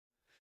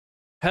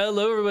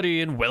Hello,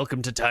 everybody, and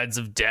welcome to Tides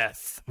of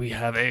Death. We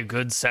have a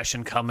good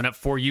session coming up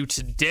for you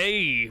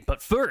today.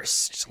 But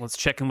first, let's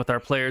check in with our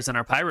players and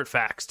our pirate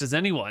facts. Does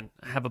anyone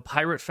have a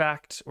pirate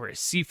fact or a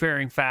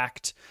seafaring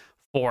fact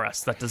for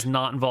us that does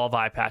not involve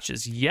eye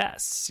patches?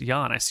 Yes.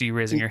 Jan, I see you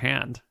raising your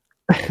hand.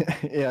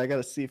 Yeah, I got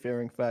a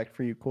seafaring fact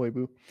for you,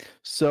 Koibu.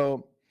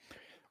 So,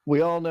 we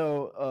all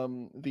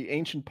know the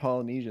ancient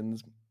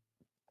Polynesians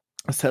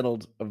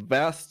settled a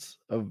vast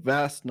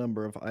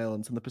number of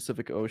islands in the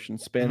Pacific Ocean,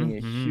 spanning a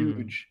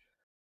huge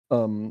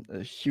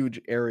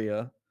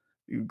area,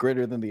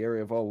 greater than the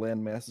area of all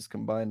land masses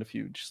combined. If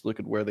you just look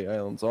at where the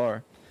islands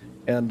are,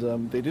 and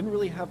they didn't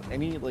really have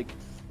any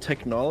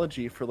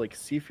technology for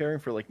seafaring,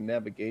 for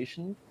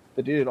navigation.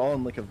 They did it all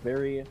in a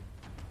very,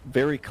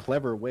 very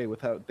clever way.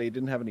 They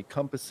didn't have any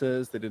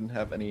compasses, they didn't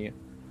have any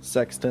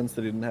sextants,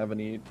 they didn't have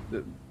any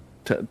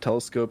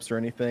telescopes or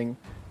anything.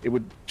 It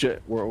would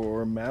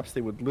or maps. They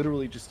would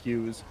literally just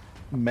use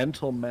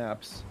mental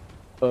maps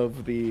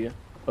of the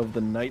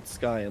night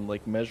sky and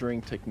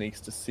measuring techniques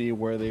to see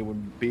where they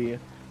would be.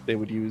 They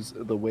would use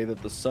the way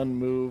that the sun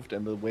moved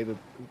and the way that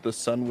the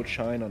sun would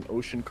shine on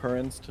ocean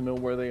currents to know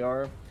where they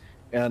are.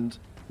 And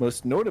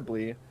most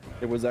notably,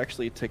 there was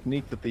actually a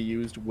technique that they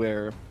used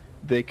where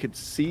they could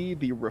see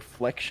the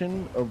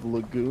reflection of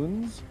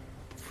lagoons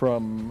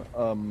from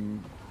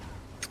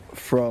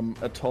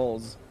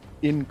atolls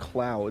in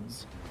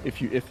clouds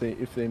if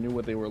they knew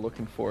what they were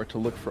looking for, to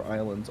look for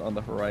islands on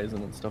the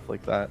horizon and stuff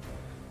like that.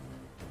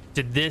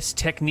 Did this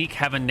technique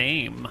have a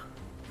name?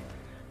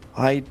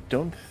 I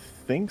don't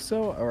think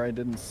so, or I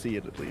didn't see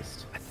it at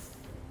least.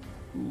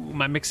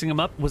 Am I mixing them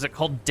up? Was it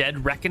called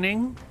Dead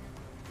Reckoning?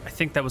 I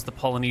think that was the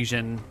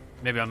Polynesian.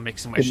 Maybe I'm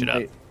mixing my shit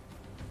up.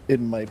 It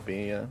might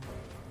be, yeah.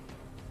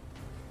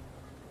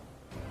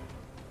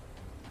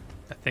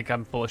 I think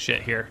I'm full of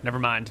shit here. Never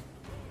mind.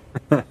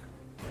 I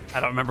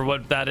don't remember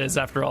what that is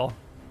after all.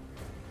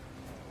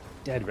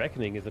 Dead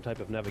Reckoning is a type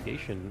of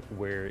navigation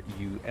where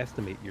you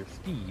estimate your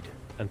speed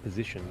and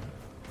position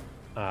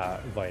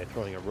via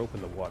throwing a rope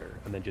in the water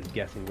and then just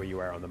guessing where you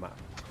are on the map.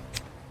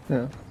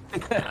 Yeah.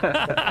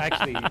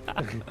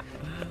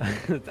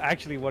 That's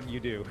actually what you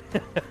do.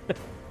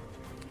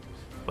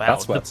 Wow,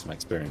 that's what's my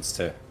experience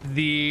too.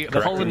 The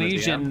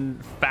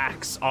Polynesian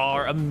facts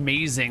are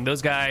amazing.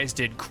 Those guys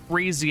did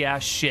crazy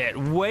ass shit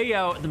way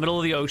out in the middle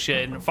of the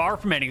ocean, far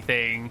from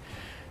anything.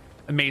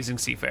 Amazing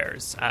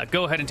seafarers.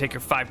 Go ahead and take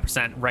your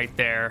 5% right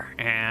there.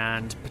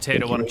 And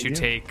Potato, why don't you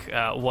take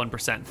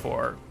 1%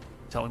 for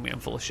telling me I'm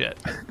full of shit?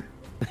 I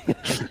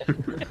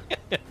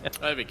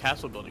have a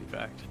castle building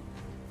fact.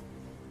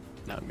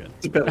 No, I'm good.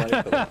 It's a bit like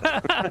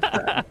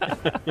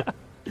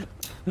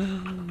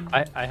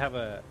I have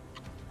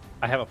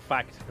a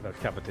fact about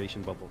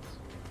cavitation bubbles.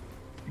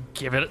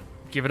 Give it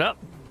up.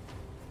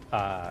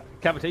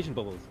 Cavitation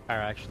bubbles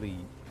are actually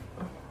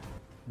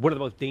one of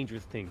the most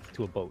dangerous things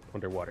to a boat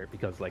underwater,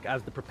 because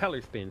as the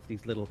propeller spins,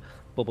 these little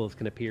bubbles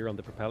can appear on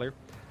the propeller,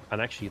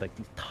 and actually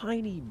these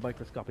tiny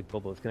microscopic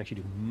bubbles can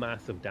actually do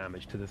massive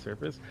damage to the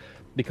surface,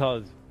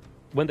 because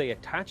when they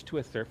attach to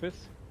a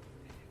surface,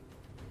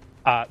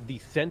 the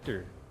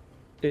center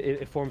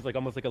it forms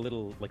almost like a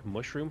little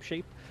mushroom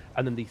shape,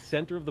 and then the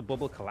center of the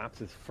bubble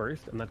collapses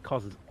first, and that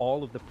causes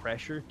all of the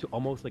pressure to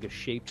almost like a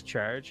shaped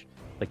charge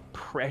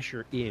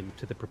pressure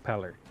into the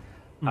propeller.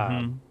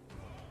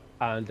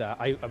 And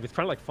I was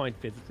trying to find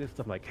physicists.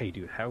 I'm like, hey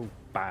dude, how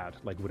bad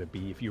would it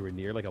be if you were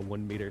near a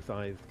 1 meter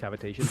sized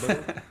cavitation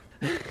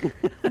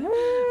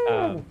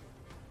bubble?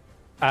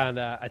 And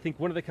I think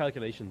one of the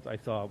calculations I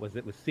saw was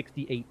it was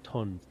 68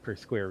 tons per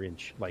square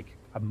inch,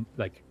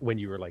 when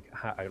you were I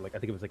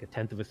think it was a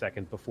tenth of a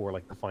second before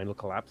the final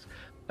collapse.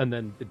 And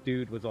then the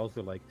dude was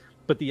also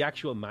but the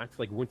actual max,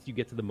 once you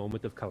get to the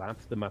moment of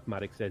collapse, the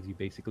mathematics says you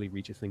basically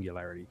reach a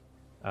singularity.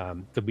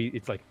 So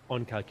it's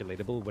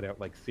uncalculatable without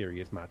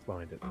serious maths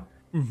behind it.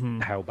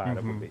 How bad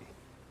it would be.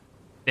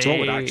 So what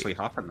would actually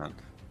happen then?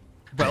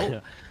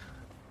 Well,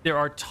 there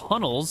are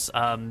tunnels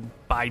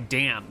by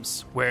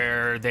dams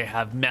where they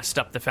have messed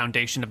up the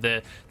foundation of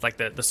the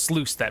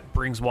sluice that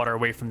brings water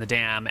away from the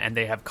dam, and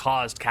they have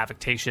caused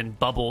cavitation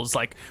bubbles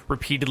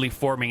repeatedly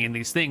forming in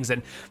these things,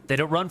 and they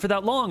don't run for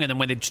that long. And then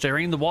when they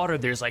drain the water,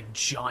 there's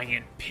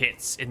giant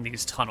pits in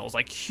these tunnels,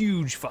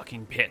 huge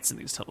fucking pits in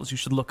these tunnels. You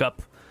should look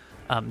up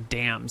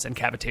dams and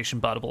cavitation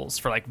bubbles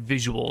for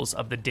visuals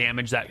of the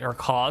damage that are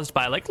caused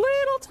by little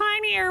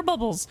tiny air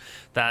bubbles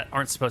that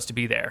aren't supposed to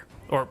be there,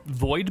 or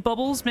void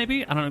bubbles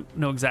maybe. I don't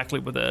know exactly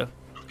what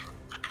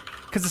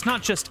because it's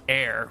not just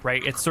air,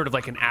 right? It's sort of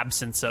an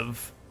absence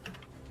of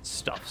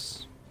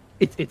stuffs.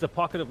 It's a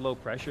pocket of low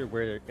pressure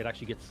where it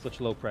actually gets such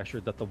low pressure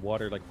that the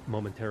water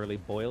momentarily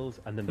boils,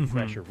 and then the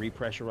pressure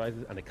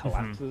repressurizes and it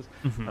collapses,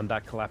 and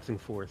that collapsing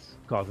force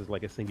causes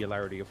a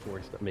singularity of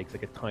force that makes a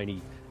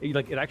tiny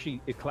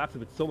it collapses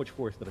with so much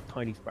force that a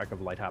tiny spark of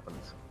light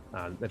happens,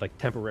 and it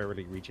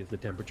temporarily reaches the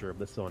temperature of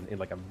the sun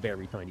in a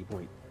very tiny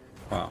point.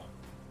 Wow,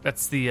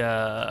 that's the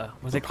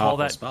what do they call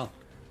that? Spell.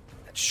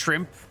 That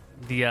shrimp?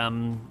 The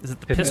is it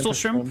the pistol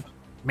shrimp?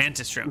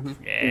 Mantis shrimp.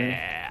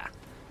 Yeah,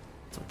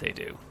 that's what they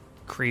do.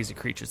 Crazy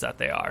creatures that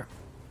they are.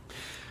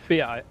 But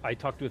yeah, I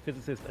talked to a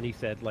physicist, and he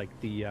said like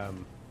we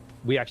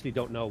actually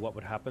don't know what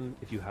would happen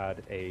if you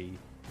had a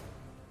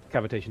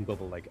cavitation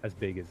bubble like as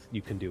big as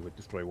you can do with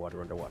destroy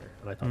water underwater,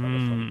 and I thought that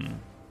was funny.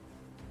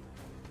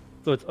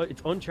 So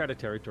it's uncharted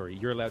territory.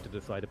 You're allowed to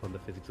decide upon the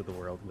physics of the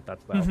world with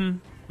that spell.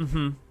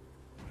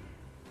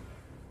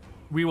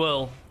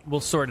 We'll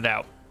sort it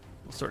out.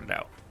 We'll sort it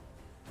out.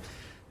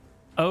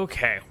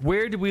 Okay,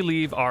 where did we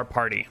leave our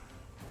party?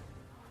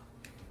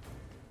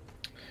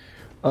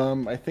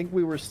 I think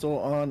we were still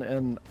on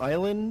an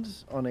island,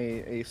 on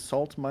a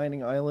salt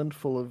mining island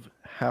full of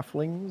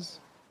halflings.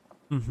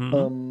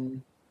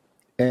 And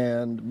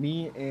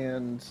me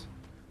and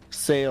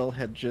Sale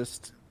had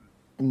just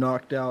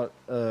knocked out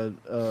a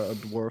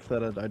dwarf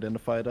that had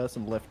identified us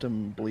and left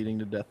him bleeding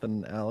to death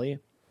in an alley.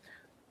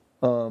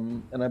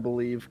 And I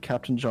believe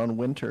Captain John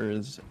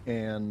Winters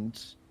and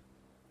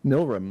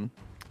Nilrim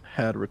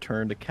had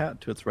returned a cat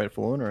to its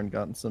rightful owner and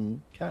gotten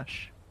some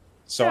cash.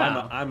 So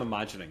Yeah. I'm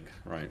imagining,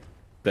 right,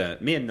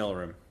 that me and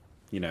Nilrim,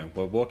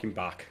 we're walking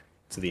back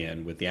to the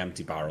inn with the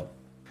empty barrel.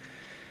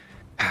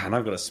 And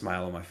I've got a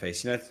smile on my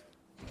face.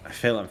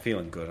 I'm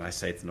feeling good. And I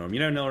say to Nilrim,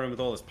 Nilrim, with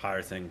all this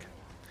pirating,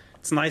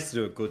 it's nice to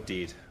do a good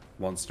deed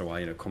once in a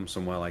while, come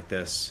somewhere like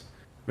this,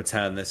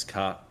 return this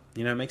cat.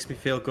 It makes me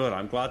feel good.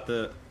 I'm glad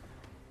that,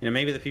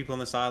 maybe the people on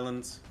this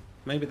island,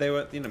 maybe they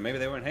were, maybe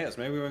they won't hate us.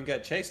 Maybe we won't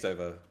get chased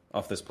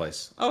off this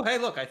place. Oh, hey,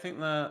 look, I think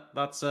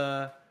that's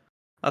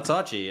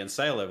Archie and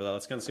Sale over there.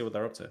 Let's go and see what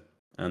they're up to.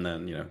 And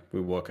then, we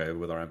walk over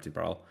with our empty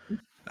barrel.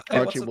 Hey,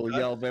 Archie what's up, will Dad?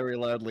 yell very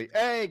loudly,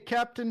 "Hey,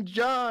 Captain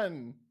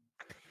John!"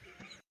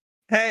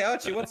 Hey,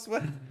 Archie, what's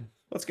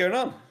going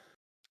on?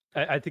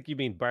 I think you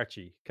mean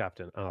Barchi,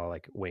 Captain. Oh,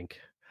 like wink.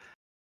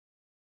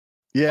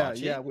 Yeah,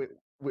 Archie? yeah.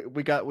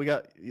 We got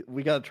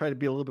to try to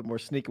be a little bit more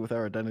sneaky with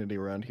our identity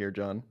around here,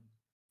 John.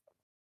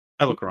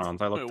 I look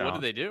around. I look Wait, down.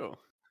 what did they do?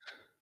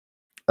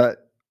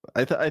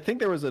 I think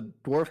there was a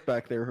dwarf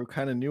back there who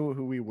kind of knew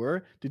who we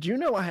were. Did you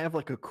know I have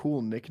like a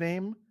cool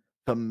nickname,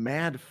 the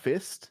Mad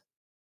Fist?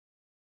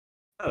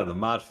 Oh, the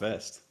Mad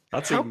Fist.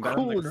 That's How even better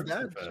than cool the is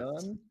Crimson that, Fist.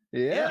 John?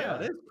 Yeah, Yeah.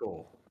 it is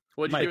cool.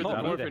 What'd Mate, you do with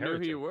call the me dwarf the who knew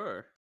who you heretic.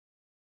 were?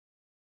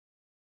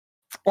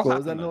 What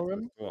was that, happened then to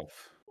Nilrim? the dwarf?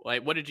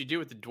 Like, what did you do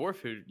with the dwarf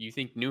who you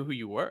think knew who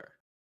you were?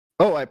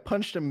 Oh, I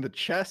punched him in the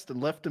chest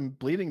and left him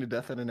bleeding to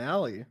death in an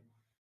alley.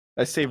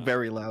 I say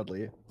very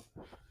loudly.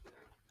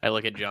 I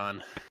look at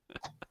John.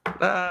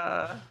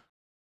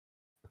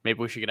 Maybe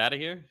we should get out of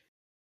here?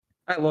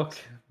 I look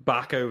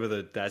back over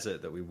the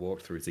desert that we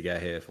walked through to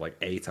get here for like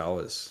 8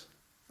 hours.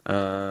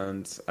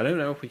 And I don't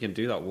know if we can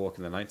do that walk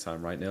in the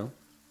nighttime, right, Neil?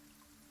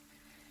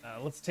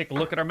 Let's take a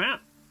look at our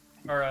map.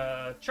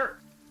 Our chart.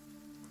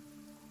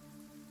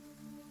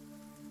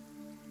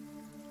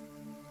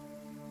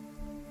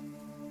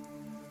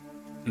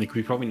 I think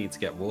we probably need to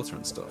get water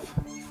and stuff.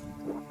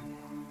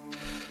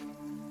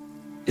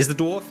 Is the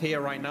dwarf here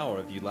right now, or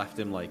have you left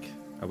him like?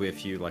 Are we a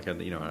few like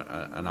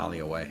an alley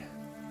away?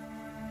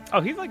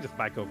 Oh, he's like just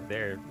back over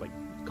there, like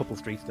a couple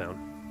streets down.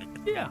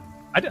 Yeah.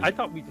 I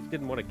thought we just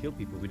didn't want to kill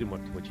people. We didn't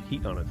want too much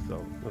heat on us,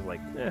 so I was like,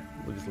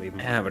 we'll just leave him.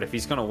 Yeah, but if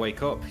he's gonna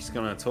wake up, he's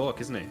gonna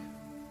talk, isn't he?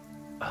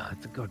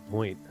 That's a good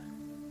point.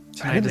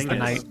 Tonight is the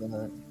night.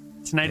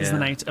 Tonight is the Yeah.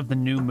 night of the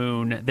new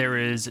moon. There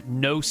is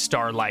no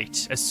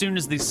starlight. As soon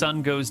as the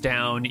sun goes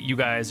down, you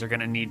guys are going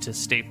to need to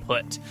stay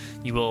put.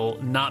 You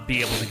will not be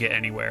able to get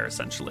anywhere,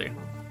 essentially.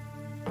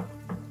 All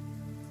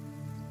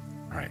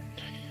right,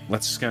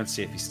 let's just go and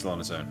see if he's still on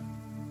his own.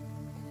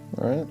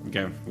 All right.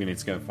 We need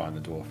to go and find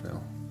the dwarf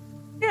now.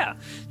 Yeah,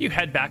 you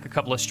head back a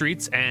couple of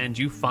streets and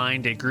you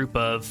find a group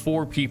of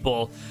 4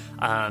 people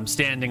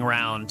standing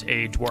around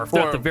a dwarf.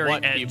 They're at the very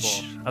what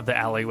edge people? of the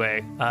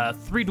alleyway.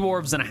 3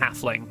 dwarves and a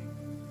halfling.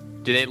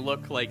 Do they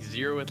look like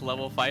zeroth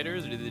level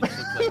fighters, or do they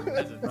just look like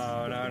peasants?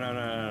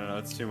 No.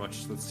 That's too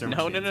much. That's too much.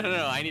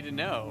 No. I need to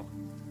know.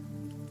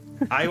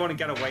 I want to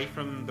get away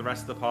from the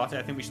rest of the party.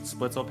 I think we should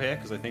split up here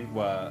because I think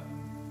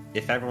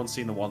if everyone's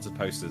seen the wanted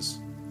posters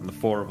and the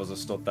 4 of us are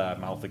stood there,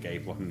 mouth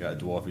agape, looking at a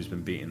dwarf who's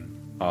been beaten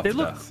half They to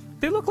look death.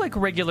 they look like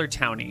regular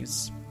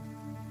townies.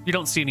 You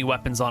don't see any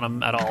weapons on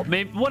them at all.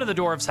 Maybe one of the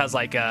dwarves has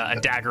like a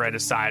dagger at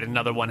his side, and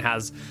another one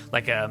has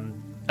like a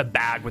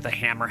bag with a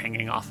hammer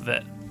hanging off of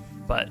it,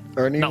 but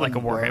Or an not like a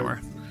even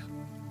warhammer.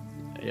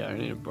 Yeah, I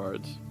need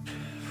bards.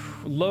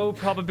 Low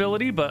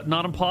probability, but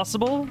not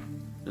impossible.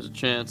 There's a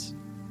chance.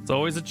 It's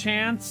always a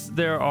chance.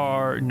 There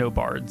are no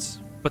bards,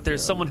 but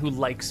there's someone who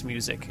likes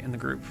music in the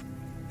group.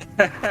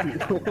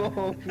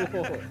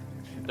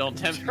 Don't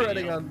tempt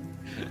Treading me. on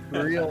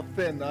real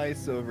thin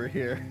ice over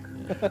here.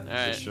 All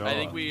right, sure. I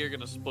think we are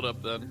gonna split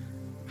up then.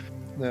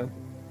 No.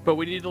 But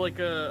we need like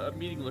a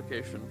meeting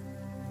location.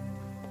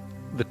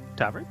 The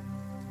tavern?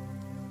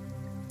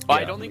 Oh, I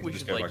Yeah, don't we think can we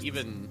just should go like back to-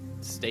 even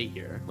stay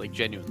here, like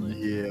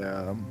genuinely.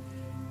 Yeah.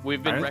 We've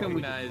I been don't think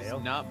we can recognized fail.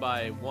 not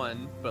by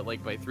one, but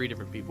like by 3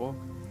 different people.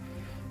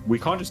 We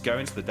can't just go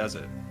into the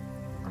desert.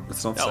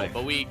 It's not No, safe.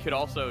 but we could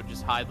also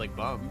just hide like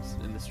bums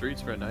in the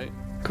streets for a night.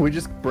 Can we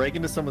just break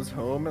into someone's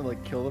home and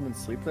like kill them and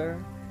sleep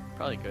there?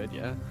 Probably could,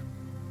 yeah.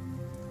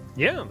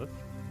 Yeah, that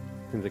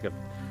seems like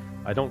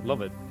I don't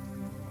love it.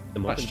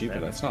 them Not up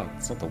stupid. instead.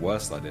 It's not the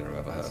worst idea I've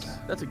ever heard.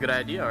 That's a good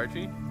idea,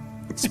 Archie.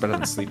 It's better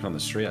than sleeping on the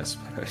street, I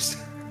suppose.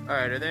 All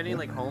right, are there any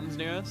like homes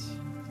near us?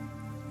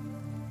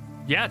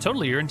 Yeah,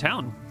 totally. You're in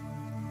town.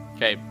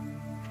 Okay.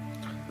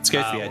 Let's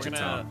go to the we're edge of gonna-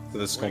 town. To the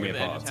We're scummy gonna go to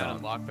the part edge of of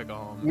town town. and lockpick a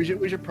home.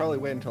 We should probably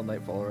wait until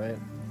nightfall, right?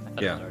 I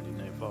thought Yeah. it was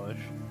already nightfallish.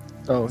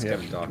 Oh It's yeah.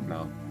 getting dark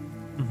now.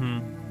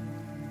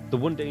 Mm-hmm. The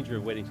one danger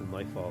of waiting till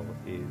nightfall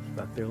is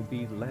that there'll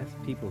be less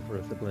people for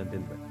us to blend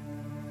in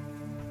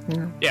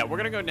with. Yeah, we're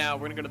gonna go now.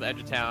 We're gonna go to the edge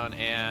of town,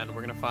 and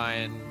we're gonna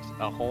find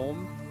a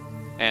home,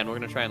 and we're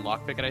gonna try and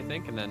lockpick it, I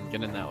think, and then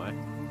get in that way.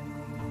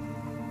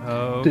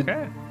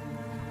 Okay.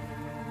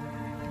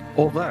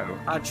 Although,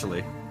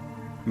 actually,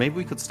 maybe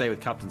we could stay with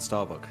Captain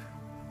Starbuck.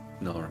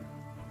 Nilrim.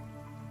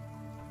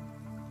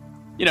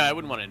 You know, I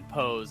wouldn't want to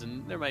impose,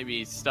 and there might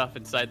be stuff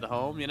inside the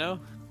home. You know,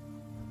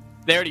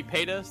 they already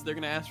paid us. They're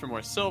gonna ask for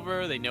more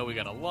silver. They know we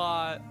got a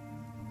lot.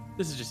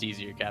 This is just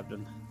easier,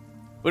 Captain.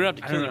 We don't have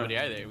to I kill don't know. anybody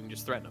either. We can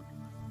just threaten them.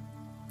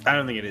 I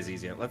don't think it is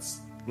easier.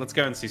 Let's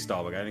go and see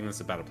Starbuck. I think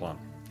that's a better plan.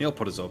 He'll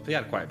put us up. He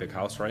had quite a big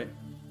house, right?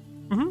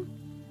 Mhm.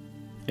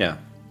 Yeah.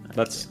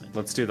 Let's damn it.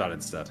 let's do that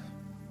instead.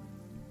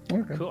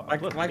 Okay. Cool.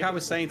 Like I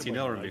was saying to you,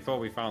 Nilrim, before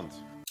we found,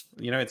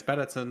 it's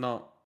better to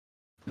not.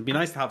 It'd be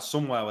nice to have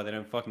somewhere where they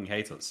don't fucking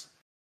hate us.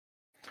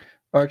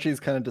 Archie's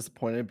kind of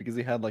disappointed because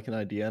he had like an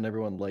idea and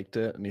everyone liked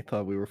it, and he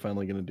thought we were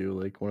finally going to do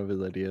like one of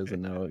his ideas,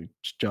 and now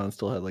John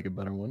still had like a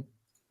better one.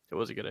 It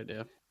was a good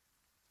idea. It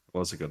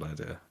was a good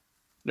idea.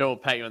 No, we'll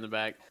pat you on the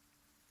back.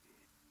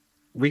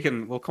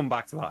 We'll come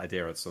back to that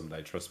idea at some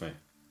day, trust me.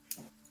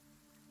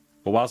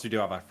 But whilst we do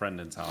have our friend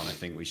in town, I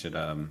think we should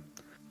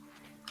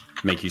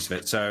make use of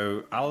it.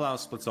 So I'll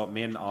split up.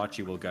 Me and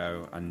Archie will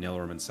go, and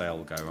Nilrim and Sale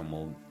will go,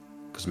 and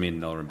because me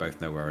and Nilrim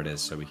both know where it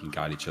is, so we can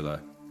guide each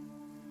other,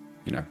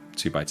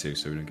 2 by 2,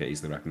 so we don't get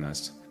easily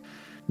recognized.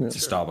 Yeah. To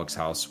Starbucks'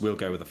 house. We'll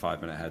go with a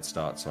 5-minute head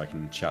start, so I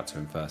can chat to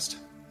him first.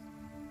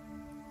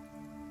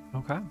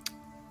 Okay.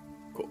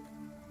 Cool.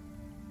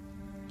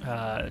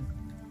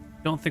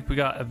 Don't think we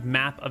got a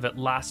map of it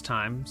last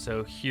time,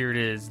 so here it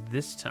is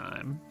this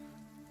time.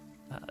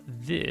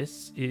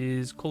 This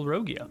is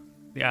Colrogia,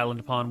 the island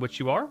upon which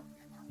you're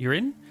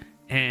in,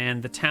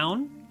 and the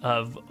town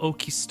of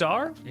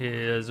Okistar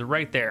is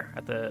right there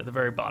at the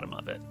very bottom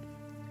of it.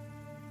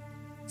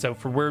 So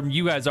for where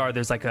you guys are,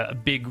 there's like a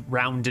big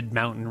rounded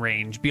mountain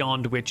range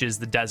beyond which is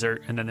the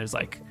desert, and then there's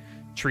like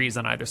trees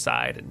on either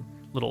side and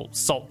little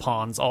salt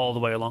ponds all the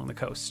way along the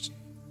coast.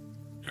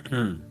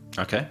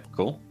 Okay,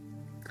 cool.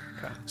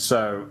 Okay.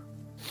 So,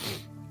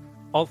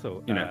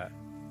 Also, You know.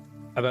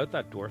 about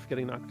that dwarf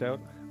getting knocked out,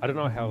 I don't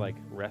know how like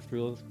rest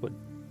rules, but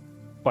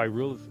by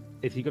rules,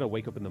 is he gonna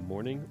wake up in the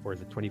morning or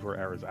is it 24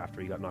 hours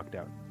after he got knocked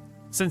out?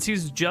 Since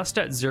he's just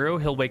at 0,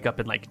 he'll wake up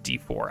in like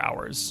D4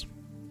 hours.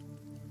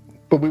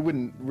 But we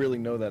wouldn't really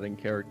know that in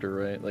character,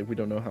 right? Like we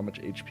don't know how much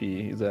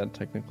HP he's at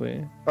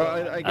technically.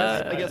 I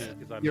guess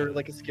Because I'm- you're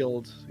like a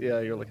skilled,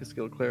 you're like a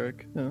skilled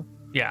cleric. Yeah.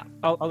 Yeah.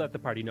 I'll let the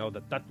party know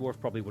that dwarf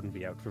probably wouldn't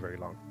be out for very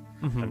long,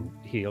 and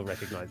he'll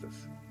recognize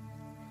us.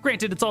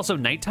 Granted, it's also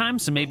nighttime,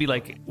 so maybe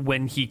like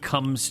when he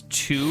comes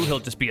to, he'll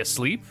just be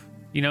asleep.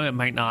 It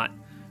might not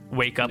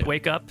wake up.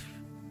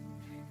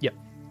 Yep.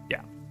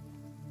 Yeah.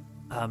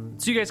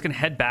 So you guys can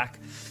head back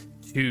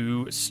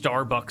to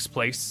Starbucks'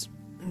 place.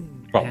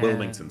 well, And-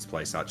 Wilmington's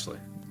place, actually.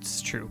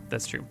 It's true.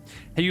 That's true.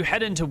 And you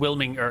head to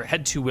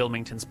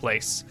Wilmington's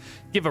place.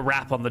 Give a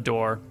rap on the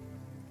door,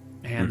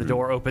 and the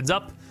door opens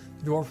up.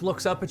 The dwarf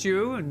looks up at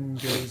you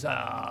and goes,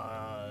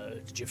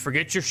 "Did you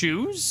forget your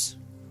shoes?"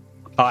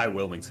 Hi,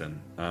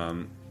 Wilmington.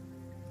 I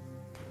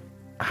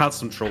had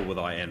some trouble with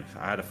our inn.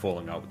 I had a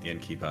falling out with the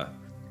innkeeper,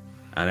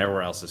 and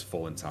everywhere else is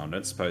full in town.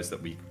 Don't suppose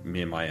that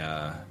me and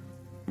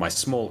my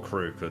small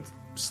crew could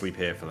sleep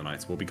here for the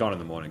night. We'll be gone in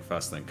the morning,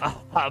 first thing.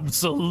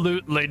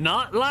 Absolutely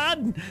not,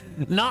 lad.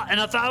 Not in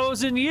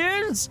 1,000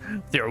 years.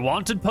 There are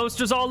wanted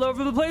posters all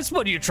over the place.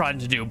 What are you trying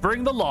to do?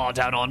 Bring the law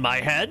down on my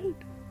head?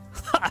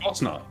 Of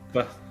course not.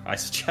 But I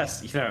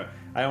suggest,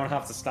 I don't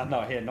have to stand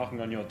out here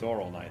knocking on your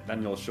door all night.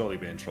 Then you'll surely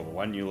be in trouble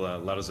when you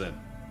let us in.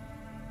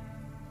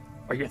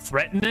 Are you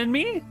threatening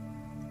me?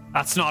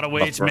 That's not a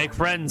way That's to right. make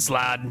friends,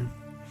 lad. I'm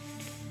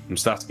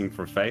just asking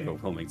for a favor,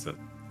 Wilmington.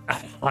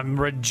 I'm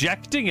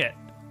rejecting it.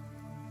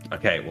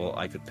 Okay, well,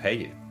 I could pay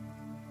you.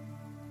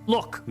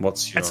 Look,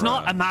 What's your, it's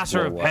not a matter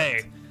your of word?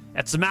 pay.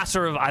 It's a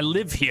matter of I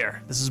live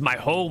here. This is my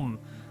home.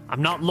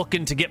 I'm not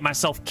looking to get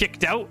myself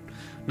kicked out.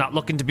 Not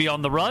looking to be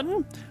on the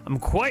run. I'm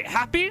quite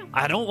happy.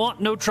 I don't want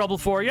no trouble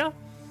for you.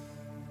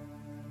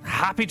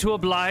 Happy to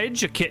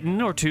oblige a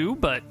kitten or two,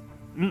 but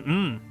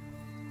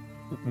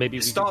Maybe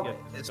we Stop. could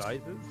get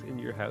disguises in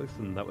your house,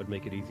 and that would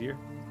make it easier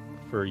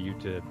for you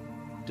to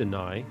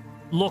deny.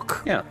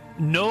 look, Yeah.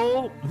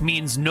 no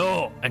means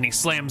no. And he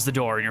slams the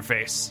door in your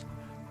face.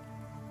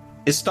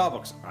 Is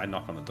Starbucks... I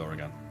knock on the door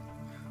again.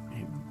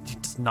 He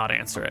does not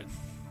answer it.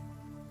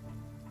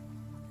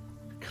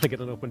 Can I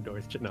get an open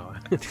doors? No.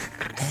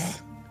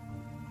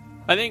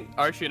 I think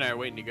Archie and I are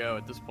waiting to go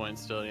at this point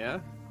still, yeah?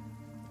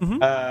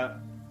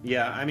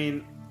 Yeah, I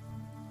mean...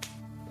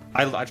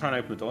 I try and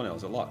open the door now.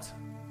 Is it locked?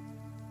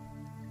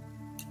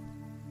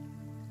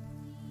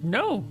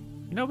 No,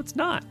 it's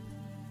not.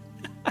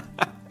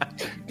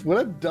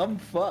 What a dumb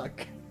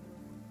fuck.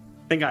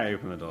 I think I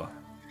opened the door.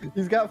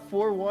 He's got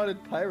 4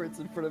 wanted pirates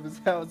in front of his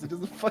house. He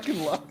doesn't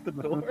fucking lock the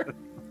door.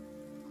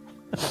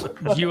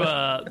 You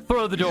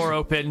throw the door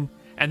open,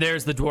 and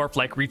there's the dwarf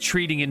like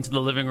retreating into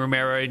the living room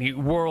area, and he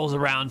whirls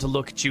around to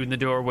look at you in the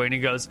doorway, and he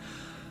goes,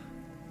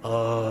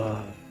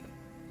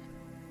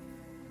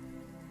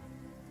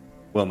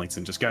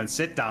 Wilmington, just go and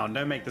sit down.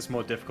 Don't make this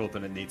more difficult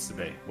than it needs to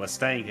be. We're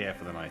staying here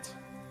for the night.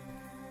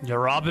 You're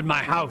robbing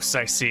my house,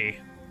 I see.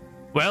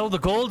 Well, the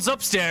gold's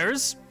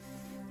upstairs.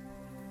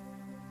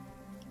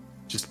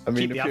 Just I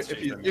mean, keep the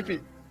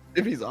abstract.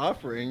 if he's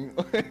offering,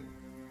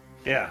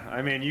 Yeah,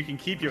 I mean, you can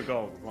keep your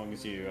gold as long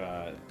as you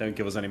don't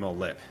give us any more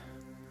lip.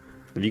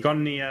 Have you got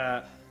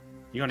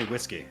any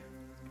whiskey?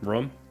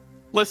 Rum?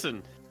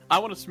 Listen, I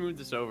want to smooth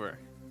this over.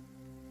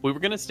 We were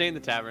going to stay in the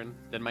tavern,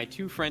 then my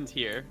 2 friends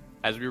here,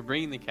 as we were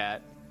bringing the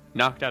cat,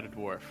 knocked out a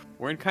dwarf.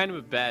 We're in kind of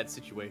a bad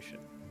situation.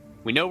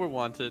 We know we're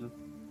wanted.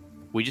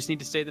 We just need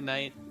to stay the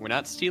night. We're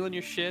not stealing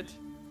your shit.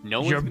 No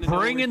one's You're gonna know we're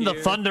bringing the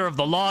here. thunder of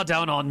the law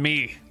down on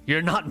me.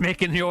 You're not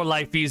making your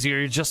life easier.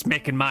 You're just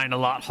making mine a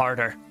lot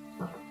harder.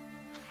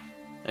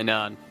 And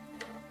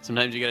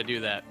sometimes you gotta do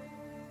that.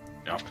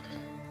 Yep.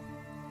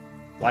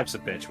 Life's a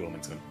bitch,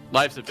 Wilmington.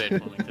 Life's a bitch,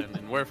 Wilmington,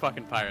 and we're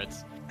fucking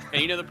pirates.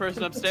 And you know the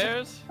person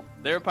upstairs?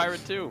 They're a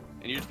pirate too,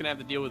 and you're just gonna have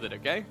to deal with it,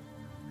 okay?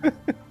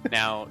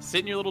 Now,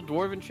 sit in your little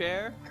dwarven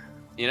chair,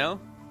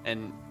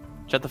 and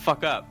shut the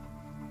fuck up.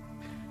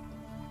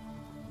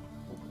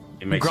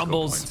 It makes a good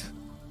Grumbles point.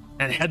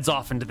 and heads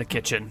off into the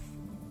kitchen,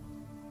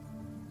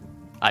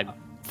 I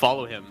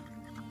follow him.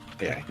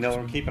 Yeah, no,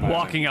 I'm keeping an eye on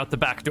walking out the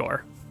back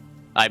door.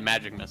 I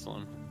magic missile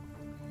him.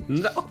 it.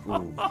 No.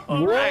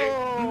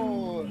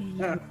 whoa!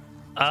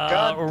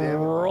 God damn it.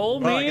 Roll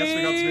me. Well, I guess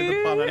we got to do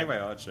the fun anyway,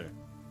 Archie.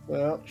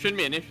 Well, Shouldn't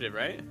be initiative,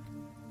 right?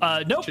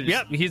 Nope. Should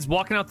Yeah, just- he's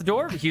walking out the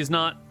door. He's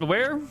not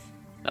aware.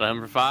 At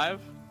number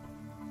 5.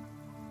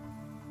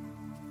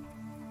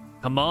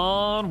 Come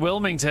on,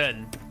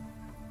 Wilmington.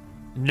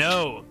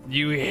 No,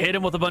 you hit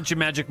him with a bunch of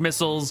magic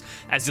missiles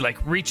as he like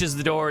reaches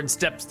the door and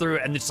steps through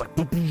it, and it's like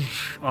boop,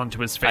 onto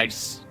his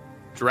face.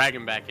 Drag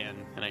him back in,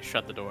 and I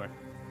shut the door.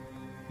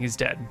 He's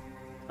dead.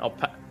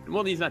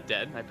 Well, he's not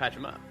dead. I patch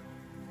him up.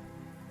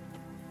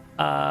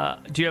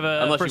 Do you have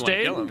a Unless you first wanna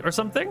aid kill him. or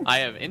something? I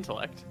have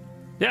intellect.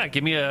 Yeah,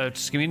 give me an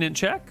int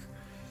check.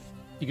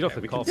 You can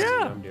also we call can- someone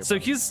Yeah. around nearby. So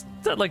he's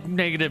at like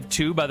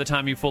 -2 by the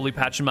time you fully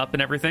patch him up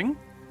and everything.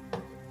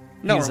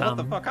 No, He's, what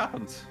the fuck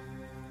happened?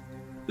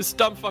 This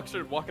dumb fuck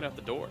started walking out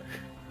the door.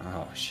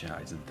 Oh shit, I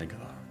didn't think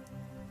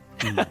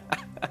of that.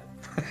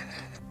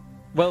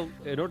 Well,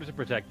 in order to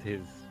protect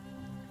his...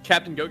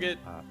 Captain, go get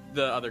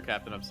the other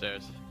captain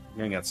upstairs. I'm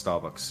going at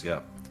Starbucks,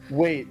 yeah.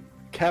 wait,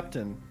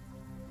 Captain.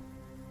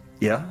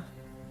 Yeah?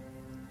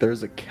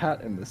 There's a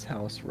cat in this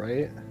house,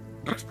 right?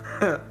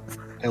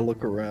 I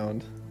look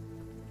around.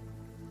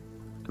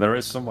 There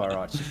is somewhere,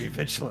 Archie. Be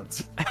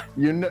vigilant.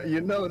 You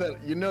know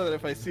that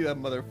if I see that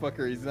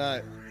motherfucker, he's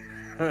not.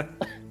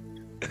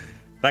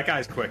 That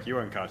guy's quick. You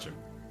won't catch him.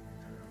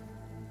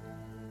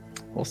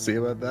 We'll see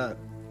about that.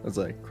 As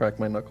I crack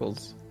my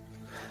knuckles.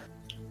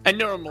 And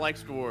Norm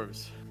likes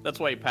dwarves. That's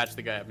why he patched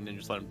the guy up and didn't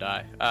just let him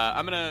die.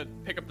 I'm gonna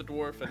pick up the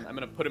dwarf and I'm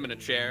gonna put him in a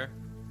chair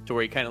to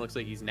where he kind of looks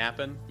like he's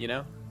napping,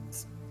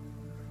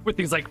 With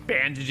these like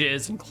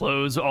bandages and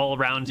clothes all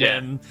around Yeah.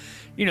 him.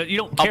 You know, you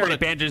don't I'll carry put a-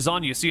 bandages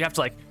on you, so you have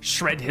to like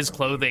shred his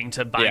clothing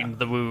to bind Yeah.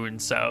 the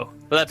wound. So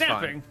But that's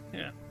napping. fine.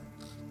 Yeah.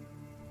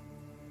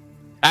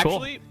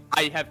 Actually,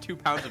 I have 2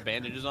 pounds of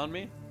bandages on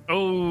me,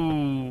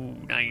 Oh,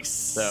 nice.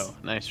 so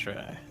nice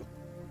try.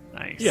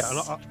 Nice.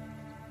 Yeah,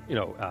 and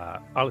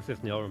I'll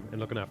assist Neilrim in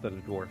looking after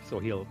the dwarf, so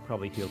he'll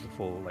probably heal to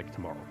full,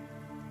 tomorrow.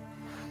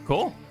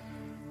 Cool.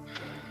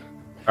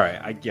 All right,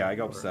 I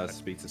go upstairs to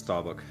speak to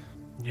Starbuck.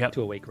 Yep.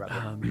 To awake,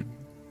 rather.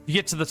 You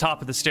get to the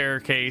top of the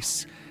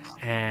staircase,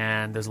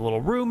 and there's a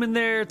little room in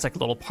there. It's like a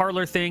little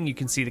parlor thing. You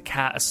can see the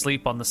cat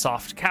asleep on the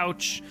soft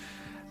couch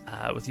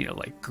with,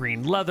 like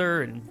green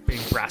leather and big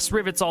brass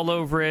rivets all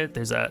over it.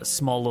 There's a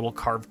small little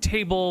carved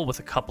table with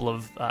a couple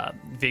of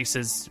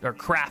vases or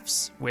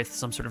crafts with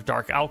some sort of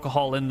dark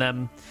alcohol in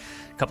them,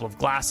 a couple of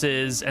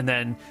glasses, and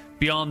then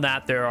beyond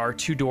that, there are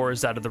 2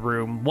 doors out of the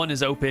room. One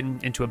is open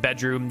into a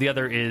bedroom, the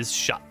other is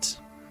shut.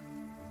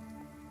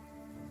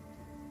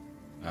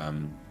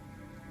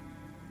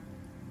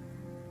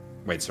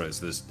 Wait, sorry.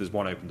 So there's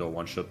one open door,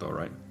 one shut door,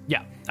 right?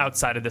 Yeah,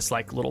 outside of this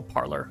like little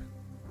parlor.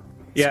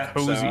 Yeah.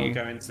 So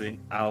cozy.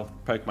 I'll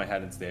poke my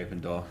head into the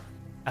open door.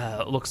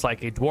 Looks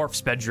like a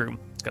dwarf's bedroom.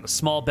 It's got a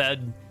small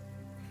bed,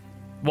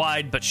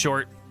 wide but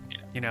short.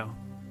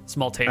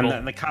 Small table. And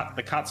then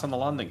the cat's on the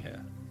landing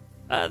here.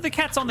 The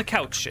cat's on the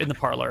couch in the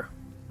parlor.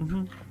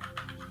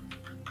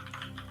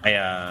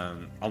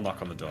 I'll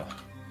knock on the door.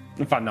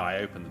 In fact, no, I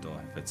open the door.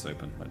 If it's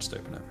open, I just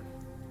open it.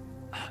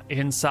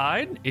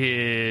 Inside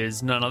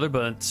is none other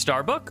but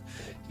Starbuck.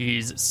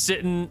 He's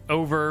sitting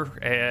over,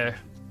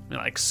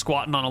 like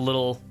squatting on a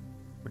little,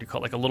 what do you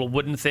call it, like a little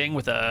wooden thing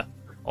with a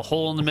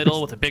hole in the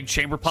middle with a big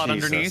chamber pot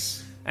Jesus.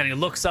 underneath. And he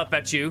looks up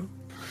at you.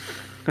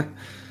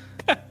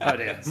 Oh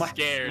dear.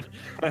 Scared.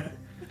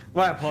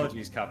 My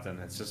apologies, Captain.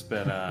 It's just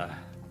been Didn't I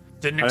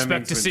don't mean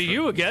expect to see intrude.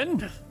 you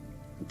again.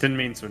 Didn't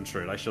mean to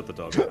intrude. I shut the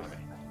door behind me.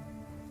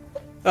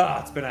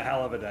 It's been a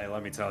hell of a day,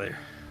 let me tell you.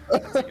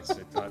 Take a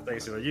sit down. Take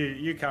a sit down.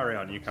 You carry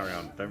on. You carry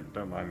on.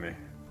 Don't mind me.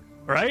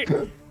 Right?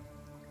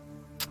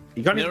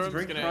 You got anything to Milram's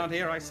drink gonna- around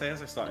here? I say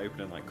as I start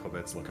opening like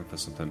cupboards, looking for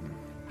something.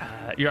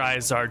 Your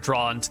eyes are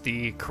drawn to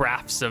the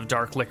crafts of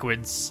dark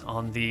liquids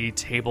on the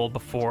table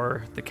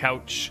before the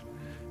couch.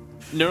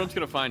 Neuron's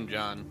gonna find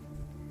John.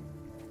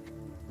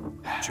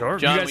 Sure,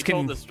 John, you guys we can.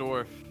 told this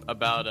dwarf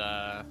about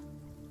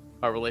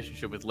our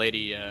relationship with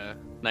Lady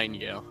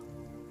Nightingale.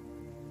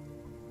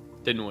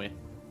 Didn't we?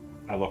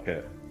 I look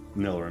at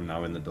Nillarim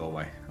now in the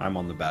doorway. I'm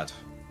on the bed.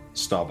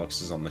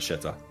 Starbucks is on the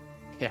shitter.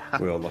 Yeah.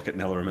 We all look at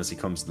Nillarim as he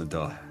comes to the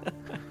door.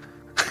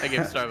 I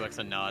gave Starbucks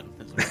a nod.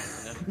 As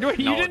well. Wait,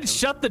 you didn't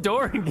shut the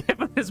door and give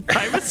him his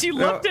privacy. You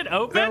left it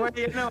open. I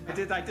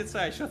did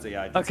say I shut it.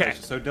 Yeah, I did Okay. say I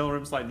shut- So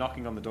Nillarim's like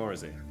knocking on the door,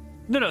 is he?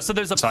 No. So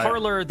there's a Sorry.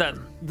 parlor that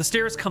the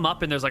stairs come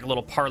up, and there's like a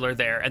little parlor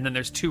there, and then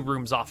there's 2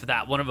 rooms off of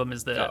that. One of them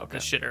is the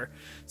shitter.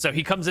 So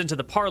he comes into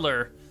the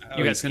parlor.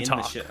 You guys can he's in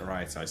the talk. shit-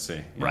 Right, I see.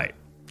 Yeah. Right.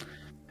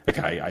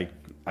 Okay,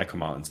 I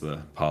come out into the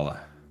parlor.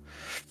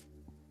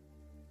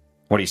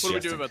 What are you What do we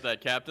do suggesting? about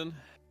that, Captain?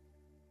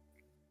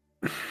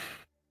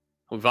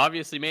 We've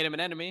obviously made him an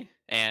enemy,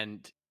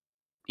 and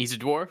he's a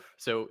dwarf,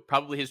 so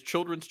probably his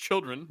children's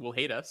children will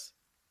hate us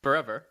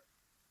forever.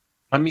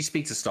 Let me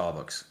speak to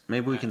Starbucks.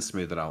 Maybe we can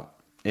smooth it out.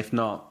 If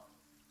not,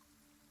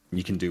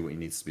 you can do what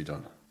needs to be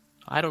done.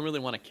 I don't really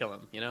want to kill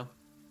him, you know?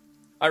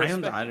 I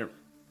respect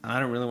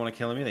don't really want to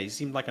kill him either. He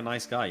seemed like a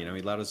nice guy. You know,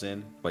 he let us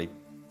in. Well, he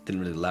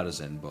didn't really let us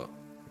in, but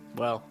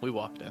Well, we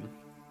walked in.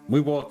 we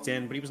walked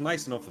in. But he was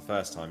nice enough the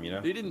first time. You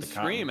know, He didn't The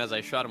cat- scream as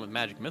I shot him with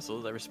magic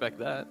missiles. I respect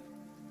that.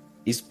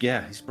 He's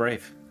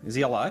brave. Is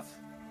he alive?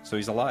 So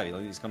he's alive.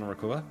 He's gonna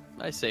recover.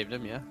 I saved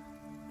him, yeah.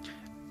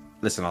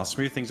 Listen, I'll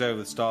smooth things over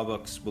with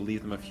Starbucks. We'll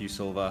leave them a few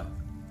silver.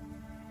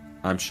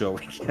 I'm sure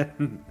we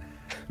can.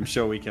 I'm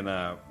sure we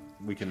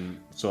can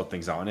sort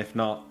things out. And if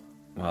not,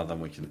 well,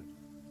 then we can.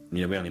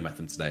 You know, we only met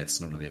them today.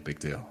 It's not really a big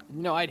deal.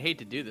 No, I'd hate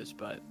to do this,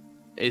 but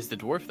is the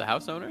dwarf the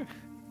house owner?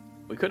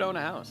 We could own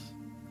a house.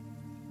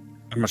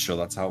 I'm not sure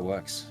that's how it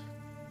works.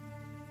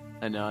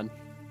 I nod.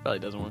 Probably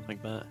doesn't work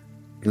like that.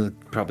 He'll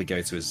probably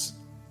go to his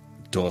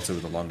daughter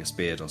with the longest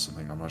beard or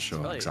something. I'm not sure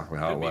Probably exactly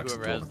how could it be works in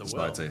whoever has Dwarven the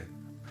society.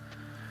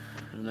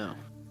 I don't know.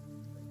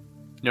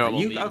 No,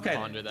 we'll Okay,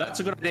 ponder that. that's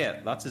a good idea.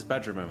 That's his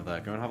bedroom over there.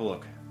 Go and have a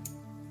look.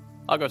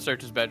 I'll go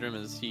search his bedroom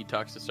as he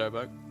talks to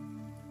Starbuck.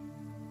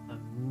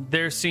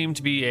 There seem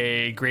to be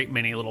a great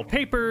many little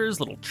papers,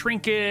 little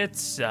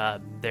trinkets.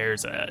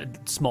 There's a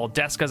small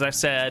desk, as I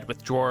said,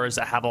 with drawers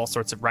that have all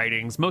sorts of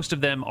writings. Most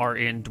of them are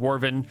in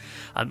Dwarven.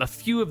 A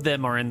few of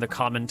them are in the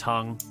common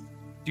tongue.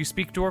 Do you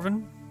speak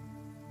Dwarven?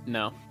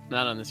 No,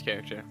 not on this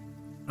character.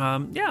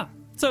 Yeah.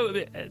 So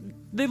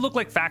they look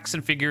like facts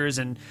and figures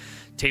and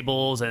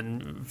tables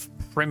and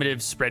primitive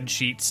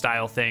spreadsheet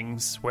style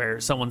things where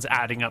someone's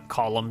adding up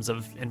columns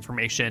of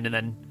information and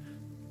then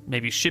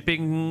maybe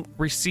shipping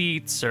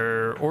receipts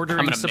or I'm ordering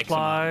gonna mix 'em up.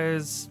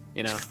 supplies.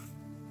 You know,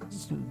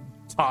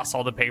 Toss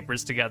all the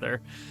papers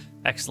together.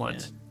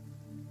 Excellent.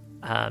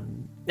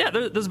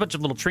 There's a bunch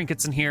of little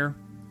trinkets in here.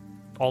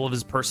 All of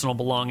his personal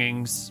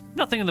belongings.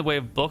 Nothing in the way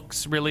of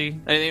books, really.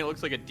 anything that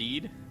looks like a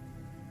deed?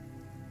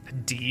 A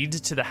deed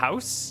to the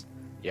house?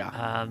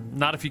 Yeah.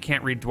 Not if you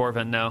can't read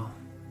Dwarven, no.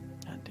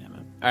 God damn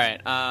it. All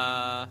right.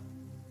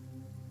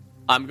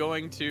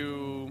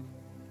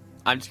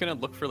 I'm just gonna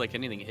look for like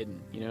anything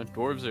hidden. You know,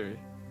 dwarves are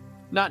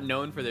not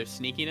known for their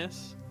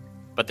sneakiness,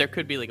 but there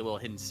could be like a little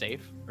hidden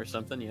safe or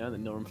something. You know, that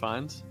no one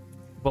finds.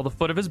 Well, the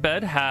foot of his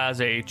bed has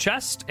a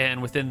chest,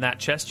 and within that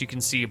chest you can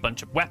see a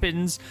bunch of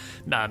weapons,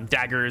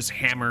 daggers,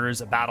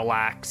 hammers, a battle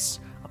axe,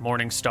 a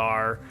morning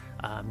star.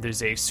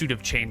 There's a suit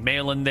of chain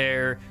mail in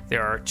there.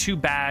 There are 2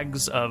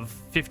 bags of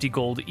 50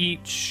 gold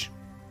each.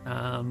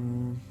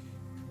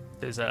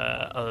 There's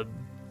a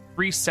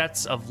 3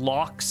 sets of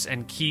locks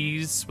and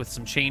keys with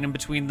some chain in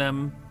between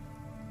them.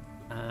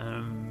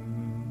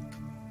 Some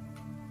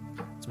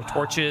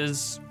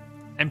torches,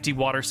 empty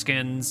water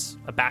skins,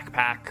 a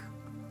backpack.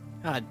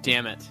 God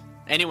damn it.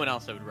 Anyone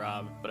else I would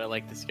rob, but I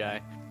like this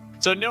guy.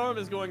 So Noam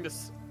is going to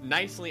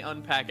nicely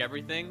unpack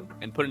everything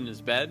and put it in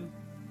his bed.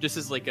 Just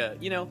as like a,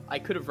 you know, I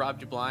could have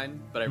robbed you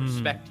blind, but I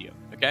respect you,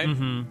 okay?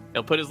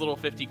 He'll put his little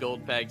 50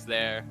 gold pegs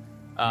there.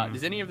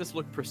 Does any of this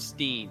look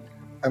pristine?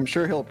 I'm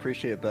sure he'll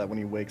appreciate that when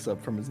he wakes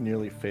up from his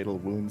nearly fatal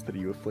wounds that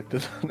you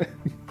afflicted on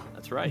him.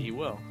 That's right, he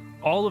will.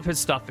 All of his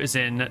stuff is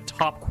in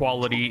top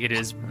quality. It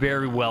is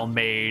very well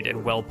made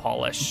and well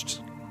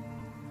polished.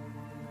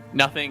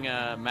 Nothing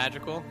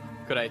magical,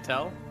 could I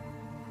tell?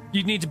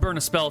 You'd need to burn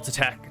a spell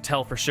to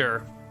tell for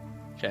sure.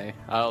 Okay,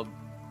 I'll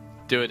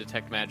do a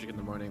detect magic in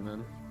the morning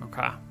then.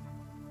 Okay.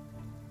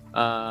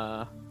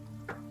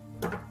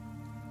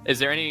 Is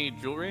there any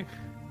jewelry?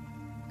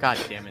 God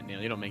damn it,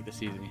 Neil, you don't make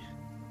this easy.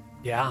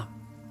 Yeah.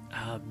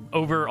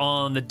 Over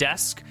on the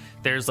desk,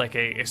 there's like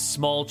a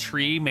small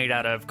tree made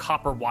out of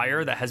copper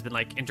wire that has been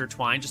like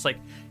intertwined, just like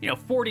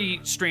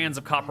 40 strands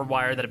of copper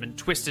wire that have been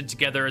twisted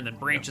together, and then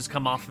branches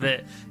come off of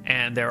it.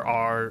 And there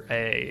are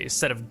a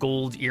set of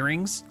gold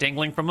earrings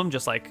dangling from them,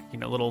 just like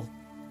little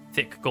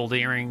thick gold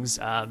earrings.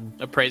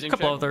 Appraising a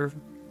couple check? other,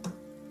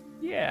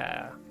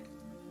 yeah.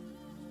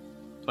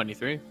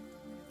 23.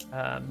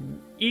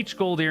 Each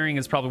gold earring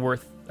is probably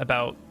worth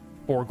about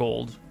 4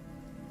 gold.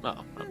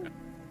 Oh, okay.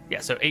 Yeah,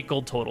 so 8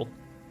 gold total.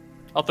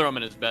 I'll throw him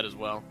in his bed as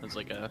well. It's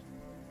like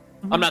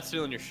I'm not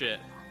stealing your shit,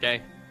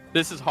 okay?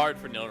 This is hard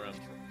for Nilrim.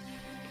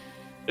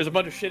 There's a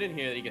bunch of shit in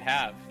here that he could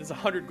have. There's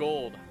 100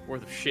 gold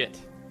worth of shit.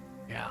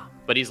 Yeah.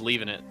 But he's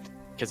leaving it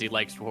because he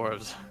likes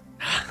dwarves.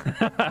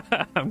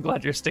 I'm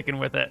glad you're sticking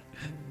with it.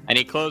 And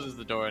he closes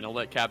the door, and he'll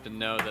let Captain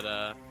know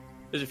that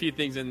there's a few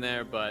things in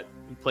there, but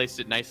he placed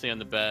it nicely on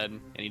the bed,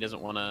 and he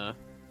doesn't want to,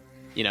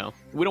 we don't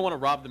want to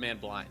rob the man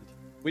blind.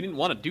 We didn't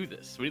want to do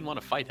this. We didn't want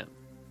to fight him.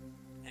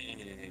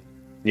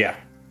 Yeah.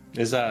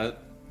 Is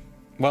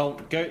well,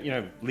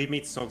 go. Leave me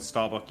to talk to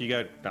Starbuck. You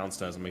go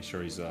downstairs and make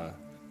sure he's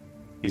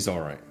all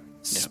right.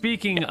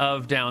 Speaking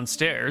of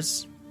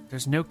downstairs,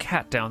 there's no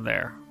cat down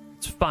there.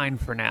 It's fine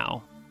for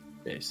now.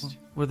 Based.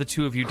 What are the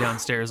two of you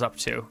downstairs up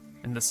to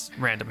in this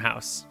random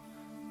house?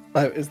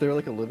 Is there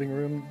like a living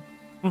room?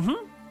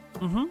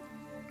 Mm-hmm.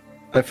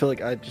 I feel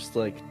like I'd just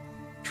like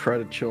try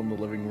to chill in the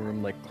living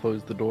room, like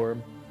close the door.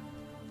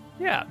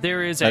 Yeah,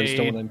 there is I just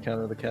don't want to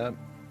encounter the cat.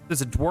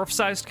 There's a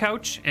dwarf-sized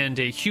couch and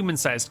a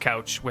human-sized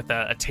couch with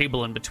a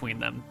table in between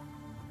them.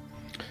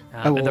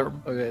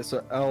 Okay,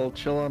 so I'll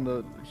chill on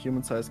the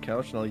human-sized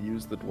couch, and I'll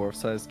use the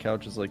dwarf-sized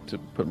couch as like to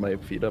put my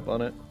feet up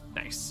on it.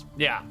 Nice.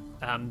 Yeah.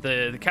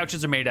 The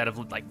couches are made out of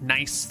like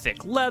nice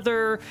thick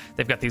leather.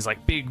 They've got these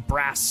like big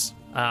brass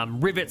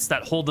rivets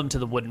that hold them to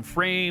the wooden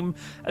frame.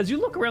 As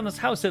you look around this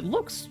house, it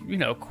looks,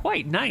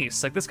 quite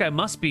nice. Like this guy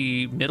must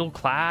be middle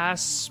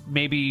class,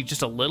 maybe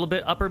just a little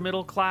bit upper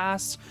middle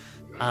class.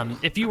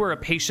 If you were a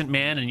patient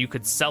man and you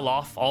could sell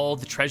off all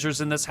the treasures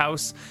in this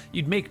house,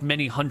 you'd make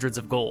many hundreds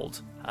of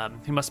gold.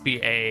 He must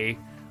be a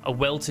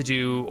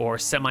well-to-do or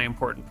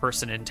semi-important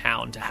person in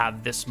town to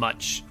have this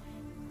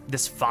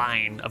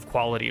fine of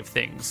quality of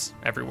things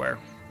everywhere.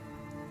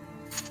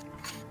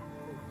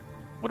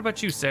 What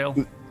about you, Sale?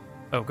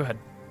 Oh, go ahead.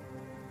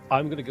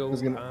 I'm gonna go.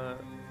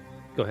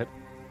 Go ahead.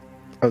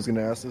 I was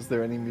gonna ask, is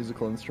there any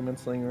musical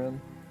instruments laying around?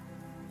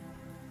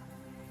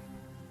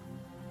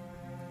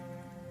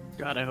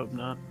 God, I hope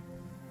not.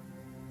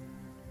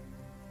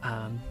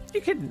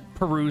 You can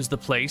peruse the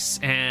place,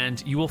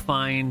 and you will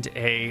find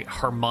a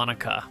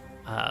harmonica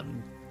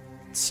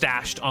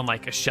stashed on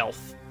like a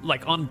shelf,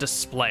 like on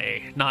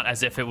display, not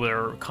as if it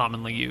were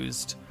commonly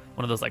used.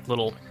 One of those like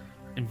little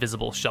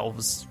invisible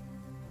shelves.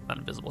 Not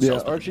invisible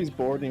shelves. Yeah, Archie's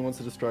bored and he wants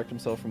to distract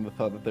himself from the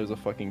thought that there's a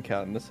fucking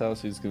cat in this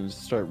house. He's gonna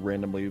just start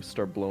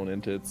blowing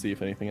into it, see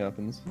if anything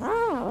happens.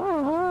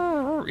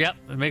 Yep,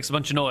 it makes a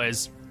bunch of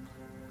noise.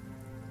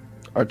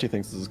 Archie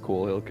thinks this is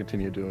cool. He'll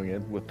continue doing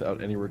it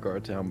without any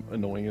regard to how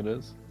annoying it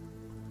is.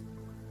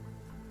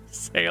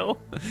 Sale,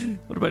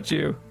 what about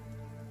you?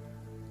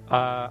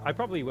 I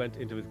probably went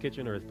into his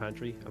kitchen or his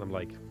pantry, and I'm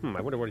like,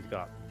 I wonder what he's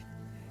got.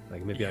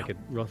 Like maybe I could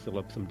rustle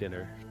up some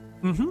dinner.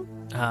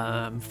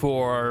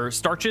 For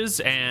starches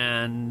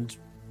and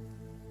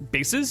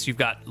bases, you've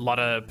got a lot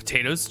of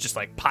potatoes, just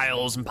like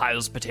piles and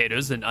piles of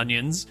potatoes and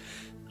onions,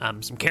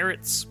 some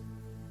carrots,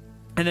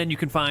 and then you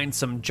can find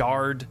some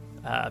jarred,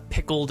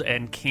 pickled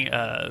and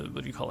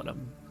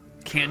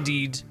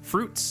candied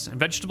fruits and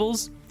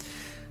vegetables.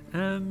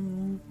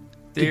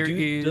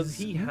 Does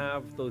he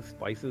have those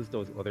spices?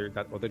 That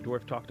other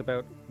dwarf talked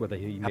about, whether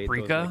he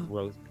paprika? made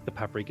those, the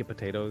paprika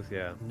potatoes.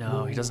 Yeah.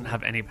 No, he doesn't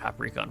have any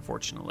paprika,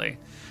 unfortunately.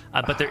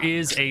 But there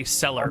is a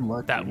cellar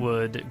that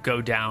would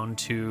go down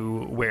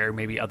to where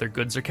maybe other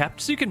goods are kept.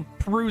 So you can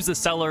peruse the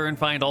cellar and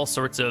find all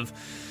sorts of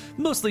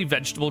mostly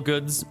vegetable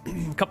goods,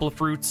 a couple of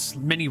fruits,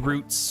 many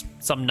roots,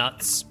 some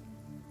nuts,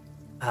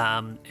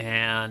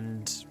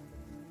 and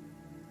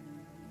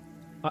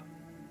a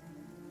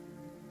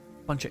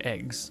bunch of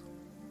eggs.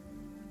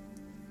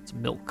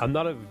 Some milk. I'm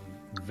not a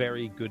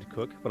very good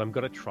cook, but I'm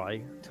gonna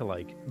try to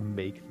like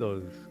make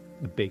those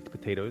baked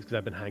potatoes because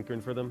I've been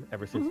hankering for them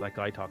ever since that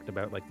guy talked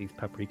about like these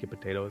paprika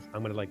potatoes.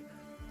 I'm gonna like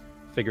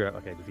figure out,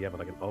 okay, does he have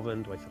like an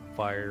oven? Do I set a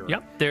fire?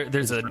 Yep,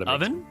 there's an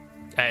oven.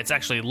 It's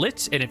actually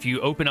lit, and if you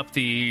open up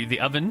the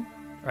oven,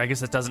 or I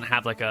guess it doesn't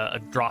have like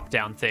a drop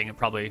down thing, it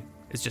probably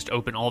is just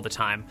open all the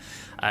time.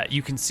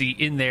 You can see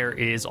in there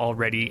is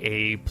already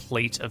a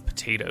plate of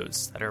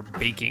potatoes that are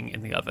baking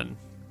in the oven.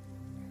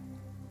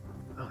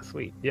 Oh,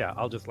 sweet. Yeah,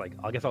 I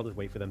guess I'll just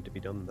wait for them to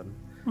be done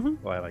then.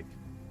 While I like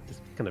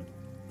just kind of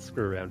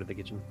screw around in the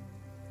kitchen.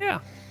 Yeah,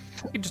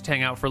 you can just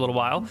hang out for a little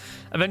while.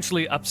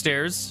 Eventually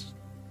upstairs.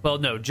 Well,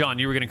 no, John,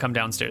 you were going to come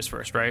downstairs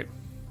first, right?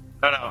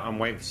 No, I'm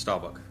waiting for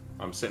Starbuck.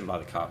 I'm sitting by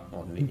the cart,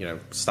 or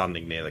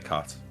standing near the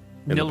cart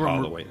in the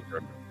parlor waiting for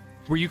him.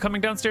 Were you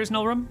coming downstairs,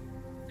 Nilrim?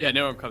 Yeah,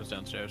 Nilrim comes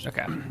downstairs.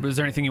 Okay. Was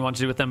there anything you want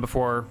to do with them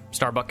before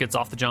Starbuck gets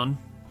off the John?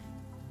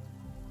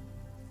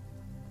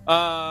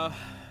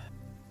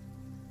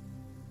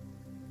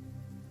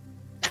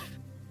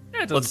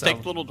 it doesn't Let's take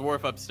sound- the little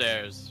dwarf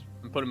upstairs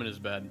and put him in his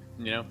bed.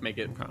 You know, make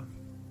it. Okay.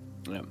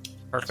 Yeah.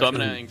 Perfect. So I'm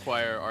gonna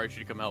inquire Archie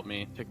to come help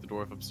me take the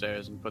dwarf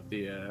upstairs and put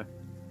the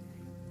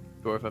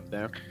dwarf up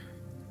there.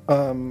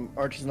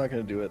 Archie's not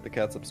gonna do it. The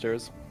cat's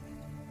upstairs.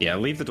 Yeah,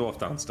 leave the dwarf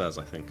downstairs,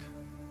 I think.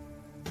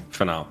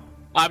 For now.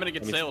 I'm gonna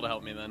get Sale to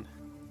help me then.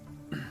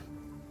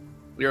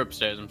 You're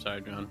upstairs. I'm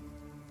sorry, John.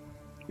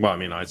 Well, I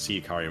mean, I'd see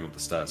you carry him up the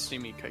stairs. See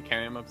me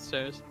carry him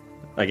upstairs?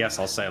 I guess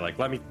I'll say, like,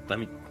 let me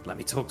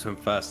talk to him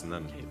first, and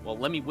then. Okay, well,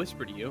 let me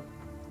whisper to you.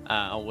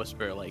 I'll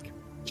whisper, like,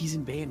 he's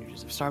in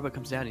bandages. If Starbuck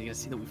comes down, he's gonna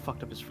see that we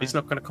fucked up his friend. He's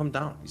not gonna come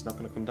down. He's not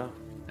gonna come down.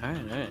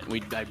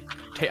 Alright.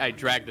 I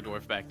drag the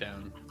dwarf back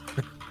down.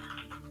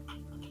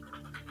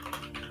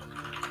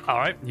 All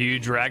right, you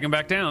drag him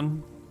back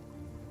down.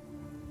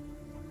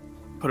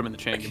 Put him in the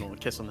chain, give him a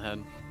kiss on the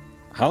head.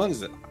 How long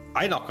is it?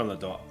 I knock on the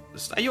door.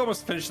 Are you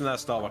almost finishing that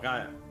Starbuck?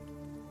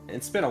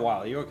 It's been a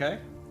while. Are you okay?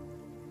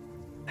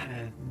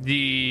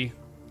 The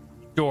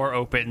door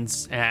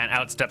opens and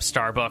out steps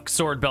Starbuck,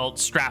 sword belt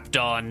strapped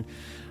on,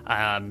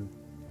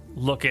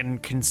 looking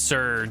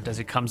concerned as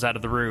he comes out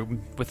of the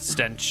room with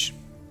stench.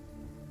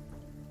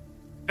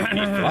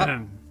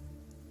 Can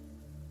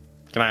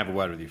I have a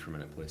word with you for a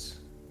minute, please?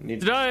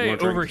 Did I more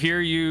drink?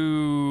 overhear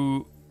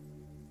you?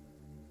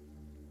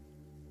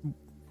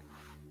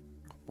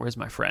 Where's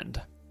my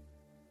friend?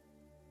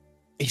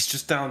 He's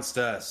just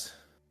downstairs.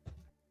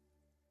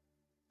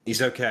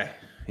 He's okay.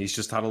 He's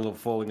just had a little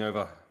falling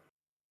over.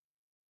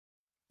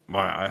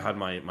 I had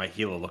my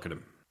healer look at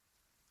him.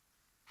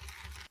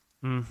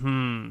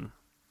 Mm-hmm.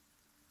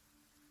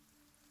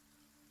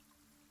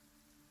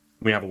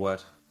 We have a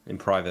word in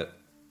private.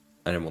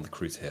 I don't want the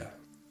crew to hear.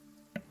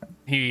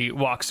 He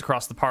walks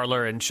across the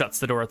parlor and shuts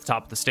the door at the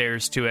top of the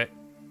stairs to it.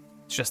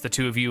 It's just the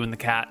two of you and the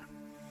cat.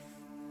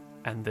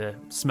 And the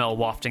smell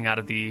wafting out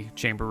of the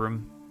chamber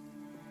room.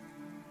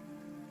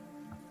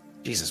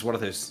 Jesus, what's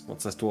this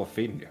dwarf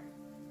feeding you?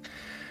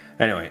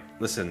 Anyway,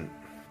 listen,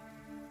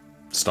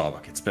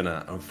 Starbuck, it's been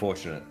an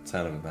unfortunate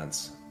turn of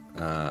events.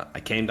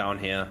 I came down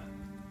here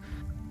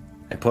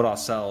and put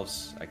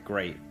ourselves at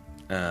great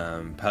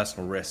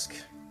personal risk,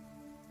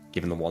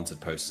 given the wanted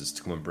posters,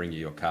 to come and bring you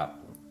your cat.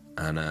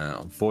 And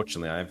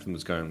unfortunately, everything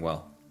was going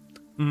well.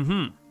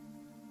 Mm-hmm.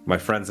 My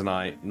friends and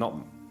I,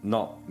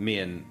 not me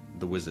and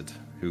the wizard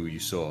who you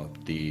saw,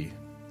 the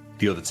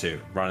other two,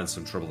 ran into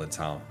some trouble in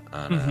town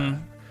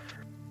and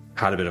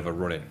had a bit of a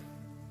run-in.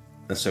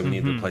 And so we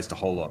needed a place to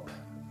hole up.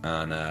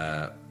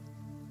 And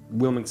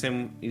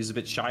Wilmington, he was a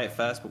bit shy at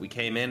first, but we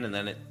came in and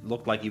then it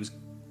looked like he was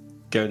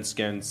going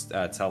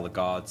to tell the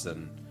guards,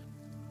 and,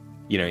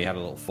 you know, he had a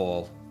little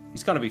fall.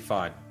 He's going to be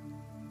fine.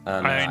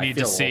 And, I need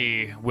to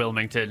see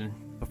Wilmington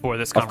before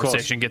this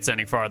conversation gets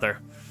any farther.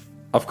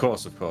 Of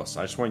course.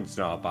 I just want you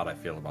to know how bad I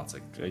feel about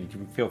it. You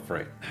can feel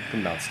free.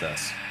 Come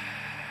downstairs.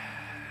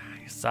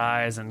 He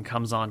sighs and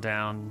comes on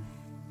down.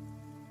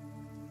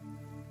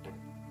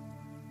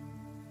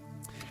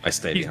 I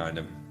stay behind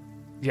him.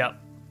 Yep.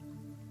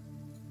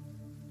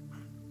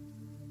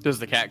 Does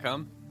the cat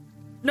come?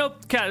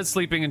 Nope, cat is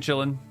sleeping and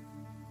chilling.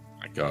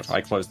 My God.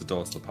 I close the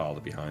door to the parlor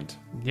behind.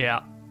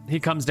 Yeah. He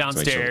comes make sure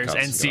the downstairs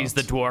cat's and sees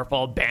the gone. dwarf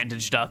all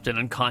bandaged up and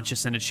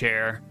unconscious in a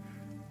chair.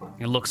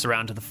 He looks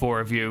around to the four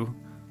of you,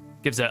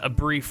 gives a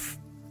brief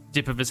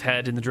dip of his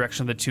head in the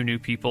direction of the two new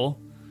people,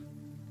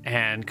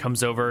 and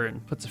comes over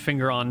and puts a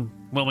finger on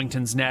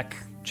Wilmington's neck,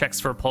 checks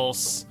for a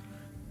pulse,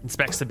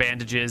 inspects the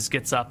bandages,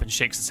 gets up and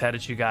shakes his head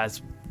at you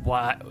guys.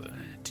 Why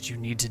did you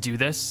need to do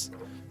this?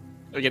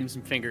 I give him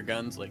some finger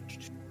guns, like.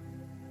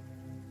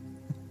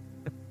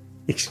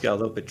 He's got a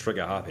little bit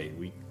trigger happy.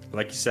 We,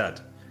 like you said,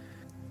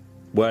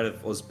 word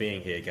of us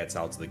being here gets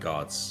out to the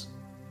guards.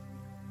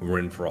 We're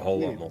in for a whole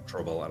lot more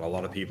trouble, and a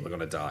lot of people are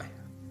going to die.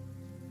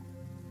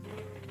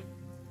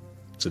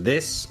 So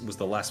this was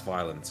the less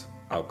violent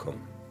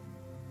outcome.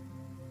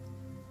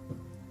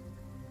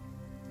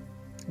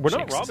 We're not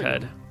Shakes his robbing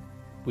head. him.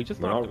 We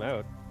just We're knocked not- him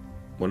out.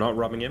 We're not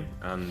robbing him,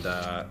 and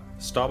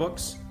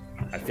Starbucks,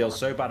 I feel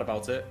so bad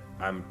about it,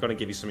 I'm going to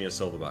give you some of your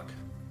silver back.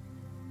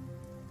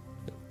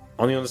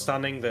 On the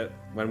understanding that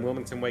when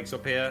Wilmington wakes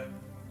up here,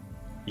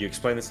 you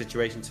explain the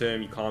situation to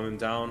him, you calm him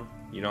down,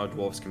 you know how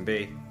dwarves can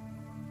be.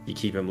 You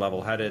keep him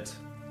level-headed.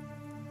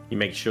 You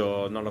make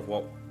sure none of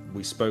what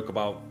we spoke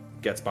about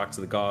gets back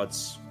to the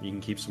guards. You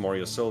can keep some more of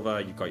your silver,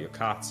 you've got your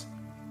cat.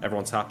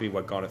 Everyone's happy,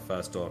 we're gone at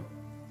first dawn.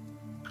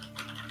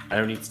 I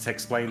don't need to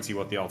explain to you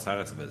what the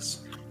alternative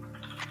is.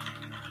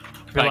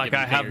 I feel I like give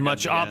I him have finger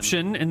much guns again.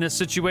 option in this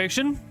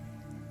situation.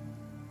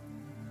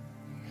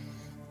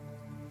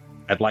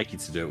 I'd like you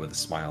to do it with a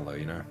smile, though,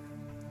 you know?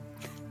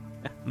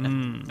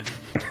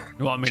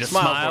 You want me to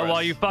Smile smile for while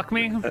us. you fuck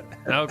me?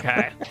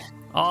 Okay.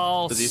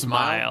 I'll Does he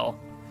smile.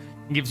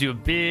 Gives you a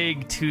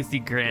big toothy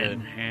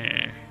grin.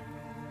 Eh.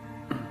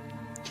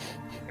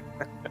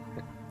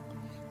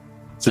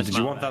 So That's did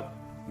you not want bad.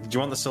 that? Did you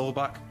want the silver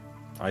back?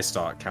 I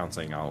start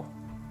counting out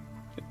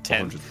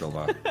 10. 100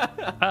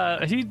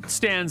 silver. He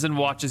stands and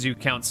watches you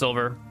count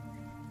silver.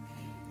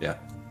 Yeah.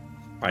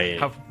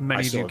 How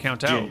many do you sort of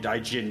count out? I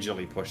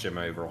gingerly push him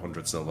over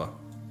 100 silver.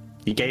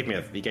 He gave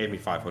me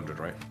 500,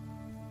 right?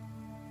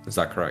 Is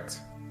that correct?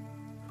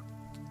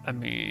 I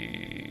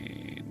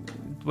mean,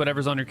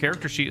 whatever's on your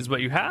character sheet is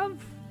what you have.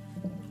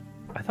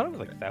 I thought it was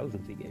like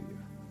thousands he gave you.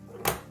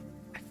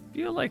 I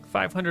feel like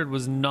 500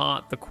 was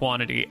not the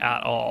quantity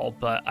at all,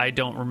 but I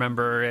don't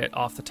remember it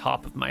off the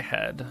top of my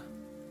head.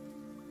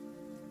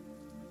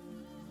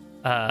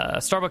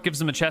 Starbuck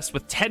gives him a chest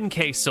with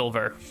 10k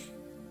silver.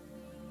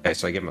 Okay,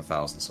 so I give him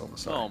 1,000 silver.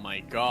 Sorry. Oh my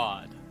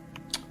god.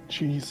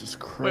 Jesus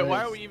Christ. Wait,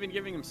 why are we even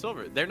giving him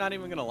silver? They're not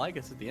even gonna like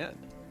us at the end.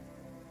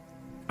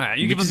 All right,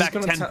 you give him Because back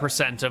he's gonna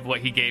 10% of what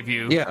he gave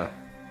you. Yeah.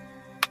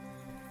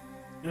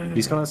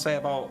 He's gonna say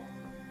about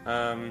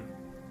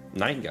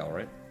Nightingale,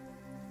 right?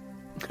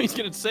 He's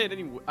gonna say it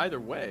either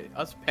way.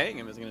 Us paying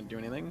him isn't gonna do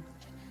anything.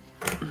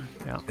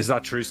 Yeah. Is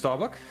that true,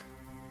 Starbuck?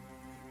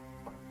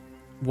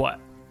 What?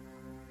 The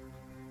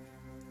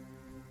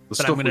But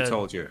I'm stuff we gonna-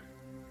 told you.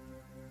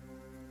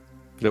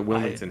 That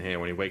Wilmington here,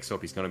 when he wakes up,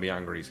 he's gonna be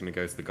angry. He's gonna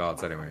go to the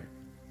guards anyway.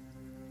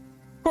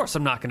 Of course,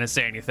 I'm not going to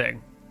say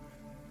anything.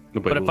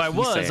 No, But if will I he say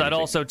was, I'd anything?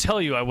 also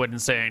tell you I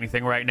wouldn't say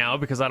anything right now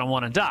because I don't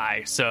want to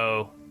die.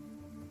 So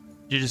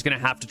you're just going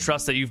to have to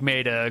trust that you've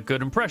made a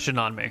good impression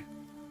on me.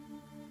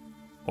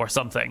 Or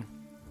something.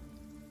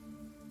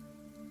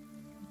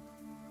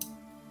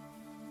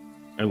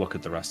 I look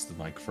at the rest of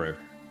my crew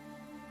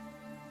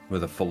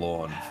with a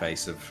forlorn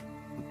face of,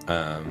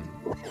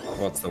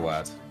 what's the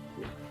word?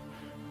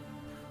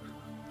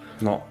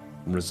 Not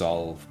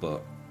resolve,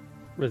 but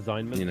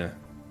Resignment. you know,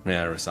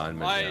 yeah,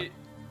 resignment. I Yeah.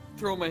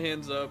 throw my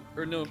hands up,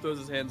 or no, throws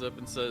his hands up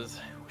and says,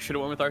 "We should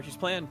have went with Archie's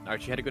plan.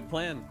 Archie had a good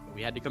plan.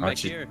 We had to come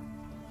Archie- back here,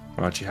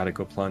 Archie had a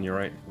good plan. You're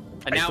right.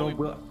 and I now thought we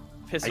Will-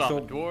 piss I off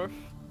thought- a dwarf."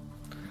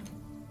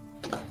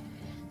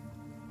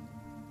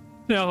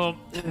 No,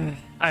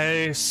 I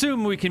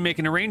assume we can make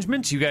an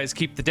arrangement. You guys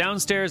keep the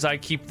downstairs, I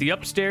keep the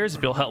upstairs.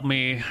 If you'll help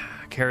me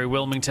carry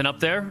Wilmington up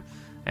there,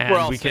 and We're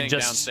all we can staying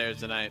just downstairs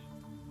tonight,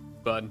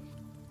 bud.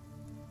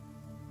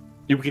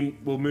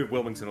 We'll move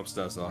Wilmington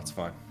upstairs, so that's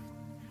fine.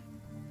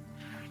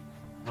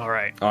 All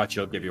right, Archie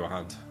will give you a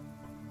hand.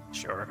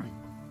 sure.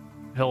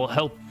 He'll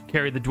help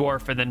carry the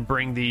dwarf and then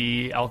bring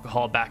the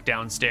alcohol back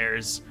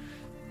downstairs,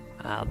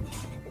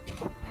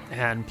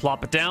 and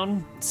plop it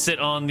down. Sit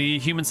on the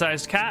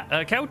human-sized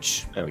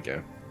couch. There we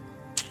go.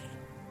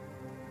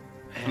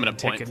 I'm gonna and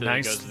take point a till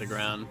nice. he goes to the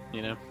ground.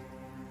 You know,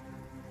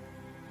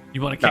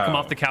 You want to kick him No.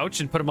 off the couch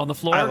and put him on the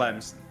floor? I let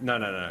him.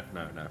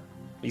 No.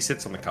 He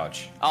sits on the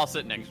couch. I'll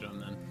sit next to him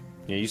then.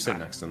 Yeah, you sit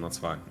next to him. That's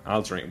fine.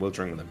 I'll drink. We'll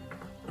drink with him.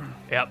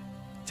 Yep.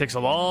 Takes a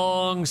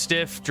long,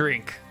 stiff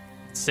drink.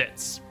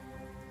 Sits.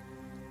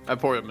 I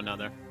pour him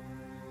another.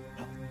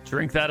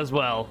 Drink that as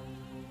well.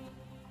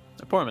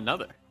 I pour him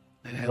another.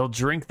 He'll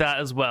drink that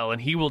as well,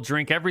 and he will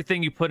drink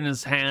everything you put in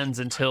his hands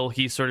until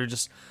he sort of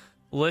just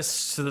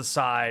lists to the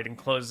side and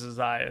closes his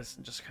eyes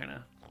and just kind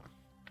of.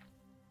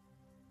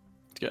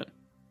 It's good.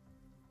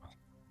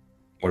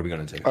 What are we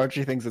gonna do?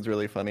 Archie thinks it's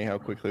really funny how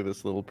quickly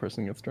this little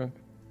person gets drunk.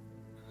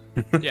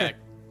 Yeah.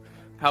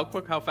 How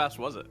fast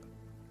was it?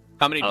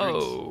 How many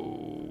drinks?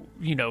 Oh,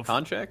 you know,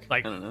 Contract?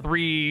 like I don't know.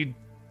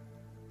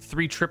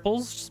 three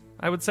triples,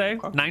 I would say.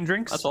 Okay. 9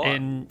 drinks That's a lot.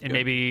 in Good.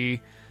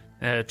 maybe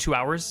 2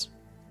 hours.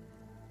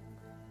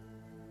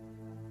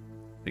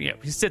 Yeah,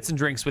 he sits and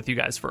drinks with you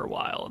guys for a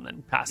while and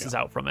then passes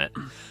out from it.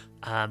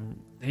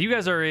 You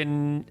guys are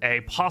in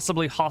a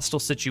possibly hostile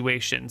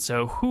situation,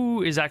 so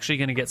who is actually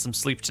going to get some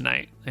sleep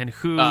tonight, and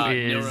who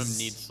Nilrim is?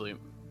 needs sleep.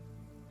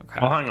 Okay.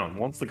 Well, hang on.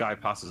 Once the guy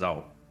passes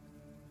out,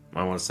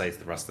 I want to say to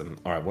the rest of them,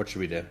 all right, what should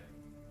we do?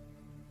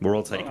 We're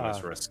all taking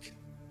this risk.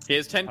 He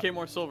has 10k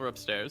more silver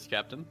upstairs,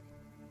 Captain.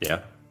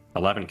 Yeah.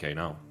 11k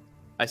now.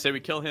 I say we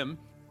kill him.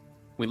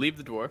 We leave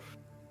the dwarf.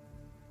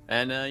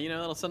 And,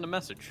 that'll send a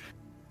message.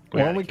 Why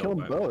don't gotta we kill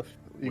them both?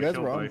 You We guys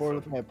kill were on both board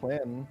of with my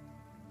plan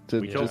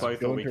to We kill just both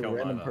go or we into a kill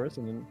random neither.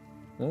 person. And,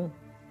 oh.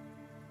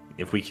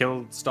 If we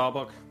kill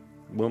Starbuck,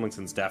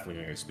 Wilmington's definitely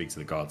going to go speak to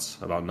the gods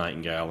about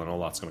Nightingale, and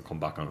all that's going to come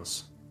back on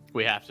us.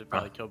 We have to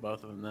probably kill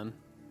both of them then.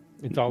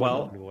 It's all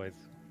Well- about boys.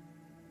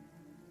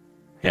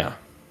 Yeah.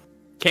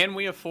 Can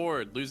we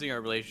afford losing our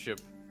relationship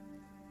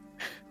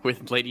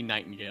with Lady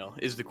Nightingale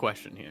is the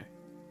question here.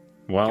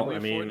 Can Well, we I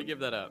afford to mean, give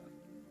that up?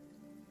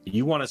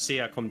 you want to see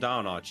her come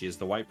down, Archie? Is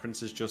the White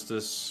Princess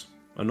Justice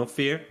enough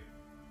for you?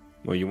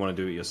 Or you want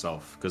to do it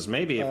yourself? Because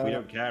maybe if we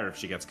don't care if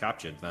she gets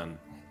captured, then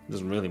it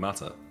doesn't really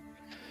matter.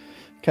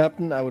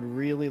 Captain, I would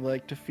really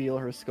like to feel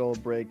her skull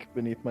break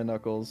beneath my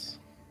knuckles.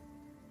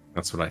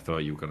 That's what I thought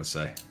you were going to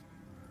say.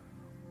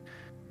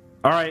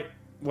 All right.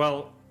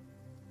 Well,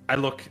 I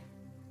look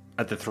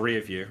at the three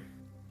of you.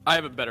 I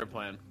have a better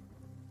plan.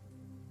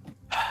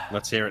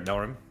 Let's hear it,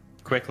 Norum.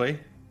 Quickly.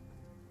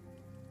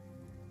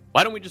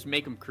 Why don't we just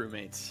make them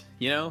crewmates?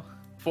 You know?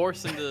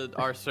 Force into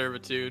our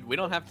servitude. We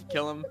don't have to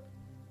kill them.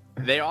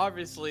 They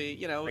obviously,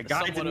 The guy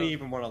somewhat didn't of-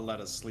 even want to let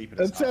us sleep in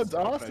his That sounds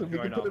house. awesome. We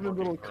Going could put out them in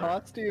little looking for-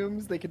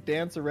 costumes. They could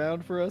dance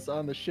around for us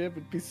on the ship.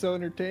 It'd be so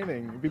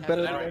entertaining. It'd be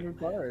better than I any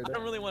part. I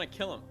don't really want to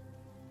kill them.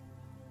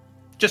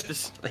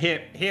 Just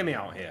hear me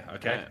out here,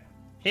 okay? Right.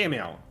 Hear me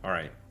out. All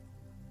right.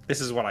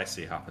 This is what I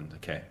see happened,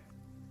 okay?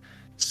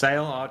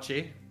 Sail,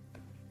 Archie.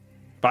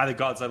 By the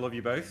gods, I love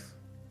you both.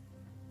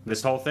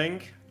 This whole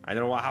thing, I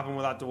don't know what happened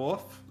with that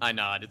dwarf. I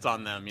nod. It's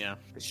on them. Yeah.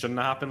 It shouldn't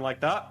have happened like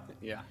that.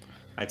 Yeah.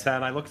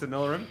 I look to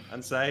Nilrim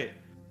and say,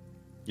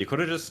 you could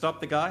have just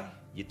stopped the guy.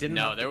 You didn't.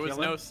 No, have to there was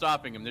kill him. no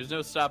stopping him. There's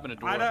no stopping a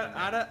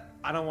dwarf.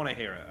 I don't want to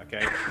hear it.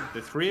 Okay,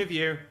 the three of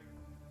you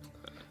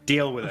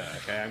deal with it.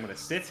 Okay, I'm gonna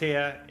sit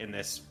here in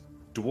this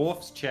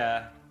dwarf's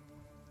chair.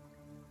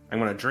 I'm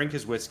gonna drink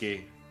his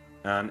whiskey,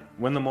 and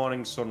when the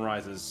morning sun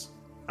rises,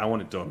 I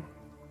want it done.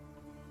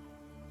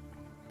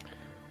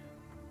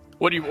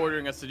 What are you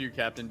ordering us to do,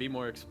 Captain? Be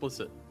more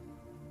explicit.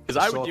 Because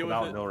I would deal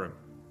with it. Nilrim.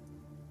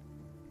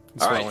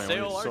 All right,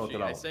 Sail Archie.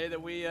 I say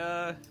that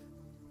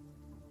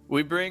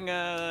we bring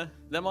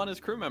them on as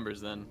crew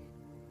members then.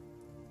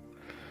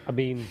 I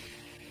mean,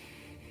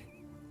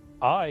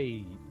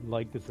 I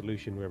like the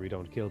solution where we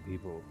don't kill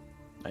people.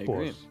 I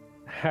agree.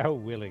 But how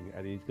willing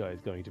are these guys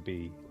going to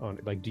be on?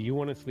 Like, do you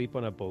want to sleep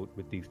on a boat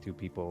with these two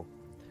people,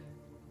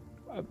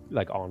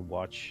 like on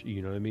watch?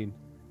 You know what I mean?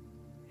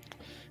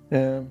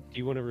 Do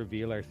you want to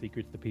reveal our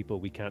secrets to people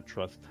we can't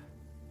trust?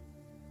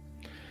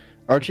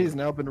 Archie's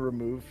now been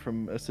removed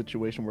from a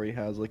situation where he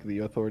has like the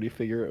authority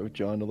figure of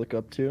John to look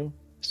up to,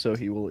 so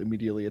he will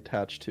immediately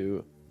attach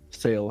to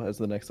Sail as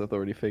the next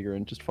authority figure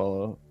and just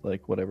follow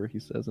like whatever he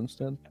says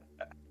instead.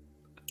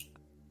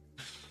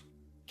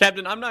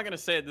 Captain, I'm not gonna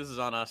say it. This is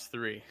on us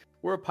three.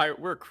 We're a pirate.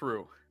 We're a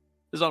crew.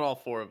 This is on all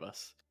four of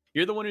us.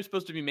 You're the one who's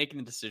supposed to be making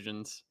the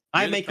decisions.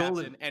 I You're the make all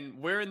captain, and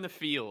we're in the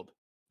field.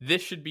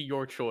 This should be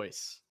your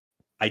choice.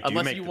 I do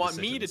Unless make you the want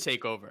me to decisions.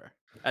 take over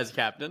as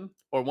captain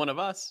or one of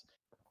us.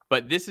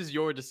 But this is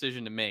your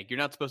decision to make. You're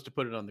not supposed to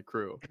put it on the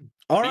crew.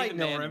 All Be right, the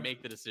man to Nilrim.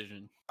 make the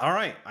decision. All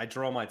right, I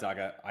draw my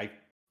dagger. I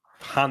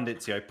hand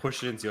it to you. I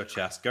push it into your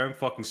chest. Go and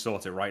fucking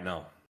sort it right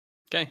now.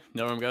 Okay,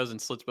 Nilrim goes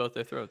and slits both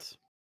their throats.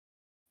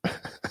 The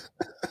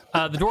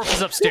dwarf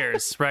is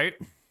upstairs, right?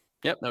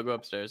 Yep, they'll go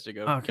upstairs to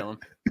go Okay. kill him.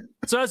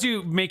 So as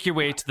you make your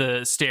way to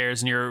the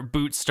stairs and your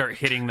boots start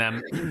hitting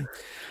them,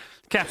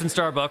 Captain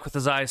Starbuck, with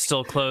his eyes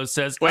still closed,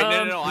 says, Wait,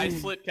 no. I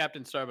slit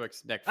Captain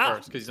Starbuck's neck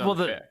first because he's on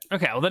the chair.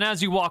 Okay, well then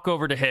as you walk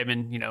over to him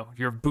and,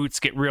 your boots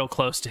get real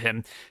close to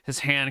him, his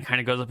hand kind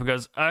of goes up and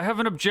goes, I have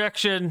an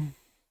objection.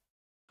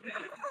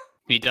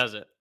 He does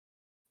it.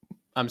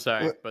 I'm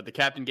sorry, but the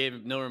captain gave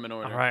Nilrim an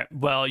order. All right,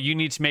 well, you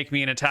need to make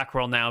me an attack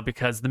roll now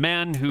because the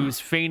man who's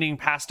feigning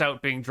passed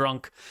out being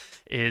drunk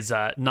is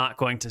not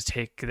going to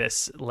take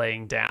this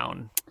laying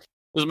down.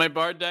 Does my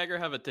bard dagger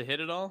have it to hit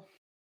at all?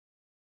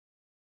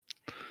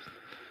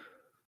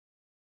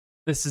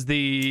 This is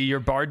your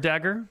bard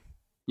dagger.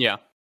 Yeah.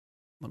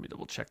 Let me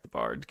double check the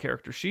bard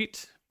character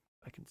sheet.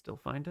 If I can still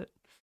find it.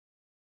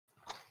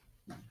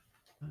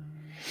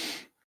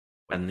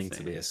 Ending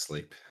to be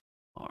asleep.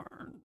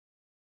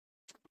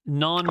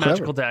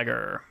 Non-magical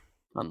dagger.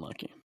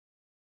 Unlucky.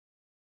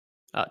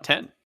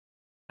 10.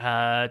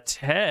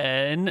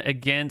 10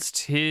 against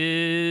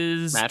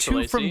his Natural 2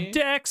 AC? from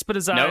Dex, but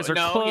his eyes are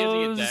no, closed. he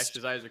doesn't get dex.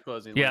 His eyes are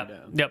closed. And he's lying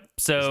down. Yep.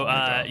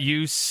 So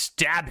you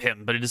stab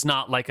him, but it is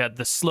not like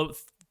the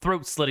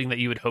throat slitting that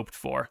you had hoped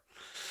for.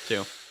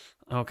 2.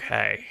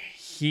 Okay.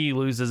 He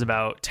loses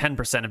about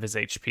 10% of his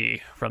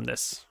HP from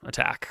this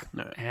attack.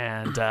 Right.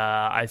 And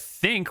I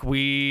think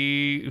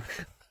I'm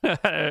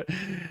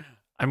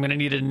going to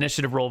need an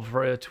initiative roll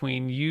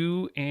between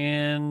you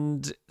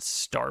and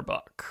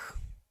Starbuck.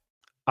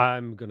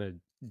 I'm gonna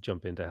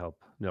jump in to help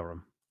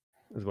Nilrim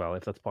as well,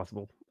 if that's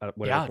possible. At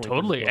whatever Yeah, point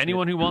totally. there's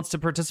Anyone who wants to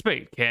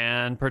participate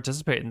can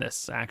participate in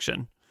this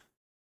action.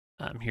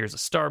 Here's a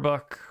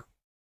Starbuck.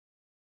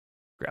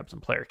 Grab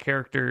some player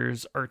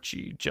characters.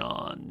 Archie,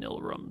 John,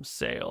 Nilrim,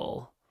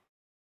 Sail.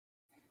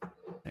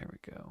 There we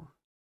go.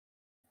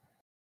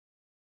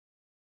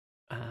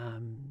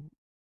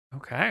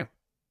 Okay.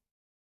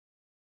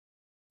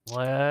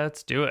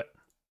 Let's do it.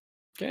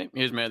 Okay,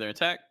 here's my other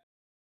attack.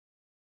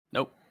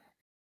 Nope.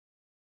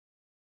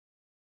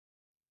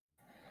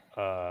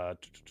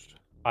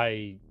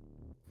 I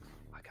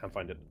can't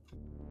find it.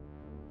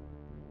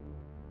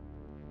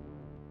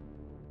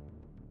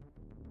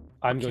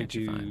 I'm going can't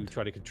you to find?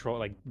 try to control,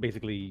 like,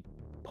 basically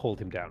hold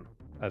him down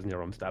as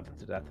Nilrim stabs him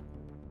to death.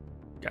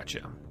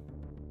 Gotcha.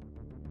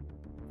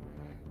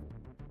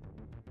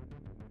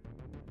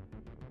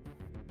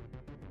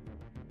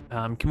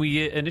 Can we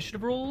get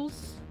initiative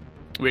rolls?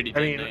 We already I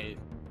did mean,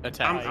 an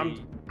attack.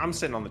 I'm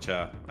sitting on the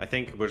chair. I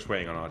think we're just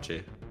waiting on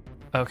Archie.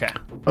 Okay.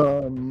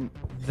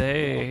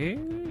 They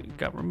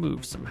got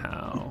removed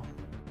somehow.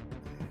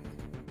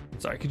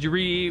 Sorry, could you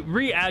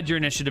re-add your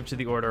initiative to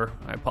the order?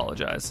 I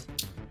apologize.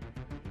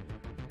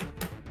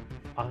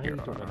 I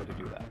don't know how to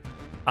do that.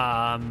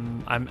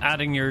 I'm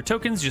adding your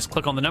tokens. Just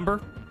click on the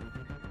number,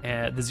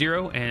 the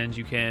 0, and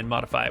you can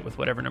modify it with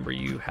whatever number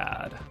you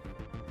had.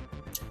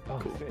 Oh,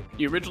 Cool. sick.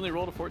 You originally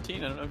rolled a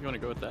 14. I don't know if you want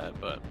to go with that,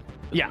 but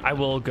Yeah, I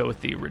will go with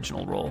the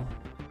original roll.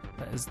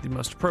 That is the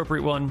most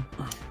appropriate one.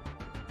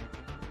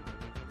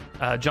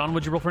 John,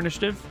 would you roll for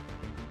initiative?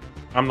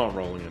 I'm not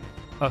rolling it.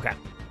 Okay.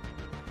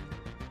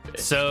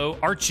 So,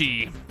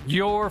 Archie,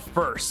 you're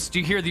first.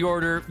 You hear the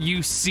order.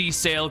 You see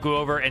Sail go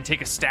over and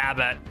take a stab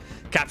at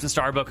Captain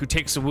Starbuck, who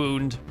takes a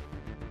wound.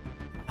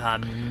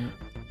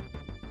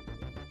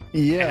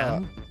 Yeah.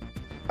 And-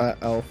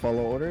 I'll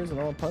follow orders and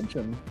I'll punch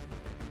him.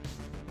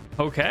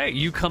 Okay,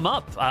 you come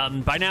up.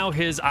 By now,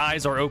 his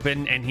eyes are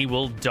open, and he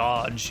will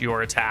dodge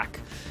your attack.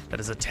 That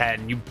is a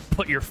 10. You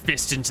put your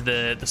fist into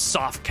the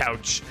soft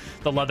couch.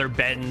 The leather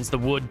bends. The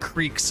wood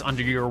creaks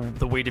under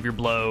the weight of your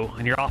blow.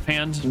 And you're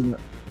offhand. I'm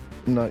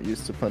not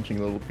used to punching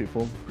little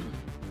people.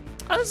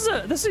 This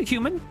is a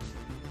human.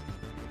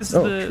 This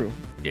is True.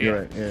 Yeah. You're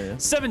right. Yeah.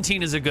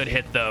 17 is a good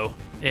hit, though.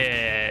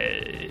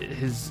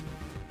 His.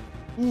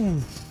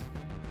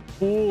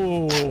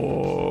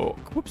 Oh,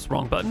 whoops,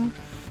 wrong button.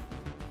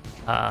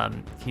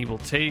 He will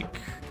take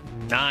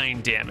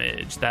 9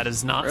 damage. That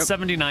is not Rip.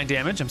 79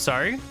 damage. I'm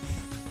sorry.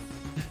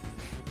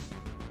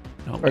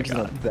 Oh my Arch's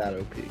god. not that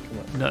OP.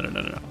 Come on.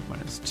 No.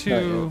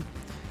 -2,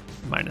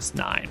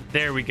 -9.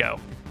 There we go.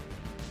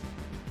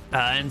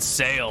 And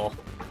Sail.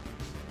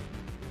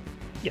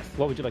 Yes.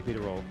 What would you like me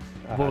to roll?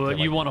 Well,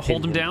 you wanna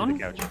hold him pin down? to the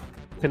couch.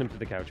 Pin him to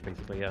the couch,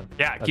 basically. Yeah.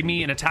 Yeah, give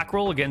me an attack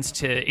roll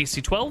against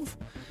AC 12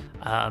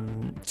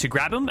 to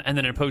grab him, and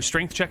then an opposed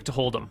strength check to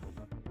hold him.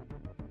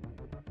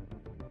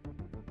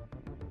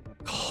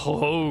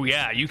 Oh,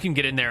 yeah, you can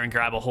get in there and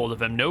grab a hold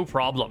of him, no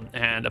problem.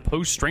 And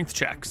opposed strength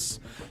checks.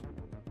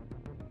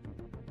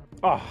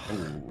 Oh,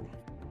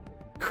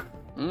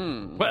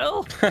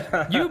 Well,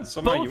 you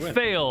Somehow you both win.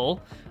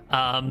 fail,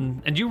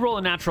 and you roll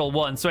a natural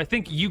 1. So I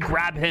think you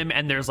grab him,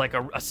 and there's like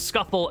a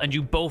scuffle, and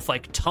you both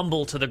like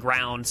tumble to the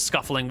ground,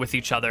 scuffling with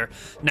each other.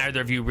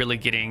 Neither of you really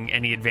getting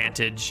any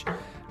advantage,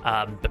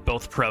 but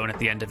both prone at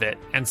the end of it.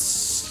 And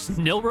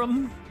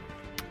Snilrum?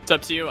 It's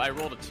up to you. I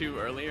rolled a 2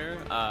 earlier,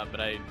 but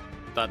I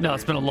thought. No, that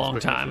it's we been a were long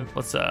quick time. moving.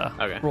 Let's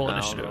Okay, roll I'll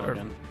initiative. roll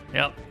again.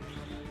 Yep.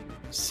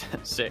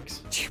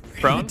 6.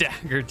 Prone Prone?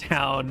 dagger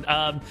down.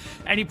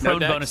 Any prone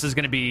dex? bonus is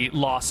going to be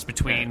lost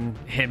between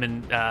him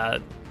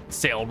and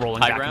Sail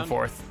rolling High back ground? and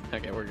forth.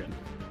 Okay, we're good.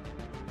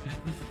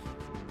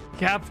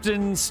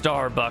 Captain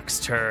Starbuck's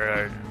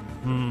turn.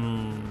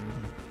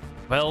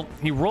 Well,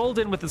 he rolled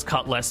in with his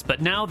cutlass, but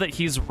now that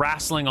he's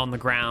wrestling on the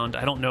ground,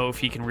 I don't know if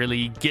he can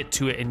really get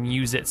to it and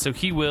use it. So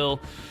he will.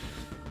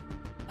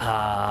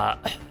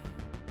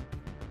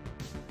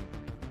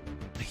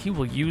 He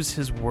will use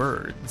his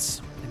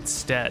words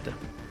instead.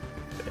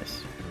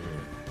 Yes.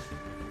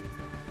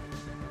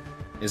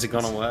 Is it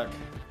gonna work?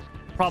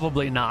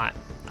 Probably not.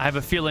 I have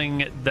a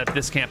feeling that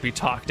this can't be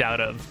talked out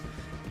of.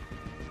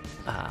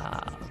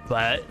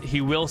 But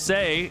he will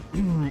say,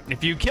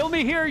 if you kill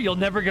me here, you'll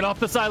never get off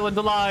this island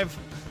alive.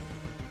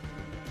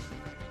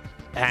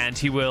 And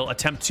he will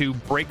attempt to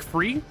break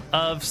free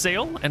of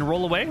Sail and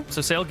roll away.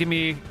 So Sail, give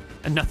me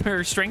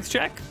another strength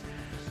check.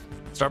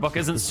 Starbuck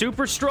isn't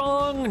super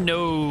strong.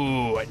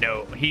 No.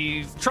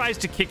 He tries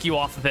to kick you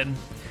off of him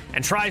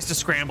and tries to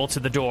scramble to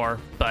the door,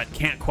 but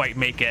can't quite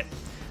make it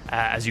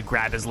as you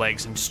grab his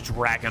legs and just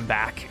drag him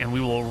back. And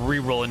we will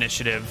re-roll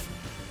initiative.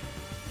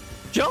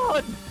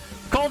 John,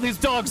 call these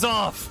dogs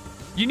off.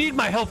 You need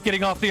my help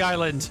getting off the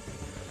island.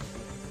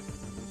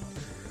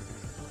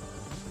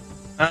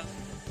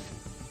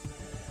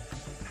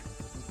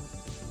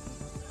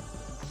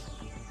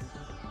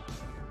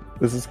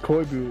 This is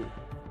Koibu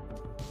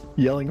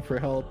yelling for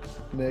help,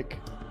 Nick.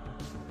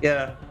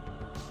 Yeah.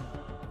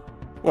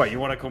 What, you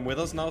want to come with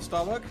us now,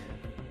 Starbuck?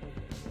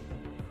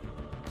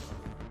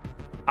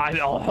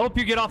 I'll help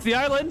you get off the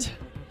island.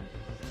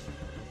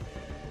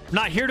 I'm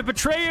not here to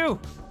betray you.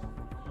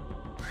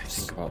 I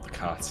think about the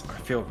cat. I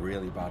feel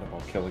really bad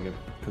about killing him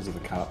because of the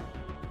cat.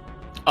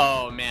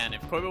 Oh man,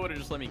 if Koiba would have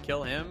just let me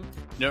kill him,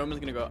 Nilrim was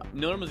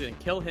gonna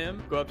kill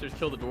him, go upstairs,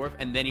 kill the dwarf,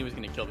 and then he was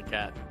gonna kill the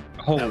cat.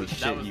 Holy that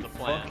shit, was you the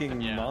plan,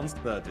 fucking yeah.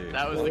 monster, dude.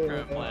 That was the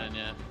current plan,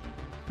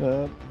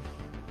 yeah.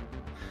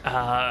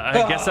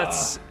 I guess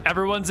that's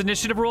everyone's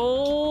initiative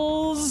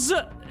rolls.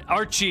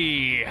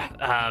 Archie,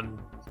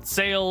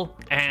 Sail,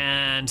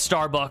 and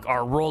Starbuck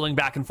are rolling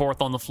back and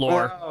forth on the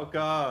floor. Oh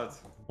god.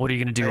 What are you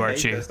gonna do, I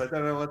hate Archie? this. I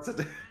don't know what to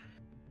do.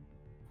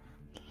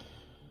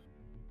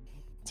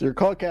 It's your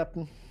call,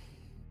 Captain.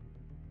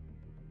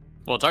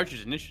 Well, it's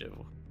Archer's initiative.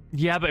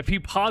 Yeah, but if he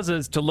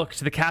pauses to look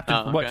to the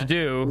captain for what to okay.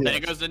 do, Then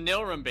it goes to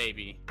Nilrim,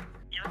 baby.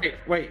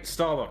 Wait,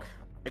 Starbuck.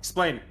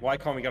 Explain, why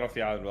can't we get off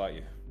the island without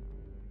you?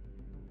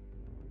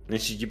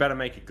 You better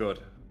make it good.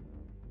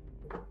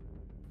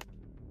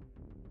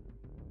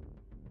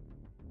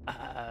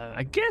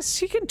 I guess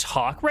he can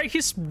talk, right?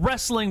 He's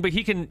wrestling, but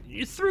he can,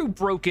 through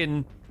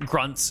broken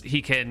grunts,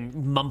 he can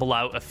mumble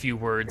out a few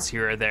words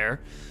here or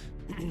there.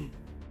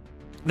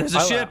 There's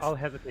a ship. I'll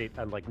hesitate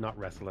and not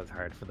wrestle as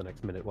hard for the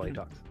next minute while he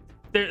talks.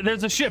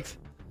 There's a ship.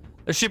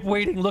 A ship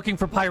waiting, looking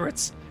for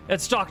pirates.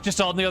 It's docked just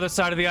on the other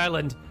side of the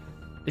island.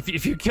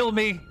 If you kill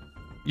me,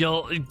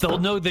 they'll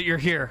know that you're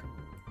here,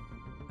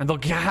 and they'll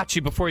catch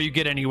you before you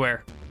get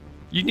anywhere.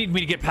 You need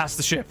me to get past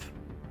the ship.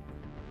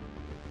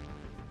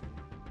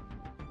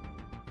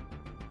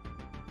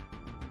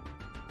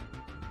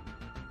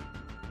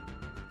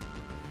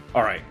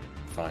 All right,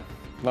 fine.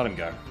 Let him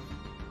go.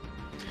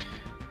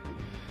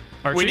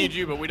 Archie? We need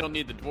you, but we don't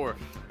need the dwarf.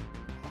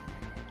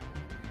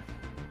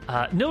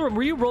 Nilrim,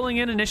 were you rolling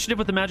in initiative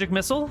with the magic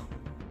missile?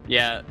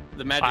 Yeah,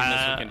 the magic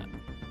missile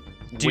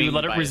can. Do you wing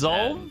let it by his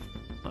resolve?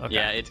 head. Okay.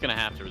 Yeah, it's gonna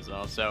have to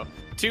resolve. So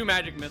 2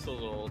 magic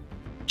missiles will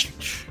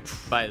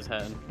by his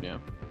head. Yeah.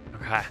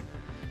 Okay.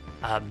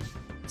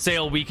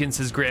 Sale weakens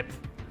his grip.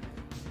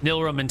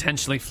 Nilram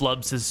intentionally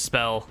flubs his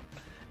spell,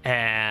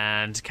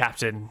 and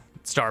Captain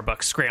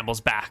Starbuck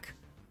scrambles back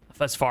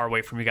as far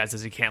away from you guys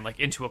as he can, like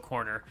into a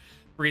corner,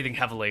 breathing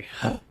heavily.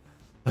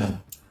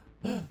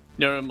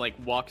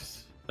 Norum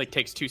walks,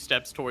 takes 2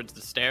 steps towards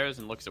the stairs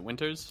and looks at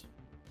Winters.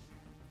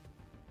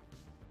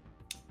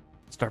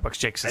 Starbuck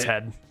shakes his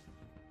head.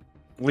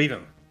 Leave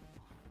him.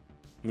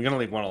 We're gonna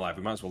leave one alive.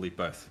 We might as well leave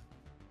both.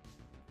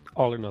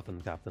 All or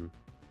nothing, Captain.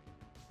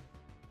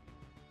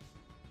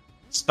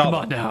 Stop. Come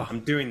on now. I'm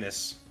doing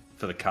this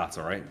for the cat,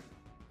 all right?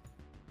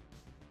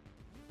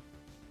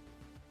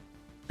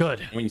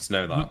 Good. I want you to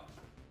know that.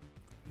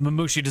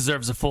 Mamushi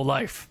deserves a full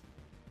life.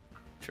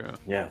 True.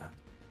 Yeah.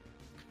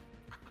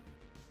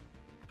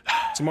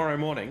 Tomorrow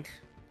morning,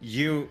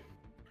 you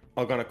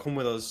are gonna come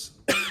with us,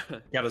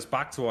 get us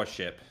back to our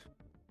ship,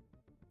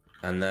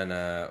 and then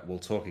we'll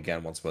talk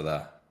again once we're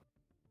there.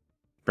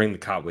 Bring the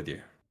cat with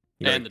you.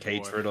 You And know, the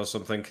cage dwarf. for it or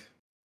something.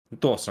 The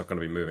dwarf's not going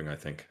to be moving, I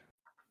think.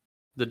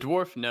 The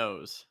dwarf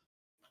knows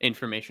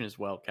information as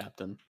well,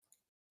 Captain.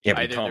 Yeah,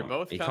 but Either they're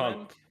both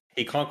coming.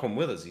 He can't come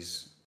with us.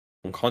 He's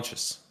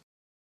unconscious.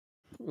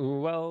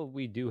 Well,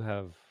 we do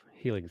have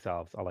healing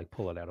salves. I'll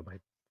pull it out of my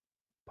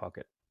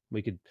pocket.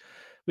 We could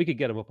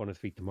get him up on his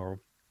feet tomorrow.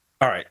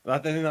 All right, I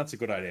think that's a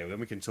good idea. Then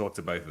we can talk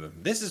to both of them.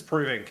 This is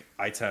proving.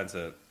 I turn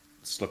to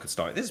look at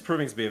Stark. This is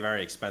proving to be a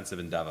very expensive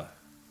endeavor.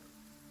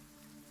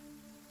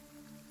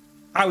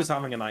 I was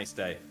having a nice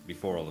day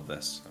before all of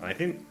this, and I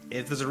think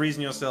if there's a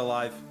reason you're still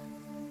alive,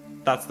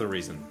 that's the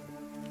reason.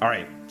 All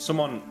right,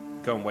 someone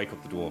go and wake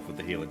up the dwarf with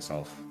the healing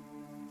salve.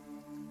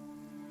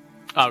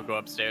 I'll go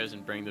upstairs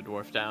and bring the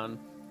dwarf down.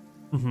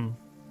 Mm-hmm.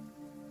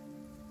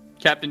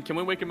 Captain, can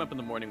we wake him up in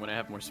the morning when I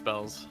have more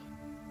spells?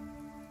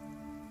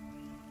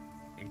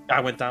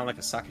 I went down like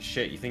a sack of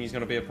shit. You think he's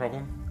going to be a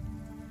problem?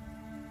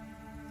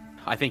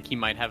 I think he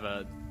might have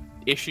a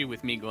issue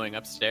with me going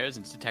upstairs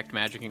and detect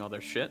magicking all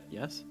their shit,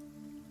 yes?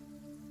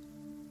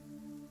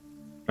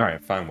 All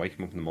right, fine. Wake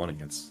him up in the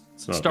morning. It's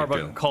not a big Starbuck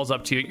deal. calls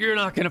up to you. You're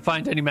not going to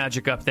find any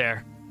magic up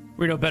there.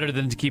 We know better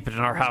than to keep it in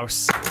our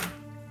house.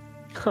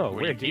 Oh,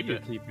 Where where do you do you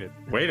keep keep it?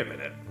 Wait a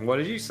minute. What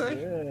did you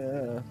say?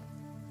 Yeah.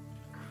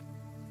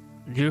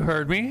 You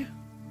heard me?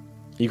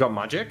 You got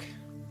magic?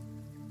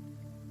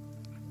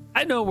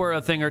 I know where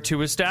a thing or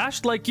two is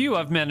stashed. Like you,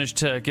 I've managed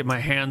to get my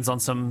hands on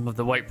some of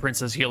the White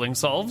Prince's healing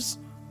salves.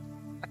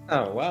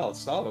 Oh, well,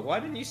 Starbuck, why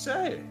didn't you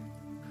say?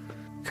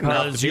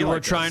 Because you were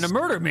trying to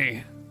murder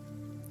me.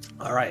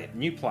 All right,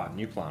 new plan.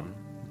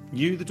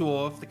 You, the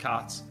dwarf, the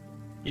cat,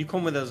 you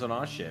come with us on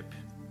our ship.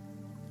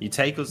 You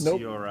take us Nope.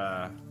 to your.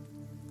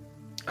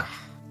 Have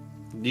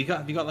you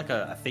got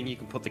a thing you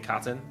can put the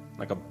cat in,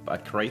 like a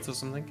crate or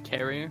something?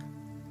 Carrier?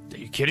 Are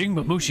you kidding?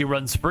 Mamushi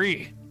runs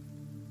free.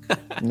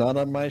 Not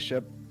on my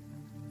ship.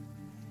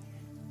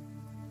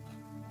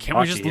 Can't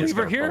we just leave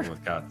her here?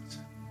 With cats.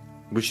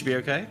 Would she be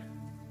okay?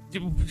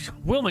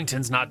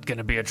 Wilmington's not going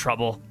to be a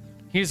trouble.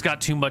 He's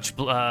got too much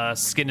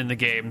skin in the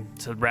game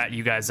to rat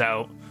you guys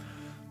out.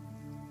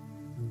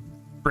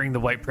 Bring the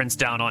White Prince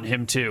down on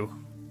him, too.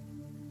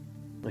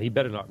 He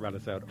better not rat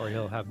us out, or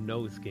he'll have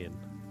no skin.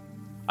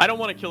 I don't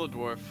want to kill a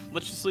dwarf.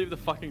 Let's just leave the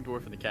fucking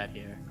dwarf and the cat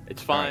here.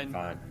 It's fine.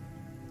 All right, fine.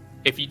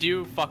 If you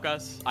do fuck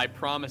us, I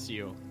promise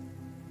you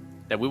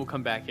that we will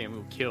come back here and we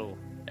will kill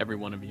every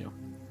one of you.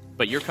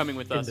 But you're coming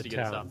with In us the to get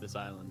us town. off this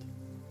island.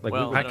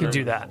 Well, I can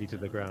do that. To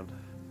the ground.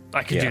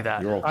 I can do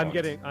that. You're all I'm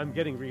fucked.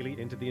 getting really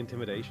into the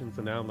intimidation,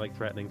 so now I'm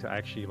threatening to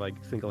actually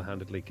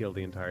single-handedly kill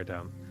the entire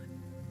town.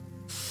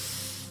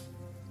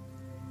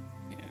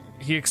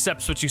 He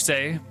accepts what you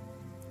say.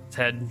 His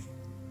head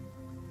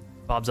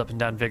bobs up and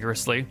down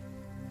vigorously.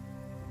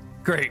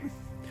 Great.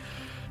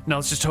 Now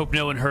let's just hope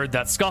no one heard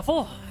that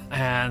scuffle,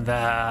 and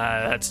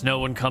that no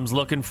one comes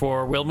looking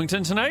for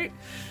Wilmington tonight.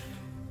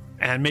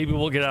 And maybe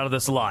we'll get out of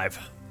this alive.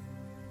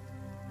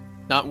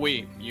 Not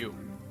we, you.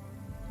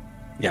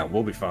 Yeah,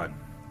 we'll be fine.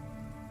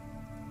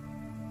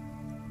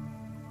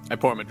 I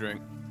pour him a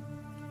drink.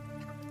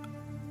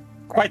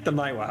 Quite the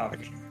night we're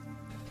having.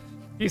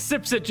 He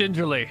sips it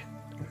gingerly.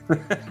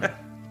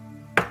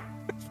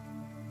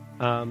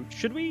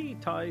 Should we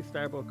tie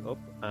Starbuck up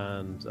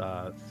and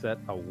set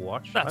a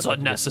watch? That's I'd like to get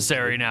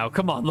unnecessary now.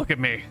 Come on, look at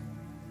me.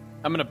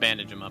 I'm gonna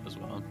bandage him up as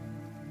well.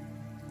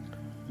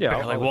 Yeah,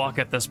 Barely walk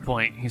at this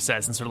point, he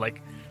says, and sort of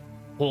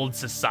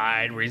holds his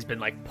side where he's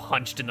been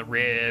punched in the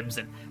ribs,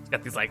 and he's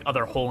got these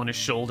other hole in his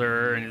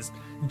shoulder, and his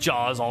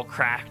jaw's all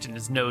cracked, and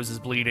his nose is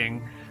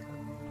bleeding.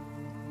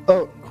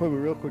 Oh, Kobe,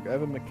 real quick, I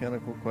have a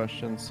mechanical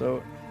question.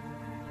 So,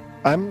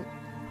 I'm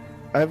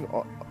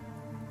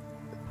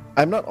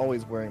not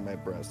always wearing my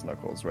brass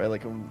knuckles, right?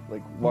 I'm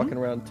walking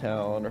around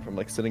town, or if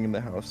I'm sitting in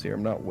the house here,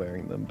 I'm not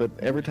wearing them. But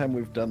every time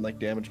we've done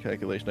damage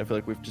calculation, I feel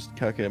like we've just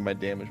calculated my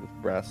damage with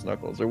brass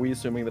knuckles. Are we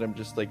assuming that I'm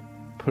just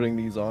putting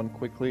these on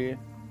quickly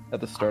at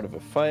the start of a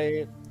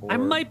fight? I or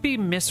might be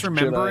should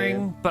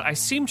misremembering, but I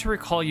seem to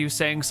recall you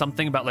saying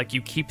something about like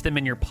you keep them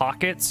in your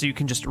pocket so you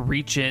can just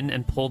reach in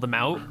and pull them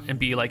out and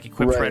be like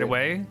equipped right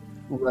away.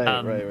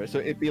 Right. So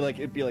it'd be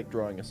like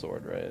drawing a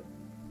sword, right?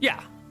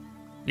 Yeah.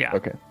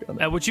 Okay.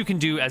 Which you can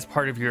do as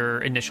part of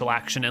your initial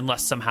action,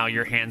 unless somehow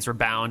your hands were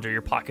bound or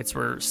your pockets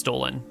were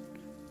stolen.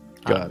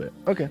 Got it.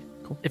 Okay.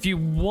 Cool. If you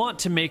want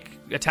to make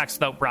attacks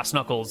without brass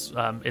knuckles,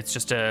 it's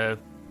just a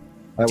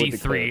I would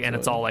declare D3, it, and so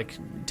it's all like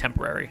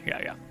temporary.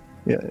 Yeah.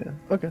 Yeah.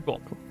 Okay.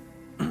 Cool.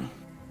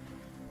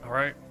 All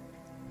right.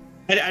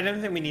 I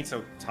don't think we need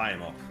to tie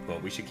him up,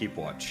 but we should keep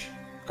watch.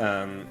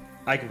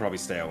 I can probably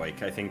stay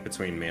awake. I think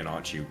between me and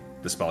Archie,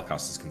 the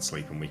spellcasters can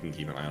sleep and we can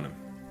keep an eye on him.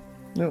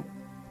 Nope.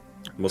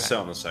 We'll sit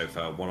on the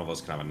sofa. One of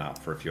us can have a nap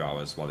for a few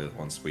hours while the other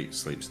one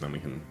sleeps, and then we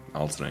can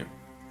alternate.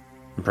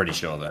 I'm pretty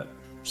sure that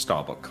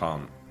Starbuck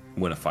can't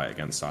win a fight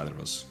against either of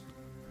us.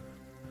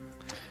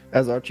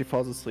 As Archie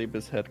falls asleep,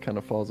 his head kind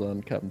of falls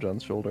on Captain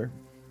John's shoulder.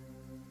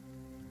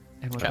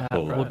 And with I that,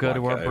 pull a we'll go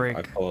to our blanket break.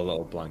 I pull a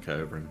little blanket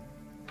over him.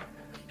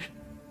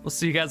 We'll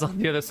see you guys on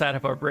the other side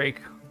of our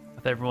break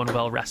with everyone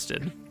well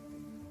rested.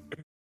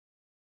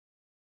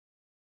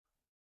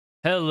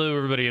 Hello,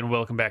 everybody, and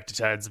welcome back to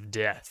Tides of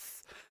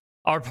Death.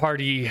 Our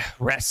party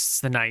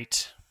rests the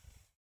night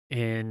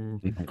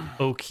in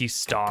Oakey.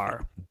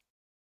 A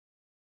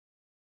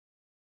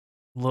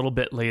little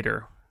bit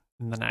later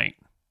in the night,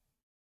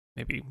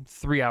 maybe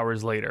 3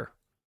 hours later,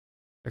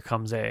 there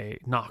comes a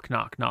knock,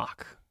 knock,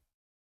 knock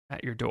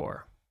at your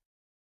door.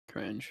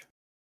 Cringe.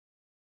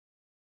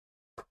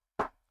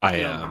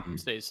 I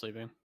Stay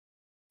sleeping.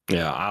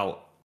 Yeah,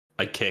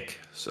 I kick.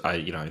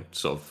 I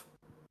sort of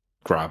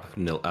grab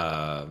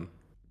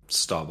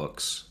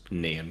Starbucks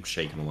knee and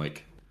shake him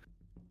awake.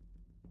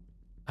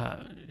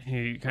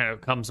 He kind of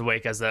comes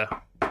awake as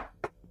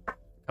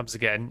comes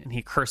again, and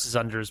he curses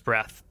under his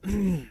breath.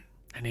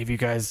 Any of you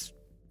guys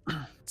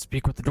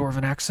speak with the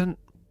dwarven accent?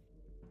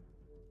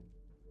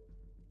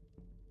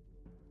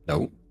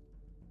 No.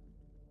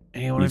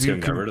 Anyone of you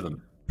get rid of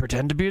them.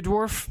 pretend to be a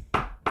dwarf?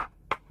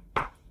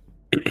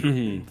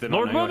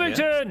 Lord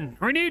Wilmington,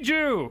 we need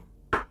you!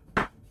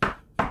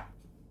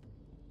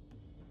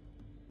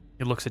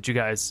 He looks at you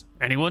guys.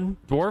 Anyone?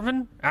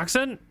 Dwarven?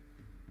 Accent?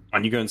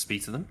 And you go and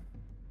speak to them?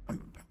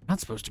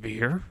 Not supposed to be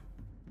here.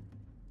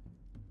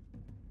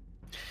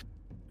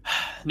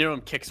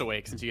 Niram kicks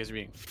awake since you guys are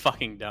being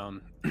fucking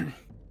dumb.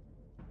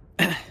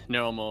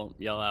 Niram will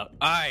yell out,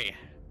 "Aye!"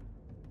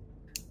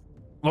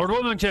 Lord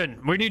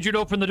Wilmington, we need you to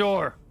open the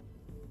door.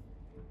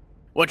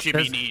 What you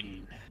be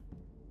needing?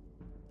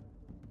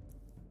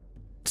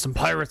 Some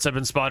pirates have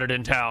been spotted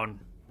in town.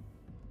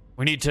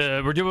 We need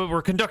to.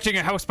 We're conducting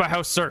a house by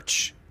house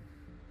search.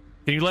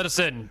 Can you let us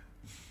in?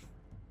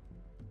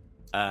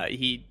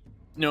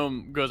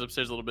 Noam goes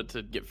upstairs a little bit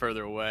to get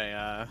further away,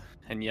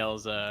 and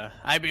yells,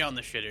 "I be on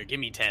the shitter. Give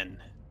me 10."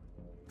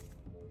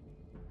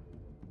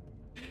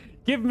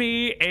 Give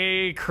me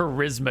a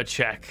charisma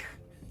check.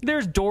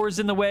 There's doors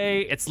in the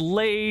way. It's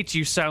late.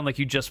 You sound like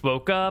you just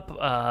woke up.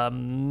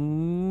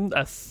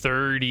 A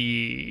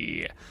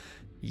 30.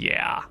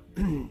 Yeah.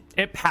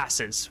 It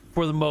passes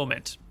for the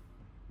moment.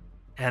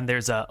 And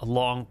there's a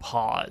long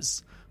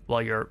pause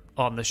while you're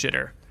on the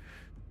shitter.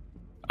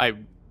 I,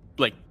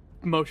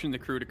 motion the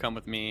crew to come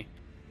with me,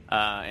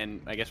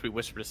 and I guess we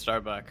whisper to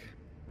Starbuck,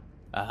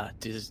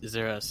 is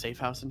there a safe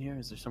house in here?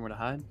 Is there somewhere to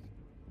hide?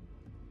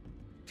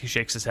 He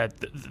shakes his head.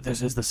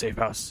 This is the safe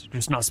house. You're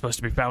just not supposed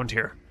to be found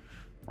here.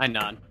 I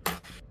nod.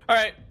 All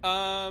right,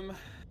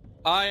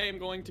 I am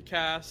going to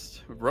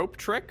cast Rope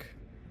Trick.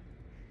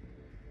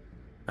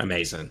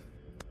 Amazing.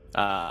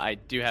 I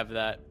do have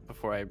that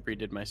before I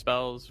redid my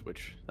spells,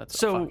 which that's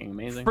so fucking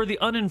amazing. For the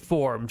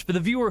uninformed, for the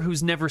viewer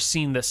who's never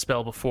seen this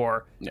spell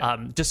before,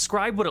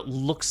 describe what it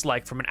looks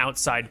like from an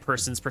outside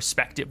person's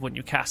perspective when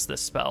you cast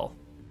this spell.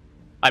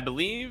 I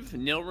believe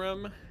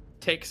Nilrim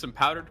takes some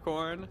powdered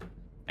corn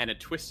and a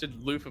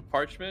twisted loop of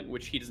parchment,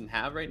 which he doesn't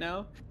have right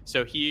now.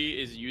 So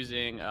he is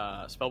using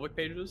spellbook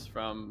pages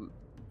from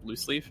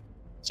Loose Leaf.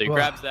 So he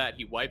grabs that,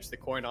 he wipes the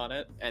coin on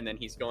it, and then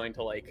he's going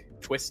to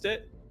twist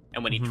it.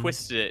 And when he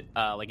twists it,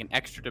 an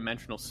extra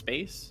dimensional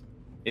space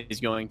is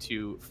going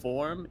to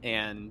form,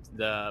 and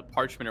the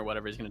parchment or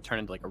whatever is going to turn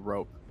into a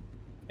rope.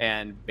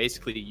 And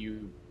basically,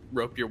 you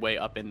rope your way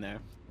up in there.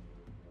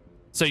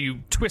 So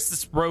you twist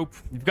this rope,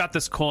 you've got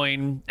this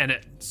coin, and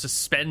it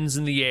suspends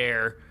in the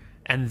air.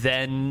 And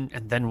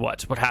then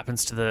what? What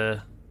happens to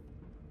the...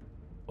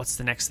 What's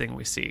the next thing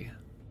we see?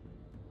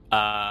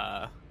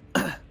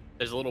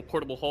 There's a little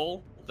portable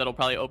hole that'll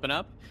probably open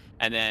up,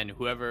 and then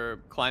whoever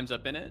climbs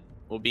up in it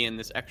will be in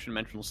this extra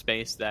dimensional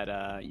space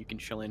that you can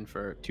chill in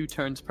for 2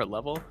 turns per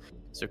level.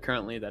 So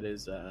currently that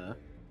is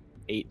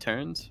 8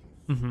 turns.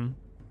 Mm-hmm.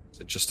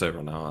 So just over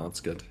an hour,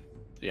 that's good.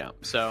 Yeah,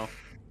 so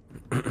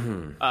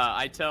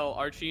I tell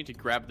Archie to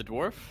grab the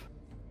dwarf,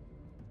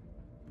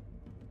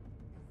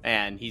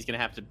 and he's going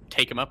to have to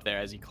take him up there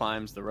as he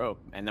climbs the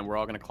rope, and then we're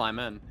all going to climb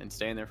in and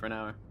stay in there for an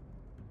hour.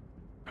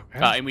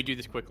 Okay. And we do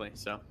this quickly,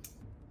 so...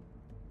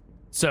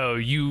 So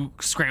you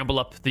scramble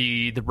up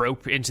the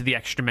rope into the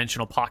extra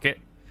dimensional pocket.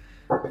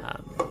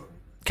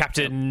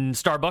 Captain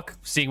Starbuck,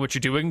 seeing what you're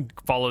doing,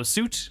 follows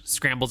suit,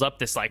 scrambles up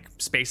this like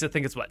space. I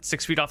think it's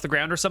 6 feet off the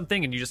ground or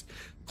something, and you just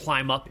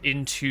climb up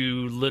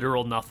into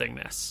literal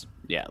nothingness.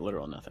 Yeah,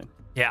 literal nothing.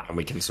 Yeah. And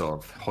we can sort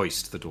of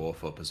hoist the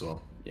dwarf up as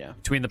well. Yeah.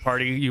 Between the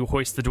party, you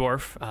hoist the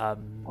dwarf,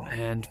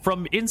 and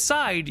from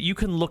inside, you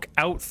can look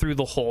out through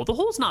the hole. The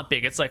hole's not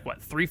big. It's like,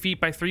 3 feet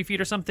by 3 feet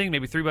or something,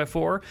 maybe 3 by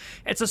 4.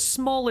 It's a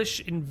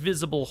smallish,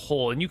 invisible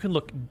hole, and you can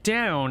look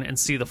down and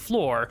see the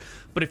floor,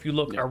 but if you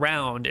look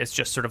around, it's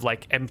just sort of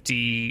like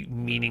empty,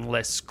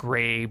 meaningless,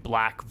 gray,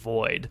 black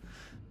void.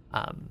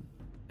 And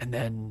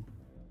then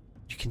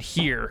you can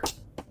hear,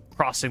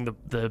 crossing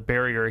the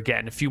barrier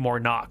again, a few more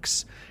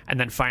knocks, and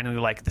then finally,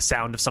 like, the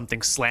sound of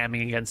something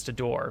slamming against a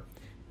door.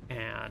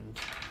 And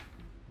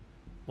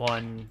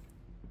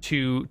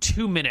 2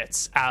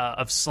 minutes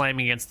of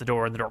slamming against the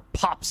door, and the door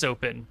pops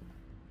open.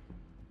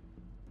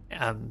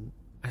 I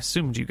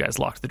assumed you guys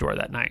locked the door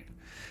that night.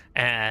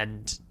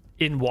 And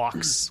in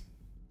walks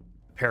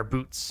a pair of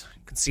boots.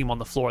 You can see them on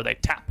the floor. They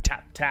tap,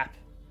 tap, tap,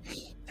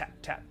 tap,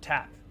 tap,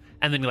 tap.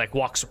 And then he like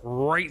walks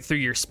right through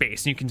your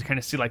space. And you can kind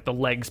of see like the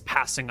legs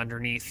passing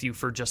underneath you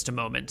for just a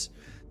moment.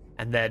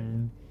 And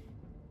then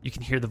you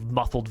can hear the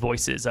muffled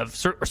voices of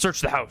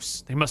search the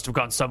house. They must have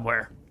gone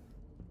somewhere.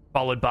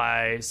 Followed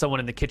by someone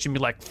in the kitchen be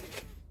like,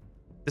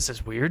 this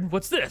is weird.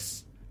 What's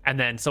this? And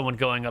then someone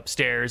going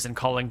upstairs and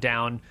calling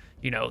down,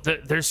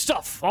 there's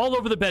stuff all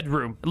over the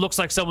bedroom. It looks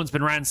like someone's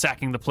been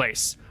ransacking the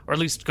place. Or at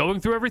least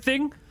going through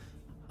everything.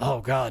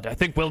 Oh, God. I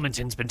think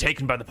Wilmington's been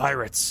taken by the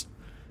pirates.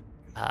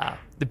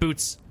 The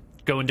boots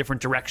go in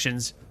different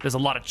directions. There's a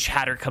lot of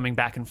chatter coming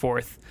back and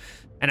forth.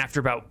 And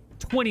after about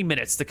 20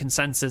 minutes, the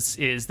consensus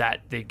is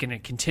that they're going to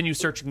continue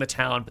searching the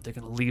town, but they're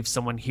going to leave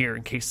someone here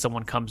in case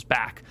someone comes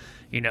back.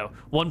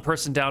 One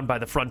person down by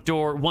the front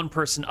door, one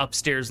person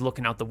upstairs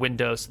looking out the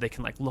window so they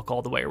can like look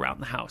all the way around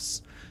the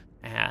house.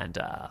 And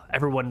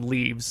everyone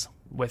leaves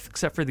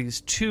except for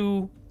these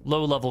 2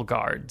 low-level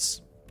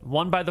guards.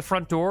 One by the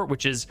front door,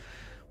 which is,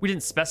 we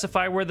didn't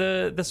specify where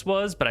this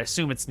was, but I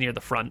assume it's near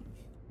the front.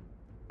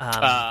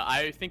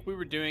 I think we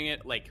were doing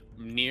it like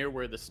near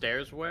where the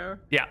stairs were.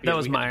 Yeah, that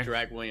was we had my to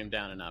drag William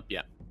down and up.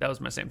 Yeah, that was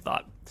my same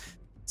thought.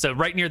 So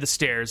right near the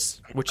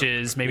stairs, which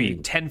is maybe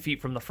 10 feet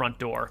from the front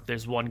door,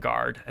 there's one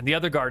guard, and the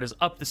other guard is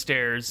up the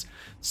stairs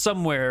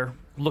somewhere,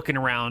 looking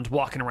around,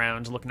 walking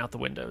around, looking out the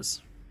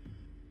windows.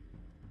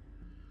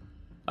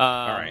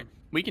 All right,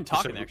 we can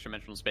talk in the extra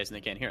dimensional space, and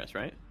they can't hear us,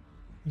 right?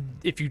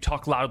 If you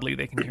talk loudly,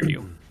 they can hear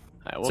you.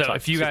 Right, we'll so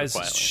if you guys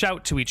quietly.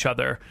 shout to each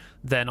other,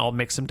 then I'll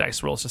make some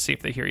dice rolls to see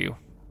if they hear you.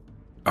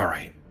 All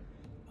right.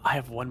 I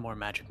have one more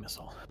magic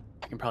missile.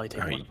 I can probably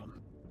take one of them.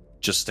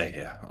 Just stay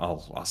here.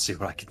 I'll see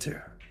what I can do.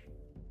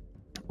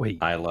 Wait.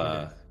 I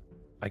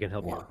can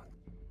help you.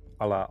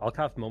 I'll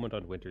cast Moment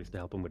on Winters to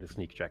help him with a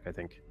sneak check, I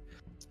think.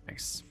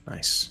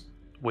 Nice.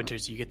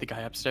 Winters, you get the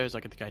guy upstairs,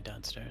 I'll get the guy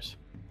downstairs.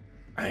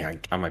 I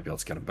might be able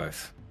to get them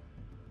both.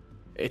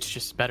 It's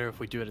just better if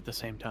we do it at the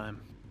same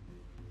time.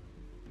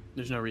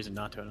 There's no reason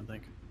not to, I don't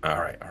think. All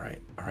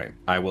right.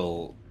 I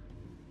will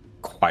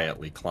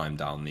quietly climb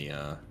down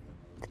the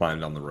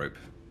rope.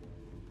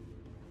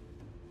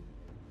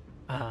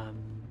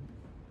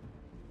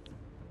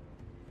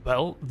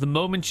 Well, the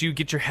moment you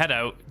get your head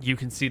out, you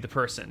can see the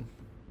person.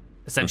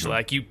 Essentially,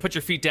 like you put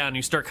your feet down, and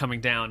you start coming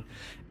down,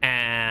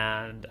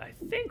 and I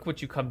think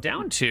what you come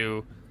down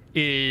to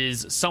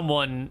is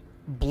someone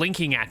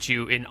blinking at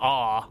you in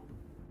awe,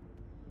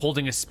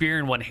 holding a spear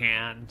in one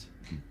hand,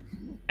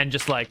 and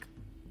just like,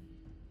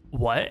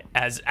 what?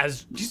 As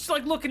just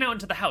like looking out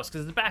into the house,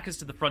 because the back is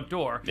to the front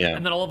door,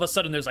 and then all of a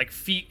sudden there's like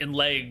feet and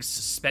legs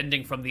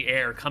suspending from the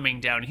air coming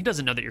down. He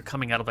doesn't know that you're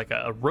coming out of like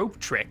a rope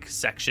trick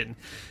section.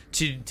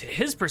 To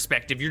his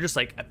perspective, you're just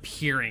like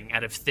appearing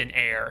out of thin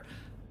air,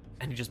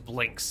 and he just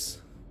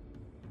blinks.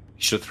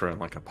 You should throw in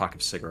like a pack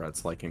of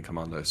cigarettes, like in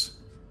Commandos,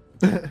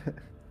 and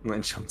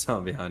then jump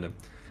down behind him.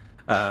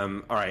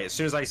 All right. As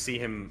soon as I see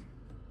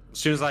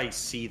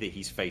that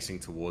he's facing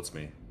towards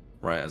me,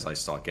 right as I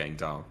start getting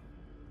down.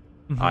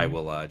 I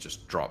will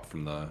just drop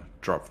from the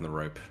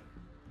rope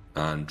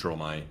and draw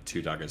my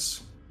 2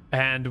 daggers.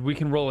 And we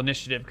can roll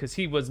initiative because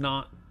he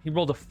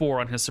rolled a 4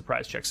 on his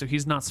surprise check, so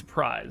he's not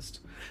surprised.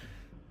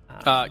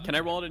 Can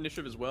I roll an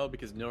initiative as well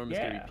because Norm is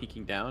going to be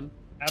peeking down?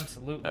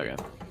 Absolutely. Okay.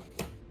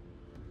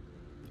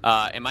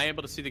 Am I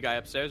able to see the guy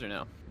upstairs or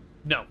no?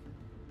 No.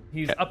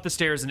 He's up the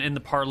stairs and in the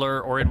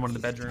parlor or in one of the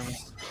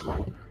bedrooms.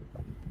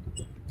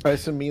 I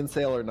assume me and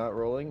Sale are not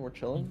rolling. We're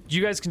chilling.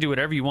 You guys can do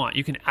whatever you want.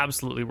 You can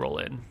absolutely roll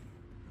in.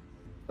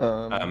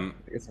 I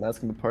guess I'm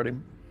asking the party.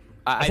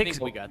 I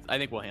think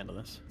we'll handle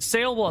this.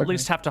 Sale will at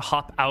least have to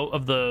hop out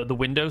of the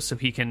window so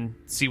he can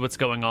see what's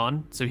going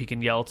on, so he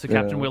can yell to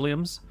Captain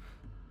Williams.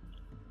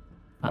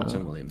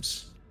 Captain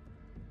Williams.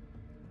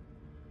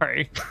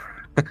 Sorry.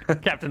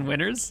 Captain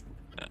Winters.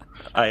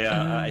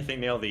 I think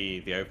Neil,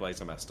 the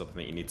overlays are messed up. I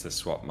think you need to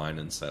swap mine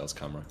and Sale's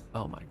camera.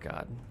 Oh my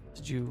god.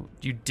 You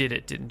did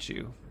it, didn't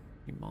you?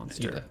 You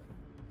monster.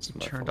 You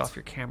turned off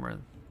your camera.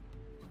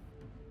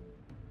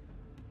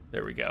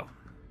 There we go.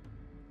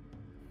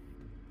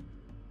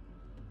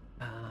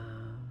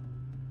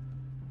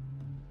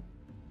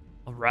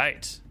 All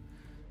right.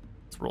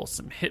 Let's roll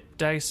some hit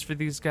dice for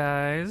these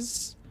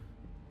guys.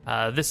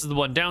 This is the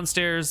one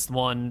downstairs. The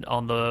one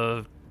on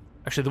the...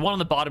 Actually, the one on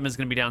the bottom is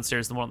going to be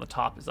downstairs. The one on the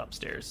top is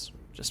upstairs,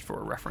 just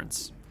for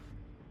reference.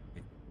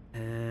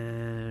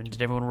 And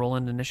did everyone roll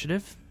in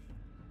initiative?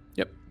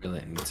 Yep.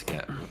 Really need to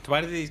get.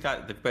 Why do these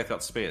guys? They've both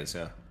got spears,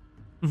 yeah.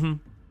 Mm-hmm.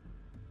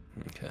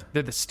 Okay.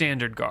 They're the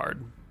standard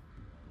guard.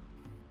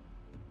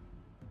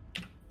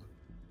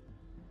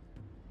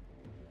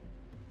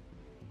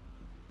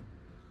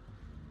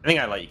 I think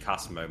I let you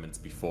cast moments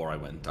before I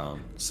went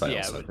down. So Yeah,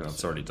 I think but-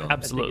 that's already done.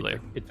 Absolutely.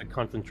 It's a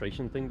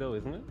concentration thing, though,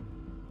 isn't it?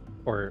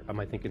 Or am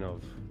I thinking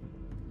of?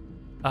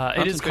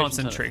 It is Concentration's not a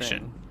concentration.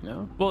 thing,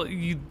 No. Well,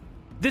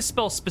 this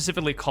spell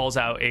specifically calls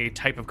out a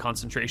type of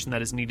concentration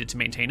that is needed to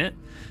maintain it.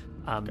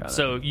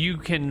 So you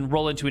can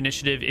roll into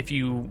initiative if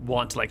you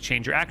want to like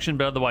change your action,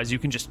 but otherwise you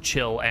can just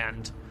chill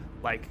and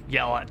like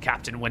yell at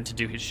Captain when to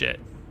do his shit.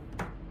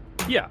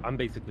 Yeah, I'm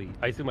basically.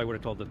 I assume I would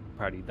have told the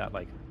party that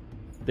like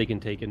they can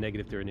take a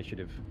negative to their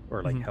initiative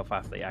or like how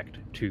fast they act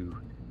to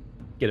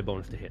get a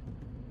bonus to hit.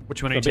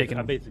 Which one are you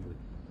taking? Basically.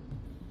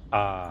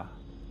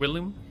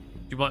 William, do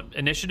you want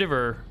initiative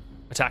or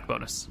attack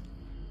bonus?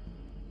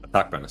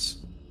 Attack bonus.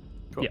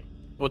 Cool. Yeah.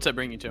 What's that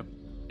bring you to?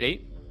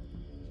 8?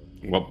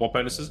 What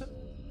bonus is it?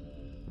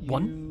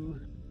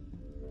 1?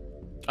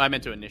 I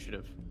meant to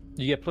initiative.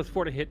 You get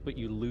 +4 to hit, but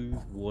you lose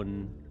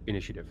 1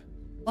 initiative.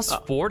 Plus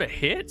 4 to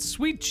hit?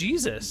 Sweet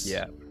Jesus.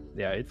 Yeah,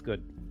 it's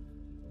good.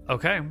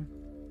 Okay.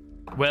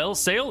 Well,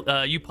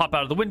 Sail, you pop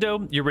out of the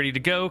window. You're ready to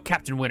go.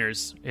 Captain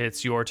Winters,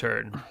 it's your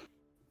turn.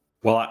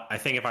 Well, I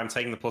think if I'm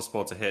taking the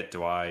 +4 to hit,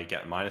 do I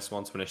get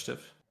 -1 to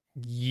initiative?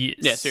 Yes.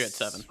 Yeah, so you're at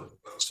 7.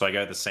 So I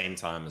go at the same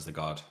time as the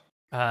guard.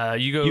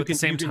 You go You at the can-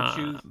 same you can time.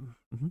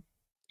 choose-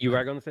 You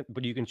are going to,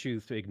 but you can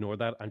choose to ignore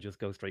that and just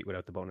go straight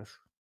without the bonus.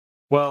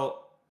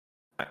 Well,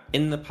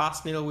 in the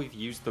past, Neil, we've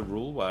used the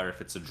rule where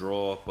if it's a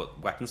draw, but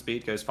weapon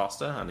speed goes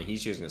faster, and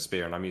he's using a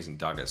spear and I'm using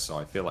daggers, so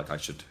I feel like I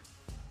should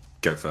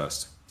go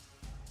first.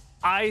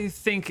 I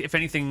think, if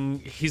anything,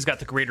 he's got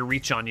the greater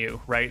reach on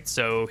you, right?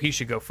 So he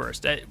should go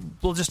first.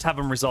 We'll just have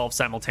them resolve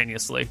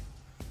simultaneously.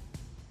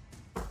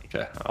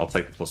 Okay, I'll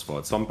take the +4.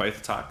 It's on both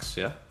attacks,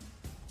 yeah?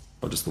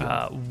 Or just the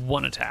one?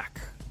 One attack.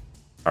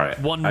 All right.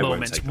 One I won't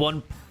moment. take it.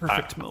 One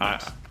perfect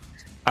moment.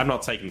 I'm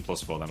not taking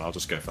 +4 then, I'll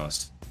just go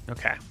first.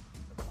 Okay.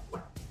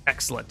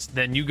 Excellent.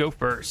 Then you go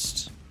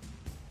first.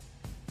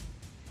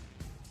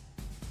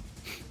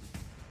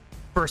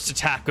 First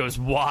attack goes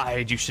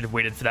wide. You should have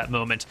waited for that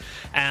moment.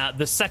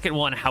 The second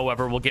one,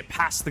 however, will get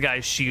past the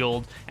guy's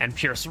shield and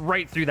pierce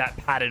right through that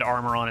padded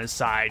armor on his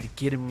side,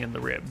 get him in the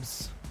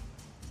ribs.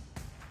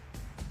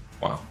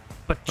 Wow.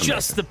 But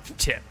just the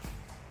tip.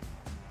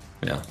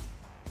 Yeah.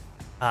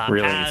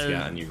 Really need as- to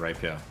get a new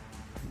rapier.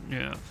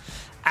 Yeah.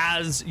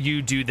 As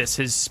you do this,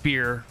 his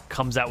spear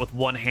comes out with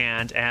one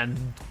hand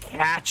and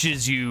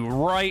catches you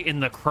right in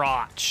the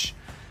crotch.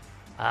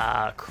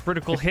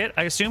 Critical hit,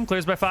 I assume,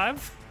 clears by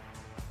 5?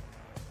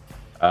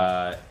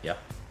 Yeah.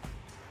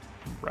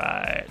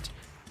 Right.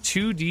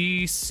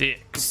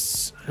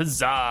 2d6.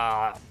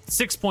 Huzzah.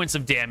 6 points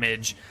of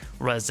damage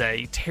as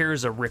he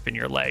tears a rip in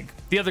your leg.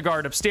 The other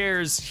guard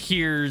upstairs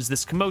hears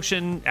this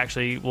commotion.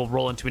 Actually, we'll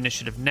roll into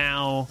initiative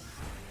now.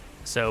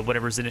 So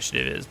whatever his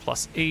initiative is,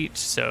 +8.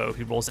 So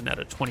he rolls in at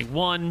a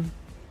 21.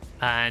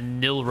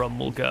 And Nilrum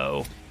will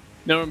go.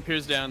 Nilrum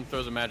peers down,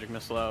 throws a magic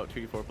missile out,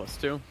 2d4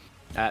 +2,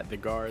 at the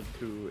guard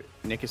who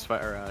Nick is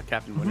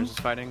Captain Winters is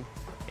fighting.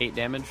 8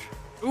 damage.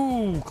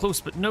 Ooh, close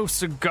but no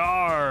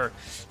cigar.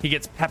 He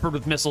gets peppered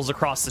with missiles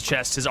across the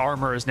chest. His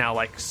armor is now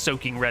like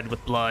soaking red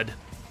with blood.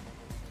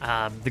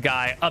 The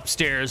guy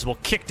upstairs will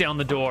kick down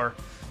the door,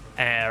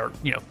 and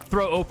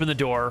throw open the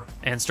door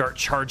and start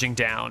charging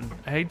down.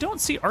 I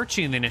don't see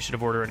Archie in the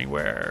initiative order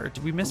anywhere.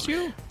 Did we miss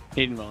you?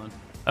 He didn't roll in.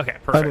 Okay, I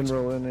perfect. didn't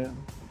roll in yet.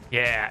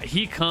 Yeah,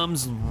 he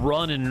comes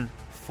running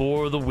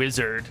for the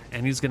wizard,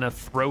 and he's gonna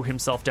throw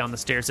himself down the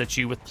stairs at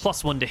you with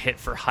 +1 to hit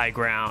for high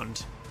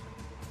ground.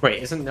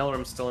 Wait, isn't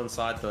Nilrum still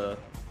inside the...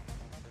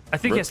 I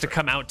think he has to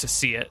come out to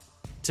see it.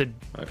 I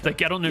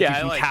don't know if Yeah, you I,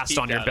 can like, cast peeked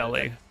on your out at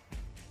belly. it.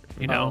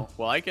 You know? Oh,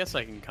 well, I guess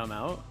I can come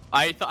out.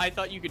 I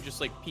thought you could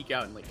just like peek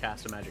out and like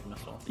cast a magic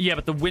missile. Yeah,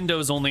 but the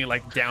window's only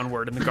like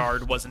downward, and the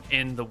guard wasn't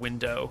in the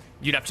window.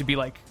 You'd have to be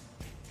like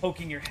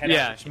poking your head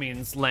Yeah. out, which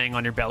means laying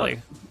on your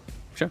belly.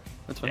 Sure,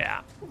 that's fine.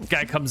 Yeah.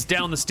 Guy comes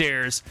down the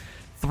stairs,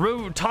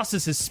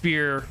 tosses his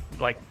spear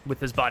like with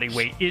his body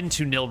weight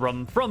into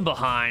Nilrum from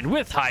behind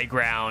with high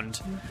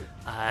ground,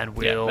 and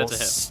will that's a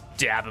hit.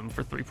 stab him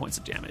for 3 points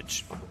of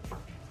damage.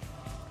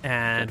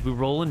 And we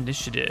roll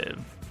initiative.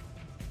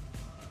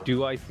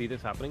 Do I see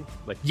this happening?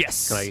 Like,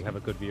 Yes. Can I have a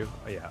good view?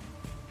 Oh, yeah.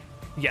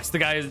 Yes, the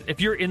guy is,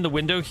 if you're in the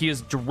window, he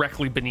is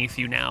directly beneath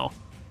you now.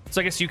 So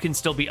I guess you can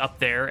still be up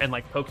there and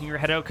like poking your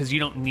head out because you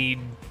don't need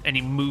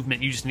any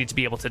movement. You just need to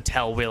be able to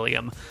tell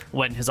William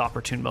when his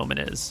opportune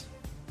moment is.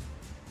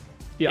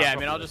 Yeah, I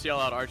mean, I'll just yell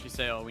out, Archie,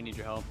 say, "Oh, we need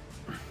your help."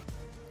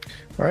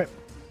 All right.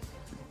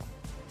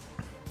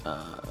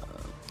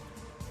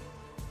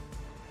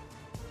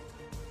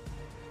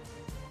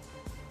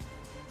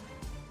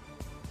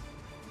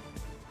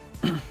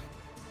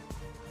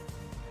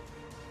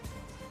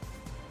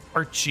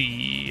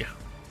 Archie,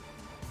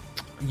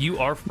 you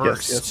are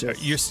first.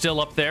 yes. You're still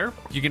up there.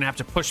 You're gonna have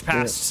to push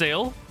past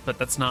Sail, but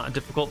that's not a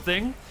difficult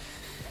thing.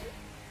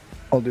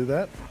 I'll do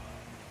that.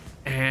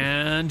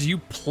 And you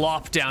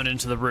plop down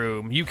into the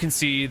room. You can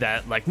see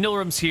that like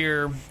Nilrum's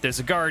here. There's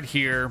a guard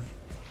here.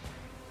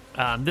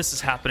 This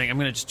is happening. I'm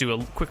gonna just do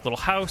a quick little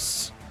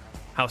house.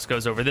 House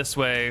goes over this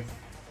way.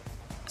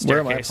 Where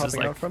am I Staircase is popping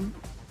like out from?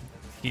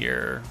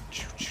 here.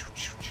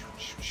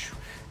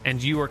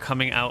 And you are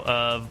coming out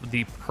of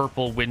the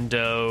purple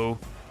window,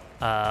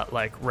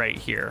 like right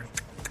here.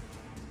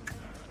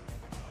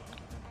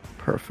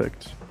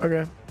 Perfect.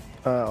 Okay.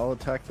 I'll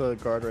attack the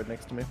guard right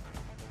next to me.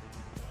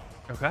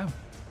 Okay.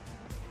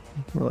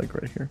 We're like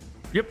right here.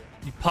 Yep.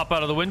 You pop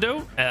out of the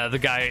window. The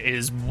guy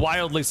is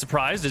wildly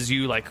surprised as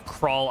you like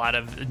crawl out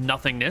of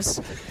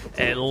nothingness.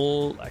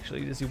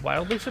 Actually, is he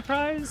wildly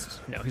surprised?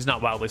 No, he's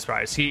not wildly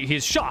surprised.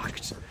 He's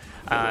shocked.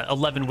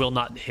 11 will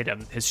not hit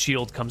him. His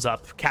shield comes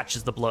up,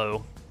 catches the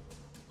blow.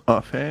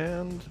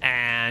 Offhand.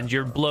 And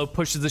your blow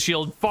pushes the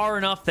shield far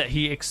enough that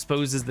he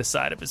exposes the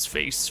side of his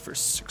face for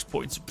 6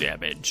 points of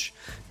damage.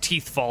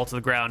 Teeth fall to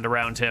the ground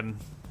around him.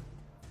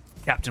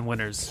 Captain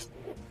Winters.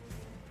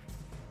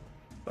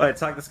 I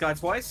attack this guy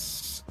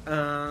twice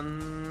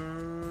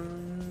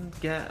and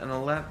get an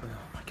 11. Oh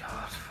my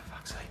god, for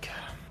fuck's sake.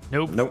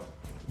 Nope.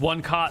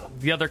 One caught,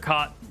 the other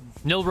caught.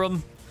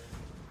 Nilrum.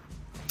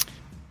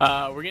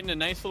 We're getting a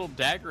nice little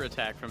dagger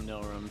attack from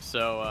Nilrum,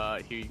 so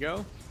here you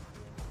go.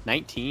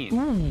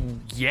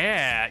 19.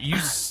 Yeah, you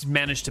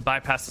managed to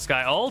bypass this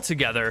guy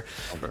altogether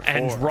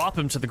and drop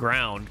him to the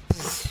ground.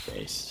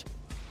 Based.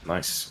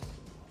 Nice.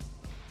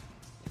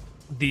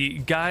 The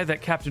guy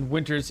that Captain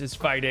Winters is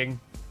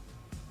fighting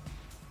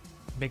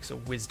makes a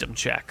wisdom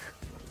check.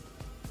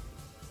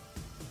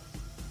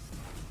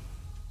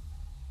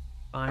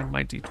 Find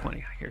my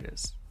d20. Here it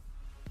is.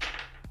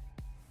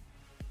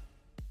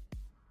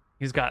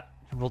 He's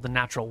rolled a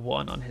natural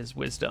 1 on his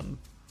wisdom.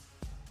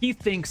 He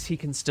thinks he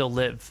can still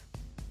live.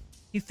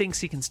 He thinks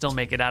he can still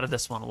make it out of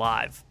this one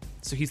alive.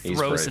 So he throws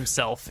brave.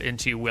 himself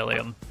into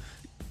William.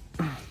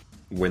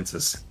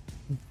 Winters.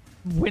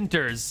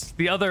 Winters,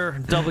 the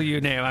other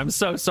W name. I'm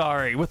so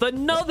sorry. With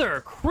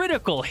another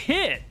critical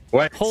hit.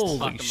 Wait. Holy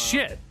Fuck him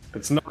shit.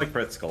 It's not a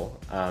critical,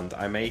 and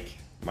I make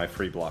my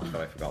free block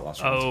that I forgot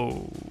last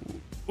round.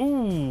 Oh.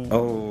 Ooh.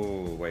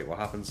 Oh, wait, what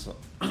happens?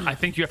 I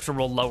think you have to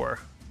roll lower.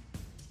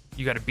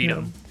 You got to beat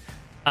him.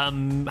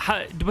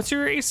 What's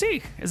your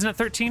AC? Isn't it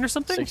 13 or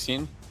something?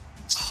 16.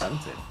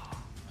 17.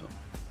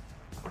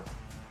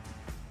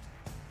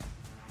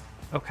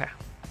 Okay.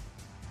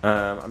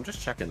 I'm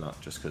just checking that,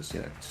 just because,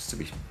 just to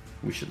be,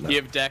 we should know. Do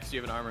you have Dex? Do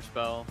you have an armor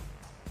spell?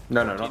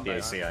 No, not the 14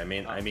 AC. I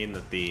mean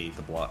the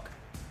block.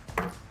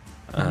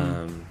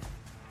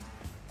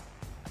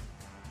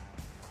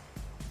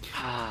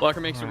 Blocker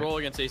makes a roll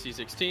against AC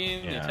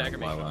 16. The Yeah, attacker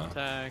makes lower. an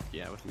attack.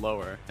 Yeah, with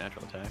lower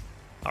natural attack.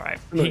 All right.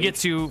 He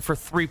gets you for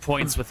 3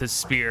 points with his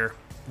spear.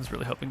 I was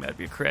really hoping that'd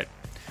be a crit.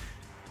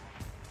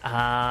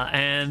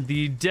 And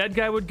the dead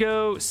guy would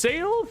go,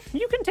 Sail,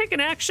 you can take an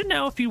action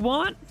now if you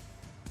want.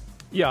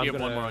 Yeah, You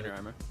have one more on your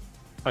armor.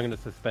 I'm gonna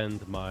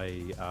suspend my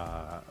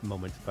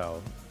moment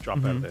spell, drop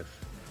out of this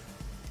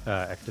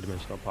extra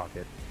dimensional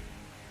pocket,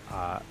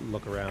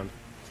 look around,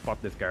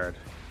 spot this guard,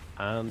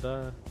 and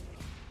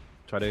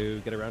try to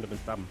get around him and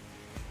stab him.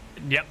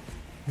 Yep.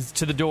 He's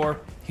to the door.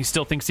 He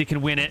still thinks he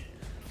can win it.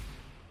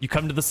 You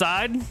come to the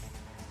side,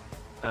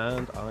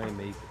 And I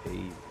make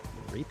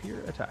a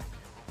rapier attack.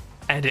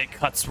 and it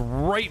cuts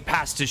right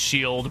past his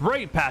shield,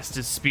 right past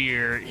his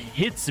spear,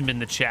 hits him in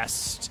the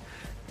chest,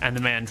 and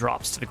the man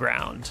drops to the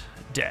ground,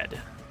 dead.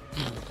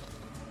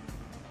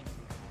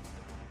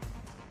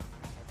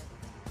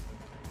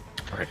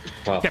 Right.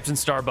 Well, Captain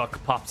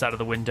Starbuck pops out of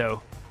the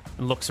window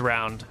and looks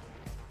around.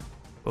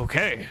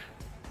 Okay,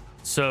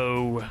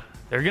 so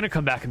they're gonna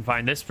come back and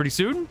find this pretty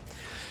soon.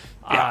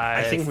 yeah,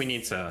 I think we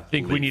need to.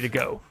 we leave. need to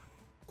go.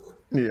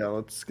 Yeah,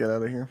 let's get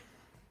out of here.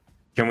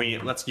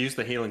 Let's use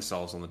the healing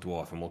salves on the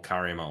dwarf, and we'll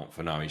carry him out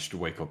for now. He should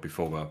wake up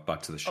before we're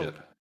back to the ship.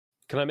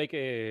 Can I make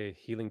a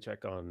healing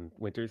check on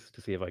Winters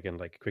to see if I can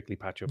quickly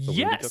patch up the wound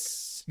he took?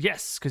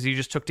 Yes, because you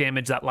just took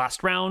damage that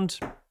last round.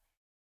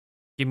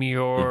 Give me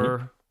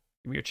your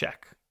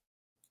check.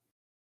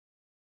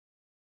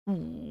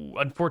 Ooh,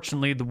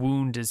 unfortunately, the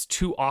wound is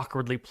too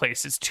awkwardly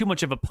placed. It's too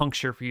much of a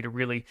puncture for you to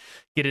really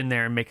get in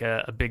there and make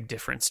a big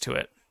difference to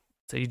it.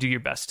 So you do your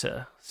best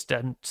to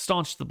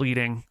staunch the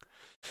bleeding.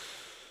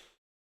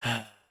 All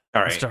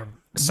right, Mr.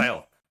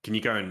 Sail, can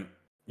you go and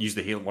use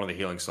one of the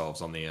healing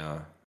salves on the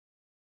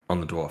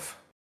dwarf?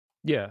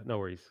 Yeah, no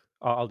worries.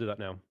 I'll do that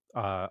now.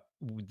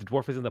 The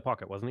dwarf is in the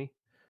pocket, wasn't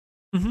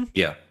he?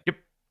 Yeah. Yep.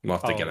 We'll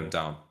have to get Oh. him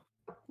down.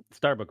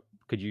 Starbuck,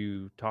 could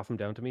you toss him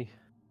down to me?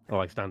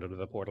 I'll stand under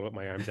the portal with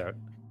my arms out.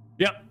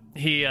 Yep.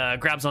 He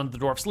grabs onto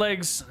the dwarf's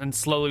legs and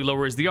slowly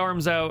lowers the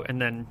arms out,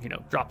 and then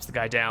drops the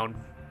guy down.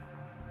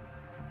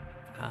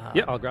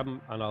 Yeah, I'll grab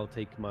him and I'll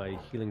take my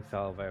healing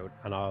salve out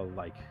and I'll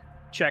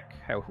check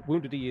how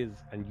wounded he is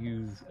and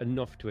use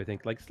enough to, I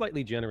think,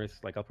 slightly generous.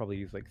 I'll probably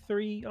use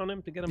 3 on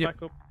him to get him Yep.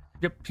 back up.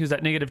 Yep, he was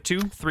at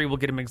 -2. 3 will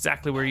get him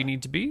exactly where you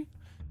need to be.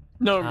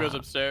 Nolan goes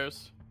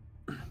upstairs.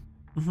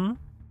 Mm-hmm.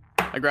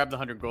 I grab the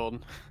 100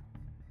 gold.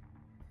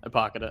 I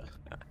pocket it.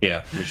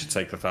 Yeah, we should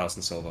take the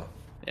 1,000 silver.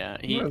 Yeah,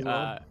 Might as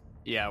well.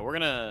 yeah, we're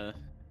gonna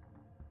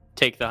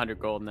take the 100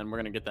 gold and then we're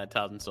gonna get that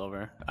 1,000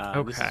 silver.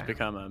 This has Okay.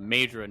 become a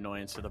major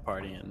annoyance to the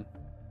party, and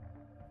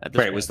at this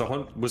Wait, rate, was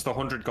the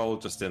 100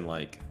 gold just in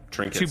like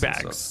trinkets? 2 and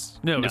stuff? bags.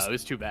 No, no, it it was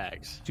was 2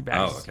 bags. 2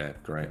 bags. Oh, okay,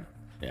 great.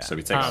 Yeah. So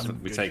we take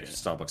Good shit.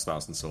 Starbucks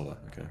 1,000 silver.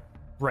 Okay.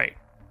 Right.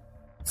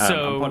 I'm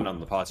So putting it on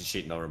the party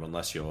sheet, Norum,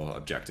 unless you're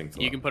objecting to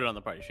You that. can put it on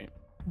the party sheet.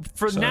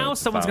 for So now,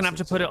 it's someone's gonna have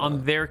to 1,000 put it on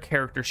silver. their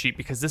character sheet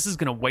because this is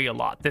gonna weigh a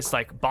lot. This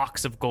like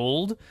box of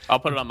gold. I'll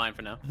put it on mine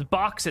for now. The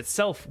box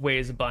itself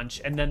weighs a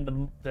bunch, and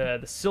then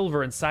the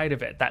silver inside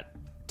of it, that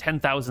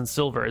 10,000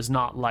 silver, is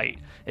not light.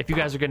 If you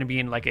guys are going to be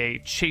in like a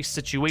chase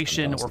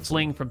situation or 10,000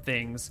 fleeing from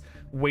things,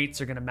 weights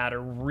are going to matter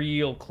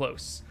real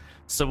close.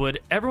 So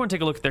would everyone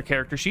take a look at their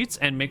character sheets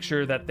and make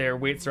sure that their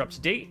weights are up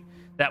to date?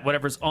 That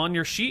whatever's on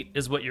your sheet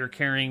is what you're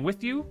carrying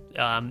with you.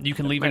 You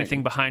can leave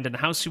anything behind in the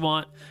house you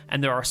want,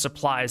 and there are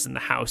supplies in the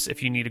house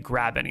if you need to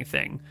grab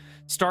anything.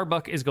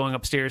 Starbuck is going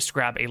upstairs to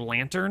grab a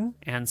lantern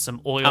and some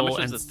oil. How much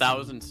and does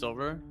 1,000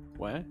 silver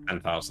weigh?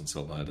 10,000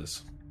 silver it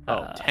is.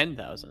 Oh,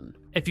 10,000.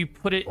 If you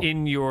put it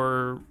in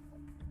your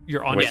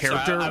on Wait,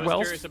 character I was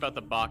wealth, curious about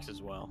the box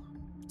as well.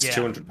 It's Yeah.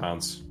 200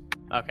 pounds.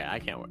 Okay, I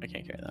can't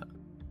carry that.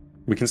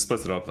 We can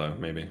split it up though,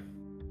 maybe.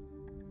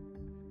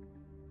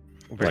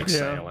 Like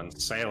Yeah.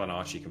 Sale and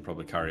Archie can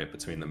probably carry it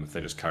between them if they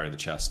just carry the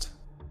chest,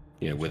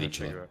 with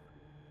each other.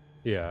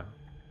 Yeah.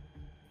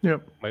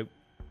 Yep.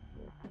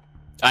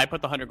 I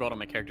put the 100 gold on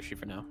my character sheet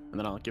for now, and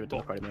then I'll give it to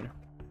the party later.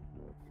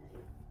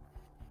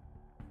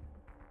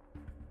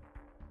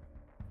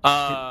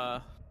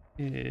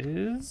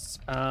 is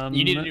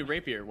You need a new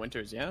rapier,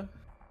 Winters, yeah?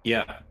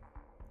 Yeah.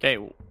 Okay,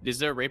 is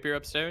there a rapier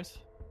upstairs?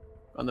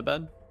 On the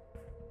bed?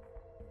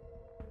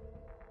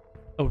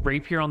 a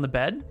rapier on the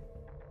bed?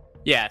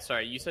 Yeah,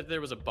 sorry, you said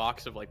there was a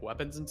box of like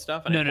weapons and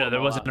stuff? And I No, pulled there them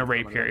all wasn't out a and put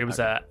them rapier. on It was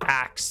okay. a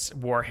axe,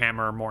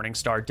 warhammer,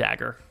 morningstar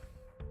dagger.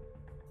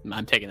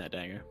 I'm taking that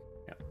dagger.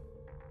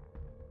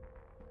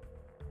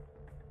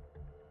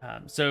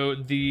 So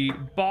the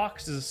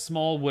box is a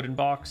small wooden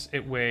box.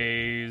 It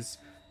weighs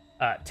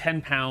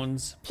 10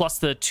 pounds, plus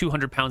the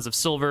 200 pounds of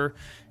silver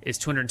is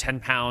 210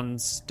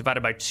 pounds,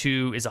 divided by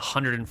 2 is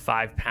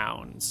 105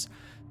 pounds.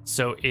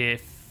 So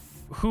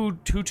who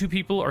two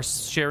people are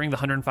sharing the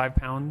 105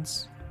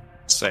 pounds?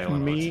 Sale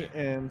and Me Archie.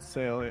 and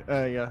Sale.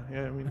 Yeah.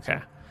 I mean, Okay.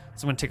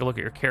 So I'm going to take a look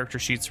at your character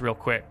sheets real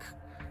quick,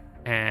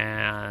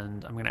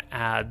 and I'm going to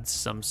add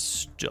some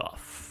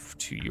stuff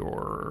to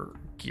your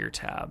gear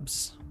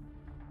tabs.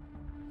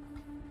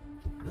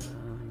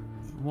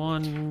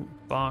 1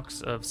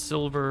 box of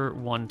silver,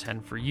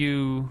 110 for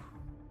you,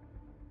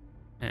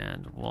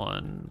 and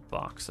 1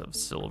 box of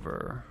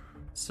silver,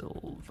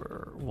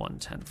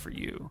 110 for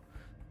you.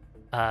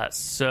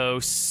 So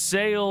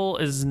Sale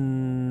is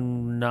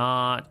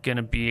not going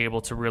to be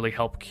able to really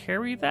help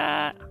carry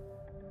that.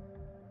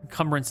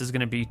 Encumbrance is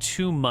going to be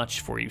too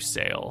much for you,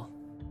 Sale.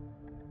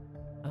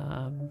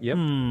 Yep.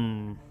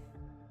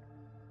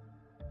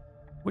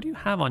 What do you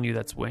have on you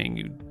that's weighing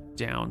you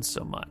down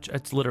so much?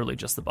 It's literally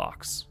just the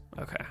box.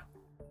 Okay.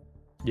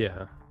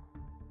 Yeah.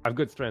 I have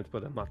good strength,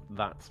 but I'm not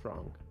that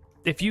strong.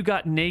 If you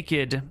got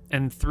naked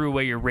and threw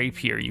away your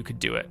rapier, you could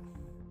do it.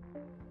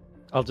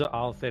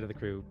 I'll say to the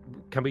crew,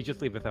 can we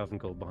just leave 1,000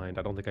 gold behind?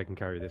 I don't think I can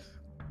carry this.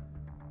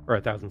 Or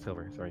 1,000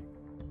 silver, sorry.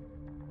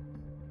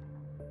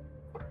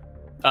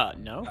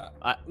 No.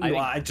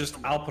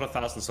 I'll put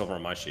 1,000 silver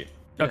on my sheet.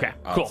 Okay,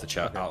 Out cool. of the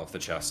chest. Out of the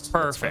chest.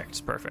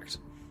 Perfect, perfect.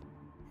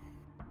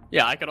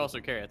 Yeah, I could also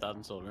carry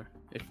 1,000 silver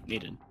if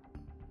needed.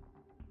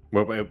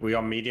 We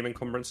on medium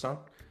encumbrance now?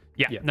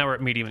 Yeah, Yeah. now we're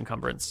at medium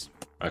encumbrance.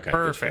 Okay.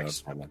 Perfect.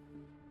 That's fine then.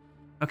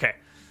 Okay.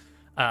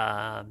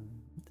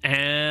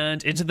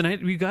 And into the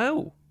night we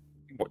go.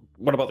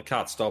 What about the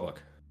cat,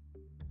 Starbuck?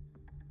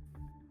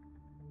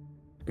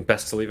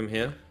 Best to leave him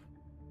here?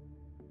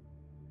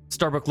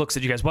 Starbuck looks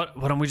at you guys. Why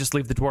don't we just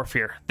leave the dwarf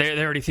here? They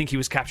already think he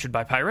was captured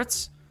by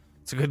pirates.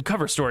 It's a good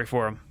cover story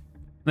for him.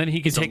 Then he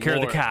can He's a take care of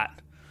the lord.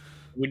 cat.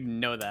 We didn't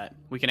know that.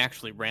 We can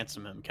actually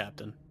ransom him,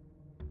 Captain.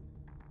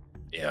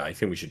 Yeah, I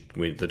think we should.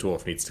 The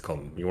dwarf needs to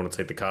come. You want to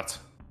take the cat?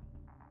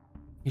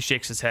 He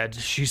shakes his head.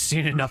 She's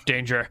seen enough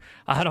danger.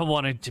 I don't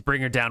want to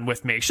bring her down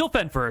with me. She'll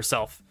fend for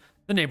herself.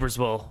 The neighbors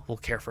will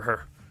care for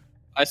her.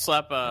 I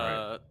slap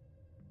Right.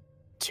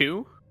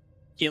 2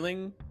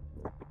 healing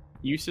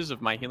uses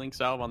of my healing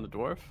salve on the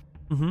dwarf.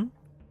 Mm-hmm.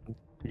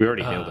 We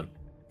already healed him.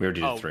 We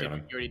already did Oh, 3 on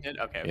him. you already did?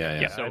 Okay. Yeah,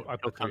 okay. yeah. So I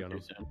put he'll 3 come on through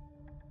him. soon.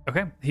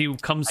 Okay. He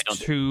comes I don't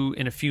do to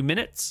in a few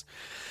minutes.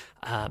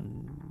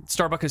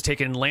 Starbuck has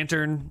taken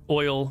lantern,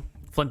 oil,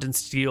 flint and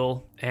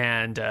steel,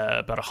 and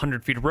about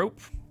 100 feet of rope.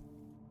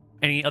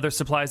 Any other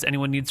supplies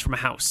anyone needs from a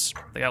house?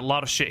 They got a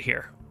lot of shit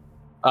here.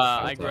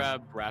 I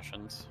grab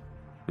rations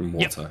And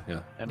water,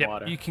 yeah. and Yep,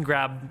 water. you can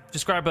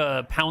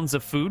grab pounds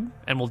of food,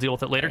 and we'll deal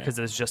with it later Okay. because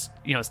it's just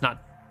it's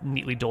not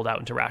neatly doled out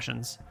into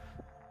rations.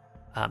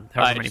 I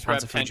However many just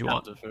pounds grab of 10 food you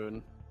pounds want. of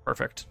food.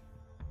 Perfect.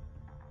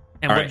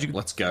 And All what right, did you?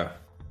 let's go.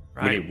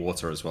 Right. We need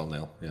water as well,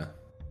 Neil. Yeah.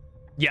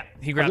 Yeah,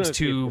 he I was grabs gonna see if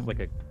two. there's, like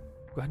a, Go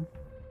ahead.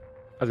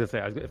 I was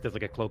gonna say if there's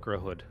like a cloak or a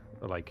hood,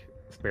 or like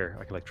spare,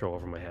 I can like throw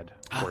over my head.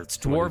 Or It's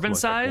someone who's dwarven more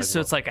size, effective so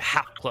as it's like a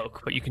half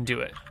cloak, but you can do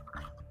it.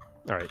 well.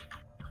 All right.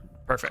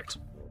 Perfect.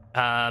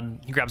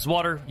 He grabs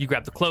water, you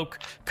grab the cloak,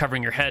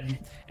 covering your head,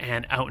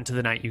 and out into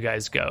the night you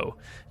guys go.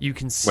 You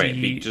can see.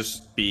 Wait,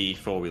 just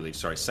before we leave,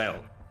 sorry,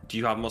 Sail. Do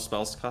you have more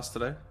spells to cast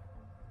today?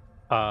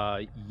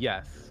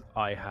 Yes,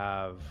 I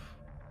have.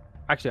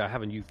 Actually, I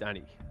haven't used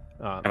any.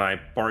 Can I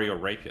borrow your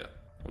rapier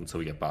until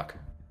we get back?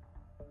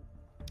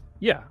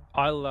 Yeah,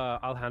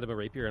 I'll hand him a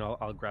rapier and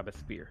I'll grab a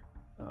spear,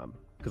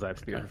 because I have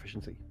spear Okay.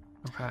 proficiency.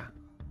 Okay.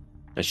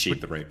 And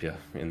sheath the rapier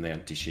in the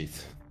empty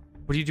sheath.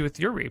 What do you do with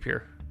your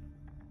rapier?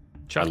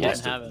 I Chuck it.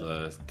 lost have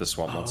the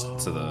swamp monster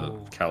to the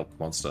Oh. kelp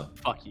monster.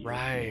 Fuck you,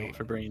 Right. Neil,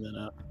 for bringing that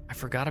up. I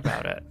forgot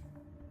about it.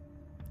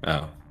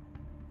 Oh.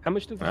 How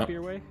much does the Well.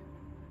 spear weigh?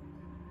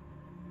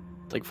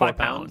 It's like 4 5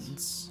 pounds.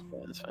 pounds. Yeah,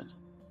 that's fine.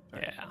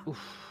 Yeah.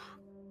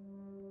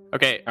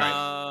 Okay.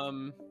 All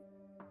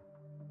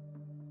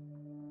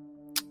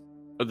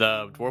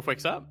The dwarf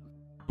wakes up.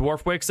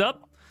 Dwarf wakes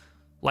up,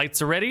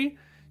 lights are ready.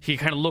 He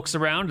kind of looks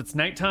around. It's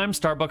nighttime.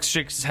 Starbucks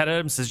shakes his head at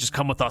him and says, "Just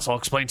come with us. I'll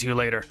explain to you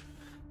later."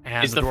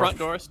 And Is the dwarf- front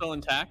door still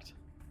intact?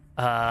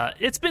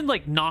 It's been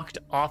like knocked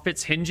off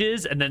its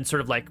hinges and then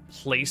sort of like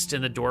placed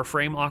in the door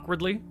frame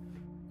awkwardly.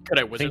 Could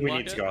I I think wizard we lock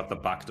need to it? go out the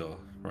back door,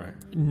 right?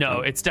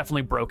 No, it's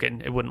definitely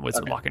broken. It wouldn't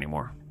wizard Okay. lock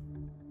anymore.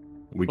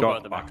 We We'll got go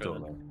out the back door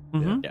now.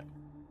 Mhm. Yeah.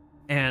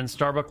 And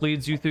Starbuck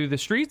leads you through the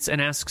streets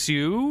and asks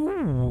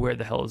you, "Where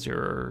the hell is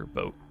your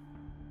boat?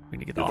 We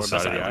need to get The off side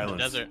this of the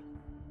island." island.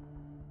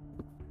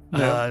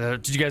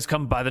 Desert. Did you guys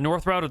come by the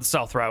north route or the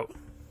south route?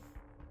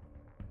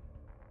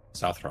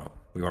 South route.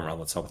 We went around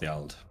the top of the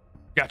island.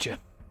 Gotcha.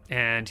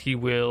 And he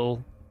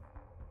will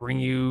bring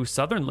you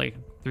southernly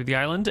through the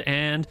island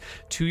and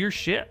to your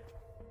ship.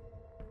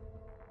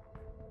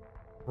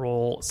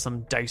 Roll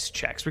some dice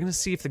checks. We're going to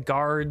see if the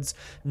guards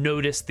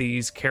notice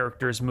these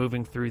characters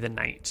moving through the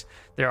night.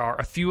 There are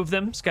a few of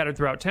them scattered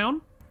throughout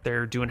town.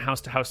 They're doing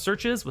house-to-house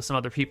searches with some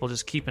other people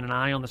just keeping an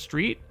eye on the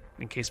street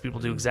in case people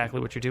do exactly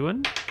what you're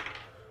doing.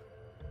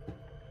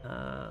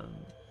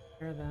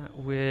 Pair that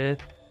with...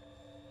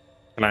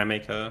 Can I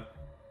make a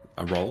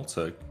roll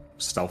to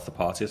stealth the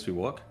party as we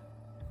walk?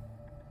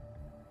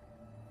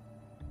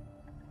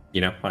 You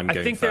know, I'm going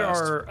I think first. there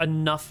are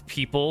enough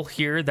people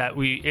here that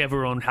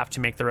everyone have to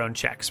make their own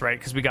checks, right?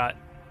 Because we got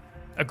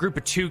a group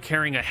of 2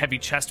 carrying a heavy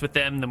chest with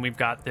them. Then we've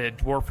got the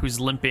dwarf who's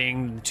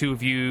limping, the 2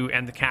 of you,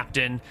 and the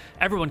captain.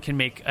 Everyone can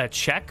make a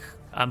check,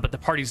 but the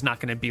party's not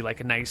going to be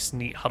like a nice,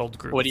 neat, huddled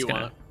group. What do It's you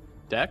gonna- want?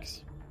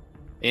 Dex?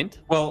 Int?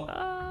 Well,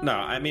 no,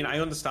 I mean, I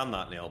understand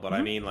that, Neil, but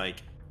Mm-hmm. I mean, like,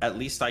 at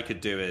least I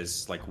could do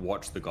is, like,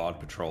 watch the guard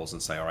patrols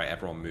and say, all right,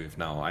 everyone move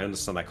now. I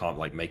understand I can't,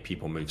 like, make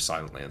people move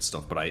silently and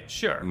stuff, but I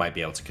Sure. might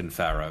be able to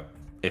confer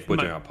if we're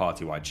Might- doing a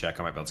party-wide check,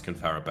 I might be able to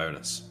confer a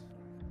bonus.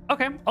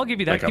 Okay, I'll give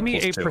you that. Like a Give me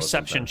a +2 or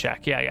perception something.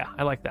 check. Yeah,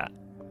 I like that.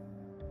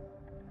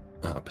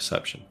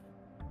 Perception.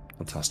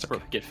 Fantastic.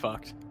 Bro, get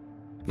fucked.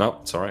 No,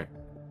 it's all right.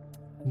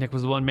 Nick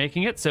was the one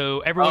making it,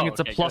 so everyone Oh,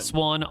 gets a okay, plus good.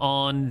 1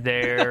 on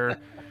their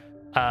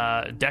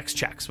dex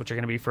checks, which are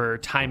going to be for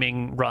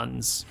timing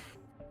runs.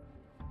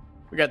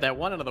 We got that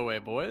one out of the way,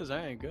 boys. All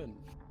right, good.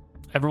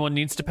 Everyone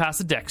needs to pass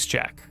a dex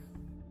check.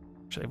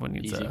 Actually, everyone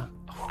needs Easy. a...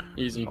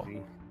 Easy.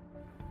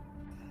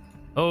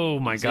 Oh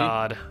my Easy.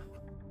 god.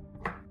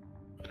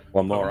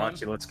 One more, One.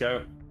 Archie, let's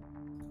go.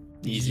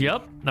 Easy.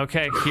 Yep.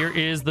 Okay, here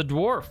is the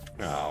dwarf.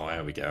 Oh,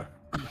 there we go.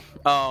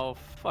 Oh,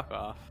 fuck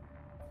off.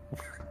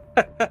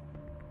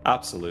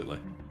 Absolutely.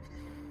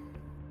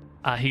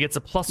 He gets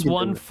a plus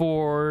 1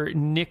 for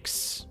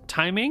Nick's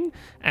timing,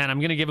 and I'm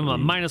going to give him a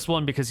minus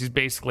 1 because he's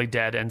basically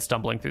dead and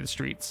stumbling through the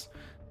streets.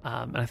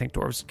 And I think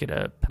dwarves get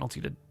a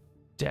penalty to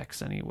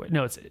dex anyway.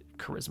 No, it's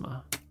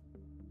charisma.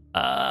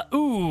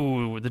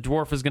 The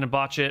dwarf is going to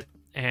botch it,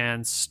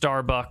 and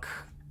Starbuck,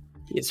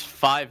 He has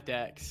 5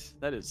 decks.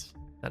 That is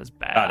that is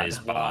bad. That is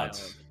bad.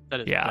 wild.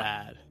 That is Yeah.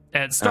 bad.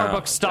 And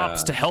Starbuck Oh,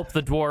 stops God. to help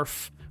the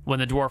dwarf when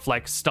the dwarf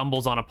like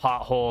stumbles on a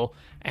pothole,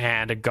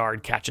 and a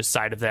guard catches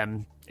sight of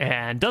them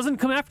and doesn't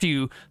come after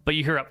you, but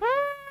you hear a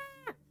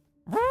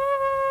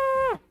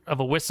of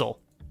a whistle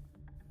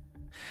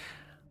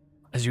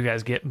as you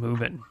guys get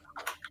moving.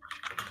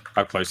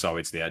 How close are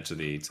we to the edge of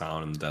the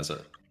town and the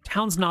desert?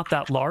 Town's not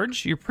that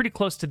large. You're pretty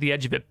close to the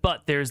edge of it,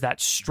 but there's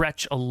that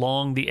stretch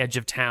along the edge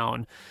of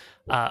town,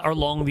 or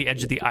along the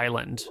edge of the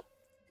island,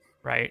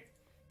 right?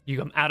 You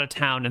come out of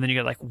town, and then you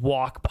gotta like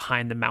walk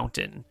behind the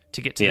mountain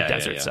to get to Yeah, the yeah,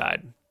 desert yeah.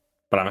 side.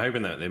 But I'm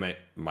hoping that they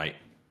might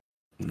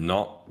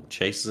not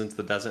chase us into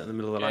the desert in the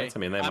middle of the Okay, night. I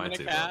mean, they I'm might gonna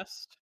do. but-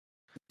 cast.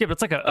 Yeah, but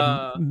it's like a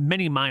Uh,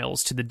 many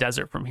miles to the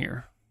desert from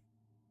here.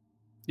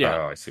 Yeah.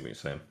 Oh, I see what you're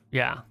saying.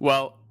 Yeah.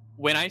 Well,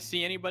 when I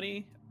see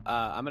anybody,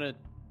 I'm gonna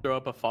throw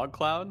up a fog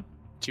cloud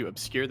to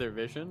obscure their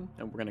vision,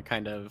 and we're gonna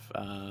kind of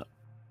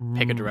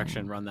pick a direction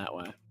and run that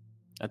way.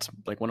 That's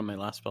like one of my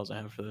last spells I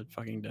have for the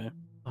fucking day.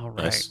 All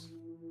right. Nice.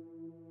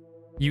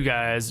 You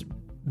guys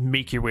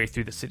make your way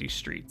through the city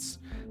streets.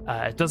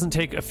 It doesn't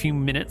take a few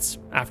minutes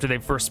after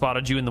they've first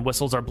spotted you and the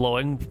whistles are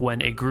blowing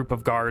when a group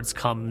of guards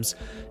comes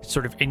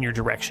sort of in your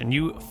direction.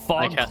 You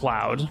fog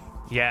cloud.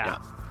 Yeah.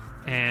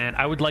 And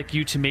I would like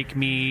you to make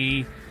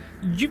me...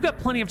 You've got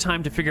plenty of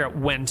time to figure out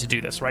when to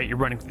do this, right? You're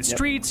running through the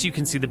streets, you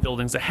can see the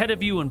buildings ahead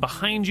of you and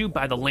behind you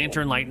by the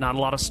lantern light, not a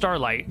lot of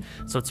starlight,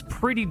 so it's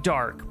pretty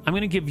dark. I'm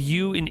going to give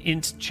you an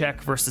int check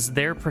versus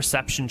their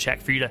perception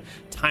check for you to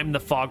time the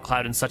fog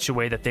cloud in such a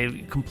way that they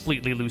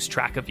completely lose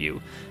track of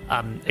you.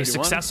 A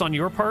success on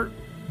your part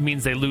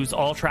means they lose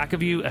all track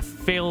of you. A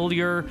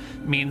failure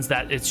means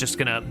that it's just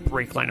going to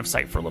break line of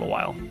sight for a little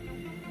while.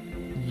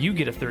 You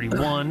get a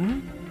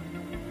 31.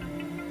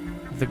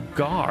 The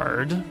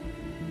guard...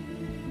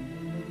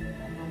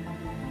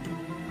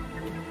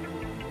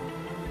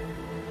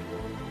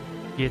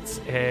 It's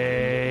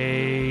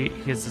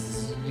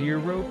his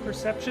 0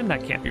 perception?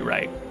 That can't be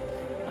right.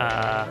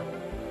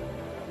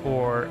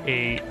 Or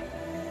a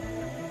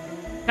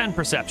 10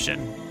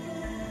 perception.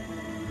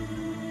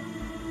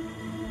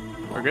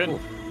 We're good.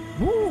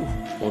 Woo!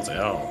 What the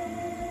hell?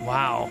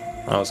 Wow.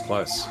 That was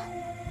close.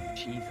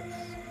 Jesus.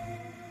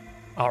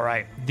 All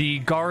right. The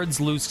guards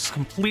lose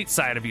complete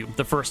sight of you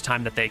the first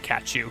time that they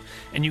catch you,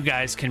 and you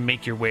guys can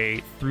make your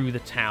way through the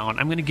town.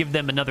 I'm going to give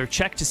them another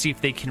check to see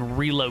if they can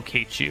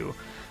relocate you.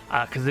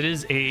 Because it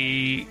is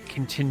a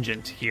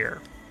contingent here.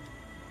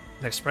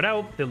 They're spread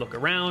out. They look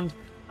around.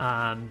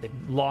 They've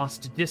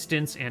lost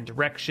distance and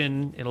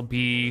direction. It'll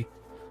be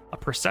a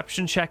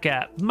perception check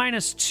at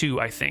 -2,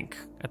 I think,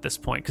 at this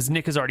point. Because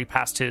Nick has already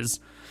passed his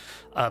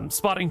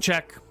spotting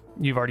check.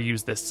 You've already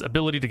used this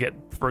ability to get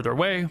further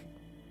away.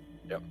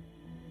 Yep.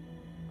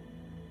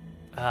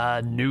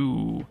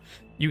 No.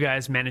 You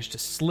guys managed to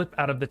slip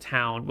out of the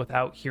town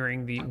without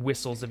hearing the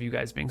whistles of you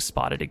guys being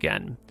spotted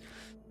again.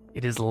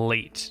 It is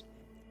late.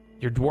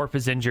 Your dwarf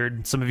is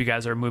injured. Some of you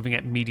guys are moving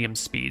at medium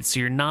speed, so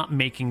you're not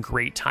making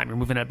great time. You're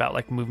moving at about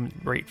like movement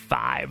rate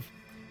 5.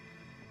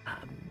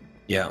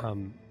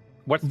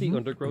 What's the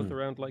undergrowth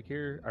around like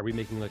here? Are we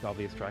making like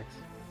obvious tracks?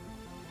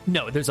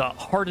 No, there's a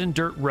hardened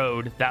dirt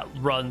road that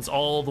runs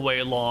all the way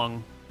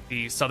along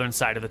the southern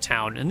side of the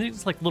town, and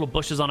there's like little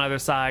bushes on either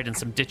side and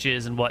some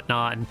ditches and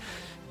whatnot,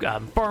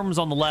 and farms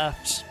on the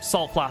left,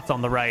 salt flats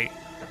on the right.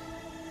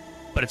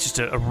 But it's just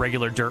a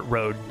regular dirt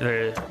road.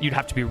 You'd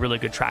have to be a really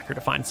good tracker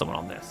to find someone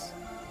on this.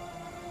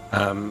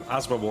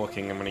 As we're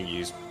walking, I'm going to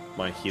use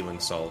my healing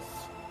salve.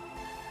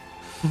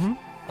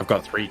 I've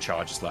got 3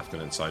 charges left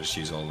in it, so I just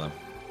use all of them.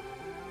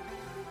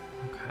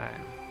 Okay.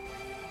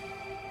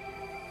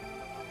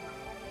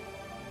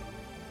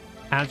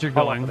 As you're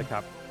I'll going... offer the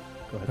cap.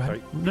 Go ahead,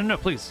 sorry. No,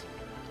 please.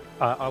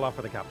 I'll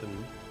offer the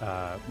captain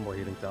more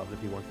healing salves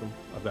if he wants them.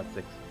 I've got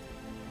 6.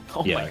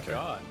 Oh Yeah, my okay.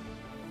 god.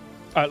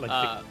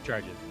 6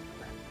 charges.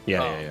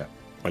 Yeah.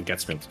 That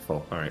gets me to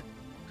full. All right.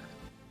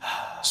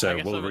 So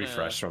guess we'll I'm gonna-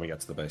 refresh when we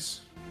get to the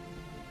base.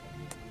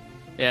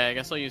 Yeah, I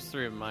guess I'll use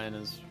 3 of mine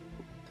as...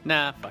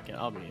 Nah, fuck it.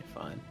 I'll be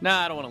fine.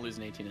 Nah, I don't want to lose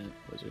an 18 in it,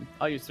 wizard.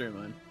 I'll use 3 of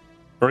mine.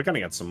 We're going to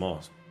get some more,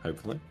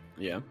 hopefully.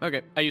 Yeah.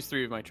 Okay. I used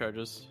 3 of my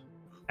charges.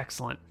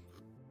 Excellent.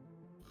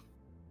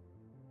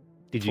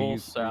 Did you Full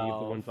use 3 of the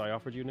salve. ones I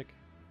offered you, Nick?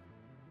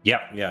 Yeah,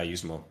 I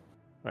used them all.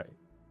 All right.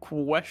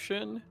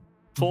 Question.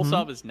 Full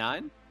salve is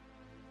 9?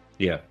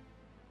 Yeah.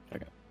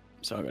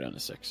 So I'll go down to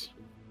 6.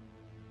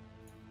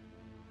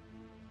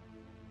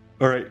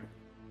 All right.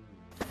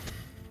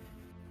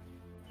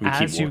 We As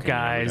keep you walking, we don't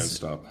guys-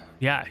 stop.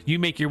 Yeah, you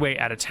make your way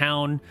out of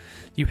town.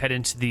 You head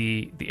into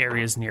the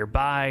areas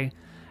nearby,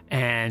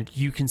 and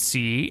you can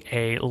see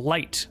a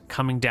light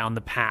coming down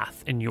the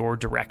path in your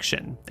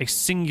direction. A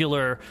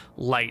singular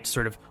light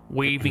sort of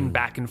waving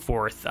back and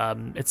forth.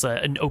 It's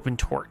an open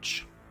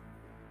torch.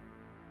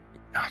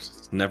 God,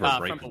 it's never a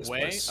break From in this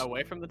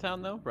away place. from the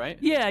town, though, right?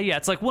 Yeah,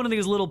 it's like one of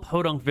these little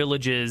podunk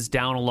villages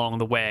down along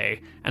the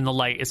way, and the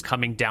light is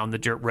coming down the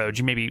dirt road.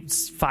 You may be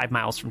 5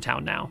 miles from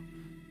town now.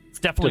 It's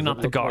definitely Does it not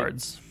the look like-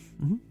 guards.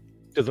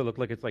 Does it look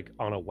like it's like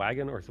on a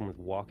wagon or someone's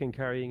walking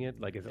carrying it?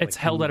 Like, is it It's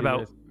like held at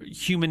moving about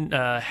human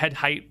head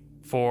height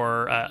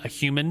for a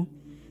human,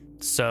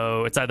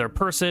 so it's either a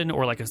person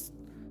or like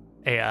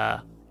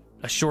a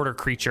shorter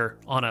creature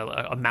on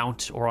a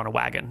mount or on a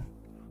wagon.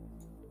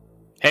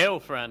 Hail,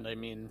 friend. I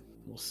mean,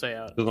 we'll say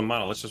out. Doesn't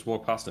matter. Let's just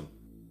walk past him.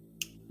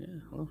 Yeah,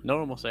 well, no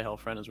one will say hail,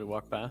 friend, as we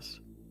walk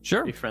past.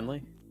 Sure. Be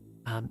friendly.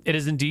 It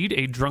is indeed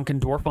a drunken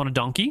dwarf on a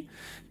donkey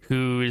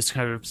who is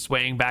kind of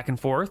swaying back and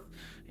forth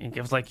and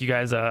gives like you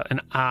guys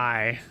an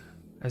eye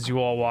as you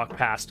all walk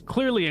past,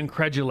 clearly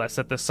incredulous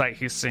at the sight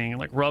he's seeing,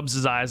 like rubs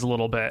his eyes a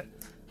little bit.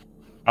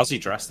 How's he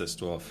dressed, this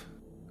dwarf?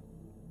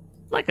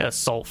 Like a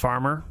salt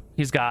farmer.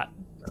 He's got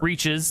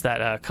breeches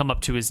that come up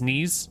to his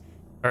knees.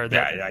 Or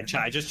that,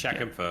 I just check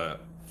him for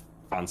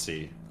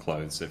fancy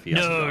clothes if he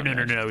hasn't No.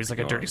 got any. He's like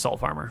a dirty salt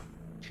farmer.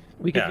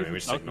 We could Yeah, use we the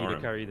just donkey ignore to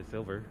him. carry the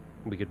silver.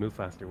 We could move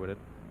faster with it.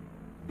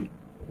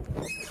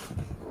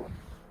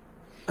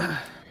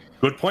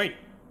 Good point.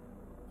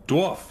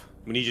 Dwarf,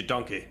 we need your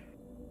donkey.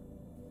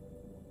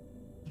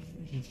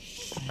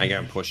 I go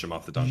and push him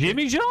off the donkey.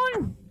 Jimmy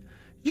John?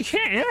 You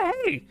can't.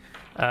 Hey,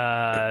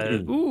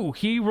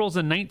 He rolls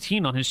a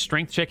 19 on his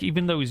strength check.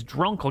 Even though he's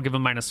drunk, I'll give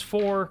him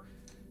 -4.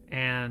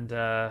 And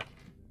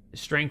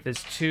his strength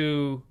is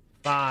 2,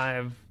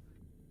 5.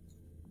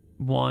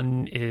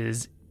 1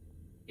 is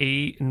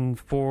 8, and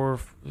 4.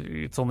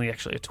 It's only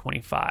actually a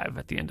 25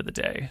 at the end of the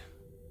day.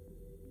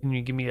 Can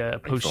you give me a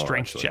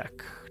post-strength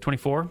check?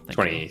 24?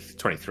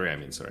 23, I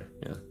mean, sorry.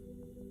 Yeah.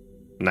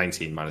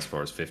 19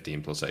 -4 is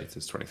 15 plus 8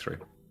 is 23.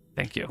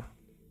 Thank you.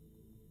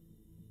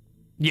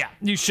 Yeah,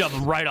 you shove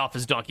him right off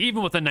his donkey.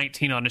 Even with a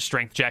 19 on his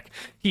strength check,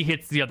 he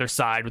hits the other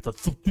side with a...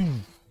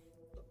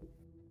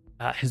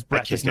 his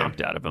breath is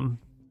knocked out of him.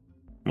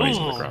 When he's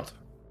on the ground.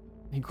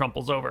 He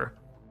crumples over.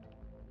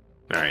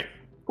 All right.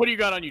 What do you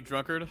got on you,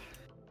 drunkard?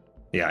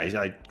 Yeah,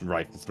 I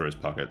rifle through his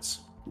pockets.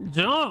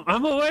 Don't,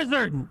 I'm a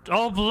wizard.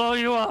 I'll blow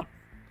you up.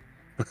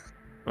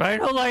 Right,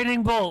 a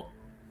lightning bolt.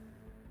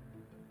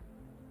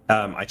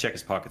 I check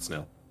his pockets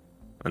now.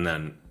 And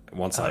then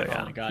once I've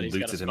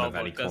looted him of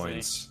any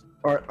coins...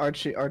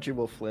 Archie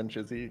will flinch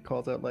as he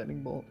calls out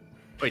lightning bolt.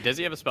 Wait, does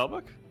he have a spell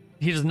book?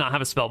 He does not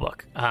have a spell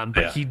book,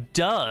 but he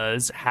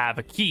does have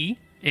a key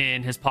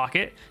in his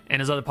pocket, and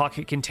his other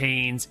pocket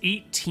contains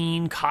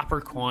 18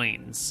 copper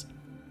coins.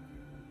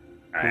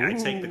 I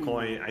take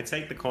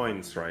the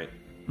coins, right?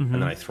 And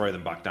then I throw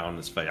them back down in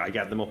his face. I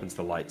get them up into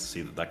the light to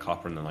see that they're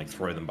copper, and then I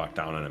throw them back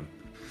down on him.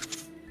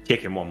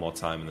 Kick him one more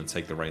time, and then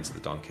take the reins of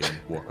the donkey and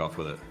walk off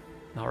with it.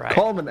 All right.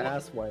 Call him an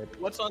asswipe.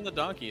 What's on the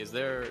donkey? Is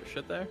there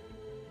shit there?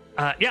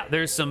 Yeah,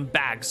 there's some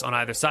bags on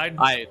either side.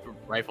 I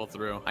rifle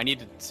through. I need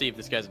to see if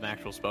this guy's an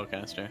actual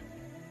spellcaster.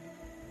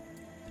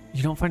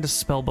 You don't find a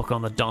spell book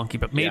on the donkey,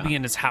 but maybe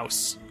in his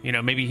house. You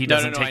know, maybe he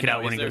doesn't take it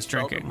out when he goes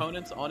drinking.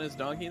 Components on his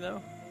donkey,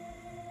 though?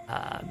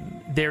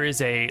 There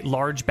is a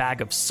large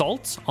bag of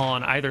salt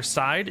on either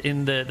side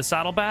in the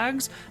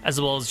saddlebags,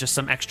 as well as just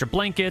some extra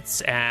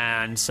blankets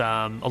and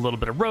a little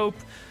bit of rope.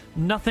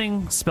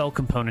 Nothing spell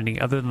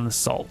componenty other than the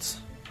salt.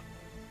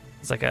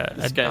 It's like an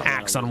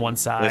axe on one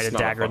side, a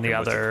dagger on the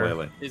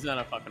other. He's not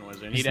a fucking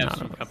wizard. He'd have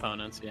some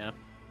components, yeah.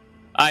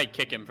 I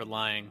kick him for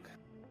lying,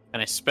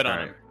 and I spit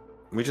on him.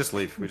 We just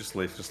leave. Just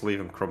leave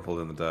him crumpled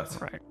in the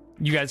dirt. Right.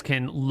 You guys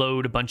can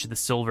load a bunch of the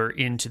silver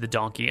into the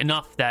donkey,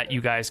 enough that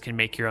you guys can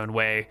make your own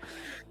way.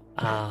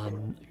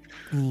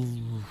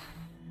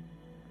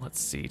 Let's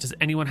see. Does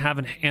anyone have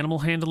an animal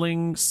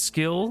handling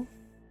skill?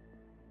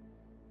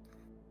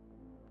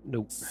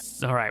 Nope.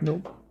 All right.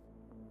 Nope.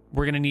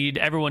 We're going to need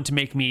everyone to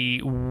make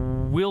me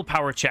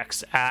willpower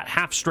checks at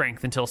half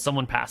strength until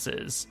someone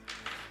passes.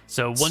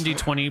 So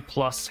 1d20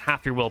 plus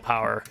half your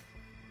willpower.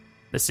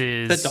 This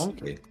is... The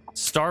donkey.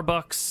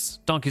 Starbucks.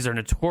 Donkeys are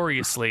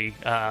notoriously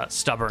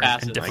stubborn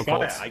and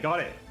difficult. I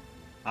got it.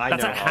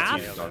 That's a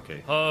half?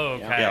 Donkey. Oh,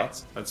 okay. Yeah,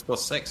 that's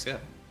 +6, yeah.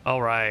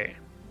 All right.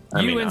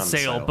 You and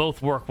Sail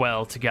both work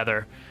well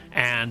together,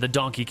 and the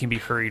donkey can be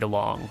hurried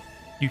along.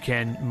 You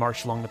can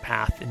march along the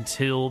path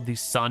until the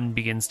sun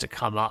begins to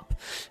come up.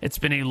 It's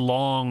been a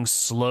long,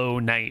 slow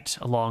night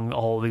along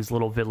all these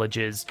little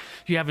villages.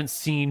 You haven't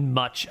seen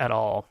much at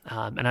all.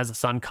 And as the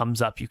sun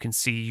comes up, you can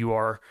see you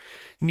are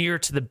near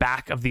to the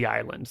back of the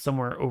island,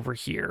 somewhere over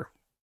here.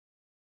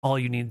 All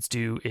you need to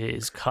do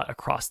is cut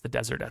across the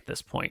desert at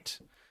this point.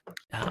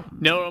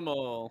 Noam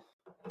will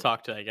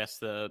talk to, I guess,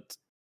 the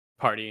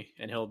party,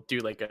 and he'll do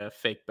like a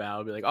fake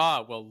bow. Be like,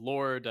 well,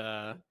 Lord,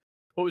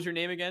 what was your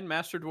name again,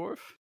 Master Dwarf?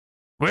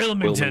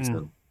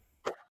 Wilmington.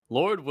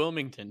 Lord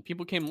Wilmington.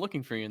 People came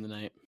looking for you in the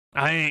night.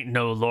 I ain't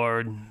no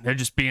lord. They're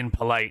just being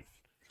polite.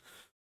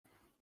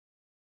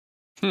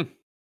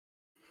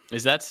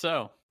 Is that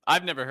so?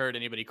 I've never heard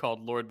anybody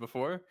called Lord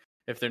before,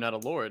 if they're not a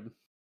lord.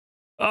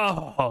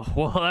 Oh,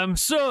 well, I'm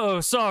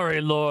so sorry,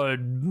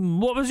 Lord.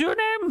 What was your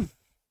name?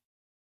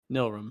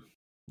 Nilram.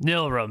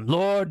 Nilram.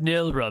 Lord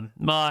Nilram.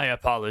 My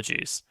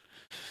apologies.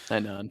 I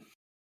nod.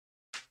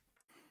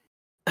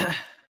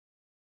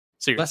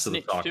 So you're less of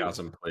the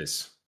sarcasm,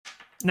 please.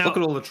 Now, look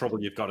at all the trouble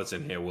you've got us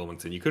in here,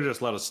 Wilmington. You could have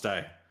just let us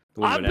stay.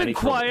 I've been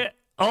quiet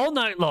all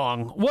night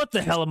long. What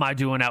the hell am I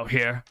doing out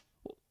here?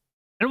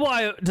 And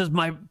why does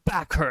my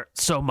back hurt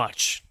so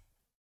much?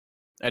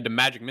 I had to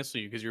magic missile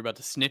you because you're about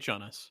to snitch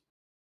on us.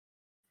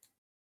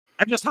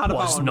 I've just had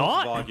about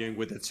not arguing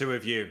with the two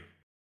of you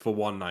for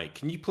one night.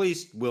 Can you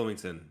please,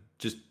 Wilmington,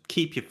 just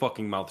keep your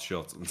fucking mouth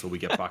shut until we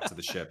get back to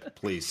the ship,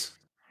 please?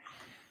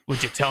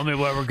 Would you tell me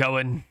where we're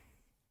going?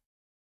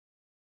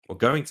 We're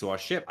going to our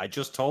ship. I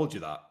just told you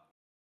that.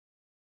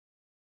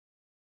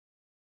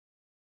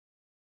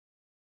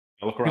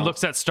 I look around. He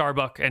looks at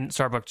Starbuck, and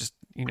Starbuck just,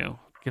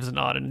 gives a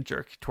nod and a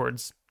jerk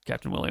towards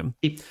Captain William.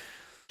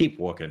 Keep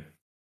walking.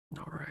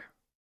 All right.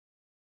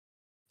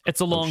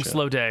 It's a long,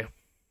 slow day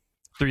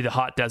through the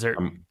hot desert.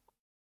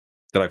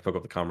 Did I fuck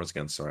up the cameras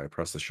again? Sorry, I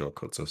pressed the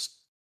shortcut. So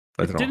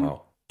I don't know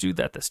how. Do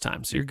that this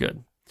time, so you're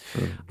good.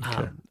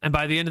 Okay. And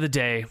by the end of the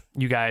day,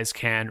 you guys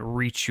can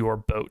reach your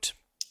boat.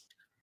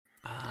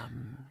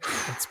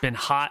 It's been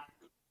hot.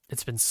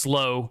 It's been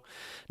slow.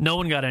 No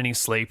one got any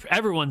sleep.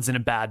 Everyone's in a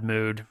bad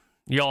mood.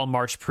 You all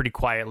march pretty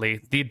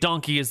quietly. The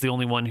donkey is the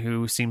only one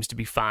who seems to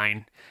be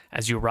fine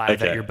as you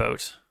arrive at your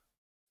boat.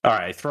 All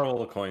right, I throw all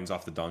the coins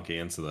off the donkey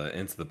into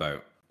the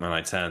boat, and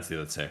I turn to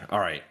the other two. All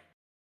right,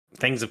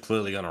 things have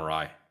clearly gone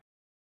awry.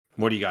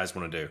 What do you guys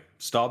want to do?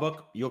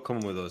 Starbuck, you're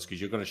coming with us because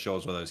you're going to show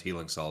us where those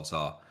healing salves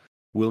are.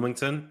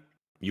 Wilmington,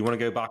 you want to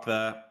go back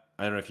there?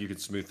 I don't know if you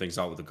could smooth things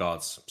out with the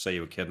guards. Say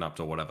you were kidnapped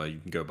or whatever, you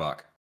can go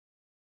back.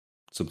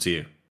 It's up to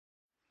you.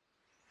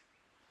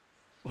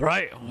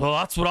 Right, well,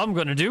 that's what I'm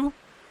gonna do.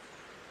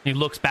 He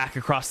looks back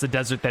across the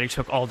desert that he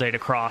took all day to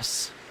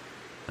cross,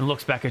 and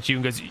looks back at you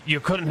and goes, "You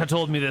couldn't have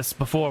told me this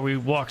before we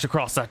walked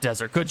across that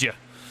desert, could you?"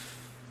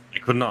 I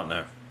could not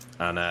know.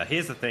 And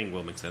here's the thing,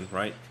 Wilmington,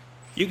 right?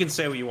 You can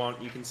say what you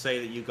want. You can say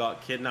that you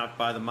got kidnapped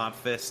by the Mad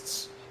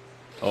Fists,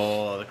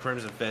 or the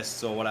Crimson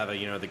Fists, or whatever,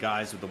 you know, the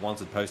guys with the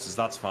wanted posters.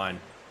 That's fine.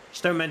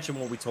 Just don't mention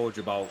what we told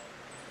you about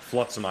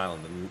Flotsam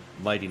Island and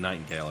Lady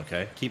Nightingale,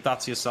 okay? Keep that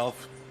to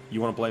yourself. You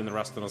want to blame the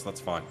rest of us, that's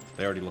fine.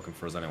 They're already looking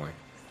for us anyway.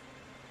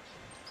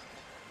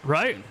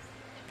 Right.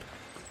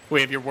 We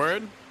have your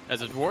word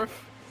as a dwarf.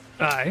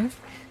 Aye.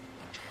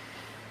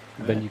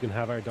 Then you can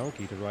have our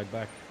donkey to ride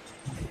back.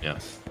 Yeah,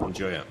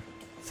 enjoy it.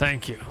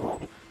 Thank you.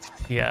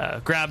 He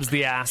grabs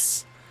the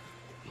ass,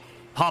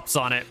 hops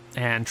on it,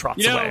 and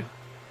trots You know, away.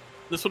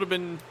 this would have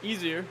been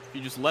easier if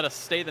you just let us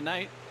stay the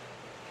night.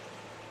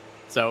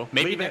 So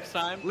maybe Leave it. next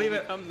time Leave when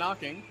it. we come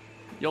knocking,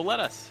 you'll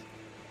let us.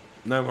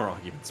 No more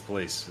arguments,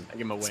 please. I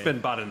give him a It's wave. been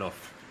bad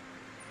enough.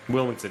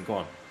 Wilmington, go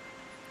on.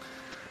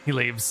 He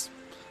leaves.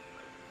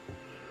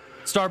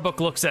 Starbuck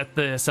looks at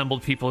the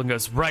assembled people and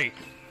goes, "Right.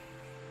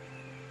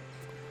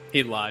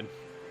 He lied.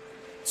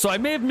 So I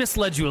may have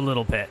misled you a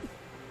little bit.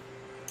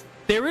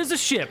 There is a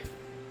ship,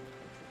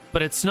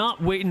 but it's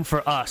not waiting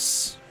for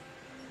us.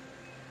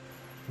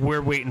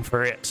 We're waiting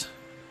for it.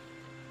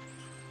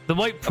 The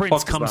White Prince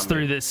fuck does comes that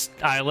through mean? this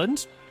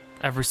island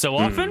every so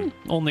often,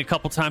 only a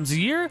couple times a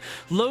year,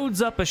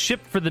 loads up a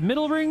ship for the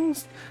middle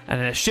rings and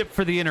a ship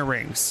for the inner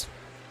rings.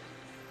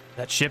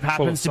 That ship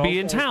happens to be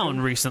in salt, town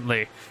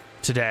recently,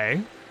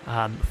 today,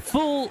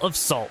 full of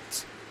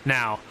salt.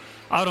 Now,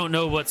 I don't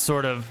know what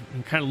sort of,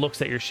 he kind of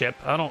looks at your ship.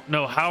 I don't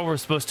know how we're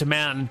supposed to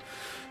man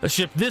a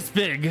ship this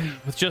big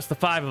with just the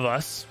 5 of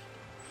us.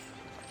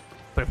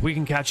 But if we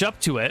can catch up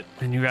to it,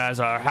 and you guys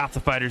are half the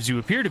fighters you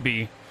appear to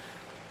be,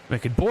 we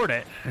could board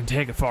it and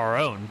take it for our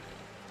own."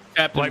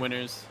 Captain Like-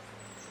 Winters,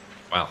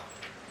 Well,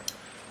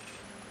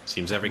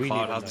 seems every We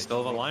cloud need a has a nice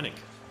silver lining.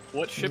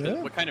 what ship Yeah.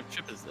 is? What kind of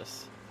ship is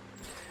this?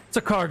 It's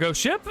a cargo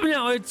ship. You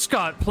know, it's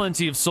got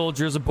plenty of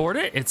soldiers aboard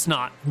it. It's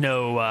not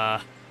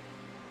it's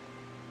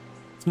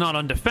not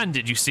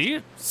undefended, you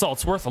see.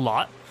 Salt's worth a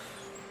lot.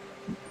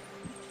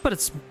 But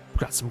it's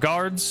got some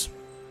guards,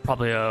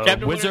 probably a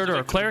Captain wizard Winters, or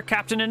a cleric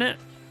captain in it.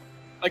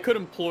 I could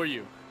implore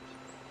you.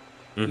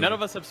 None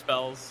of us have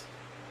spells.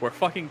 We're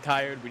fucking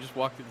tired. We just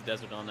walked through the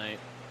desert all night.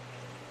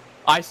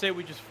 I say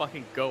we just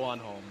fucking go on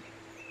home.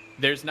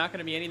 There's not going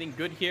to be anything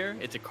good here.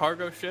 It's a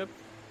cargo ship.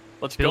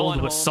 Let's go Filled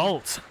on with home.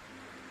 salt.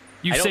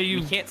 You I don't- say you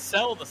We can't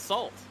sell the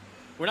salt.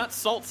 We're not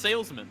salt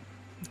salesmen.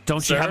 don't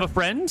you sir? have a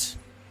friend?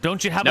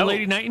 Don't you have No. a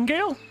Lady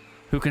Nightingale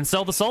who can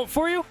sell the salt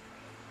for you?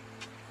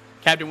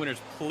 Captain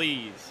Winters,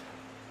 please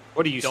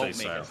What do you don't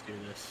say, make Sale? us do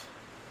this.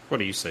 What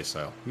do you say,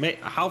 Sale?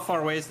 How far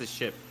away is this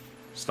ship,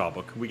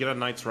 Starbuck? Can we get a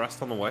night's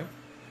rest on the way?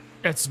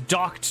 It's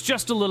docked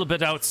just a little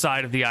bit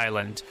outside of the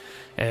island.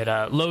 It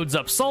loads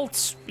up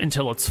salt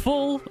until it's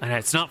full, and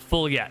it's not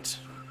full yet.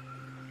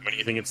 When do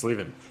you think it's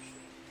leaving?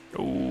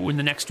 Ooh, in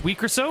the next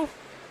week or so?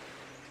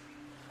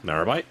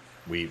 Narrabite.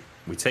 We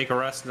take a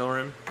rest,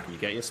 Nilrim. You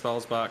get your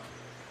spells back.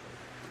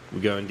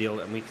 We go and deal,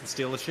 and we can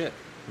steal the ship.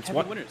 It's Captain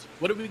what? Winters,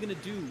 what are we going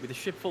to do with a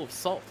ship full of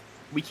salt?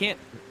 We can't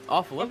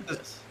offload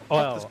this.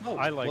 Well, Fuck the smoke.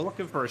 I like- We're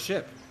looking for a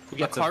ship. We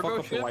get to cargo fuck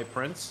up the ship? White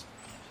Prince.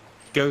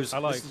 Goes. I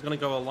like- This is going to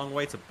go a long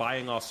way to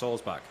buying our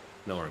souls back,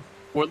 Nilrim.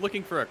 We're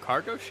looking for a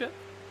cargo ship?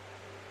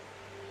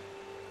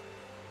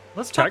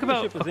 Let's talk Cargo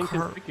about ship is a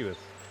inconspicuous.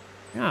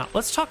 yeah.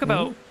 Let's talk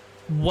about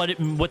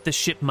what the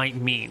ship might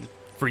mean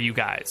for you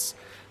guys.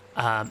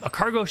 A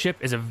cargo ship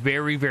is a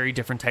very, very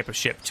different type of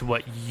ship to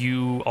what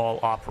you all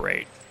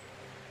operate.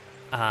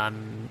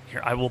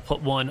 Here, I will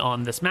put one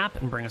on this map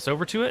and bring us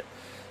over to it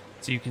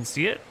so you can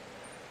see it.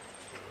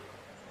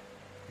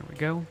 There we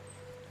go.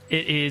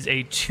 It is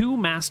a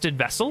 2-masted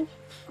vessel.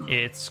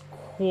 It's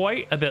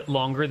quite a bit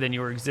longer than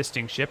your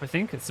existing ship, I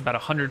think. It's about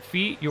 100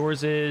 feet.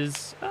 Yours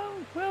is,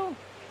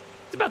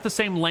 it's about the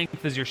same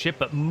length as your ship,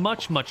 but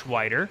much, much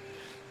wider.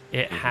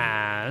 It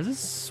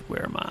has,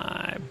 where are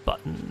my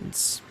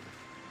buttons?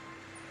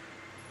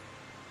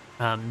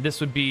 This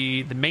would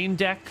be the main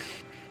deck.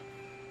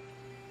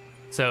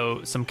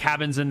 So some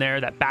cabins in there.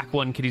 That back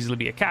one could easily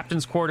be a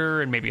captain's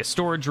quarter and maybe a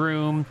storage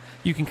room.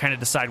 You can kind of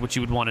decide what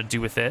you would want to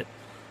do with it.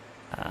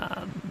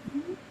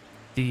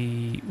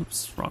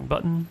 Oops, wrong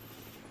button.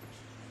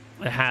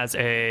 It has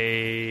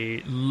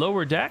a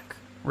lower deck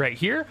right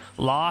here.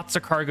 Lots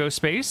of cargo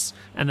space.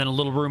 And then a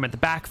little room at the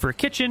back for a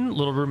kitchen. A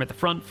little room at the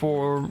front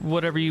for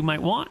whatever you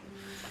might want.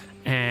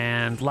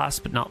 And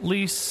last but not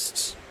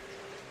least,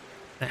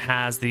 it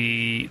has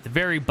the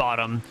very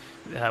bottom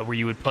where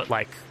you would put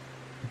like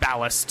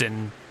ballast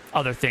and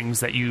other things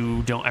that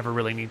you don't ever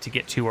really need to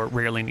get to or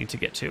rarely need to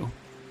get to.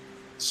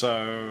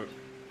 So,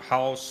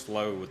 how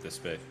slow would this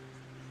be?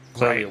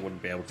 Clearly, Right. it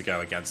wouldn't be able to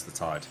go against the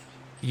tide.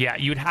 Yeah,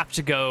 you'd have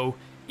to go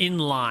in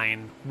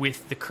line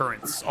with the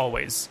currents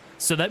always.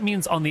 So that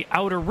means on the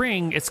outer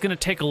ring, it's going to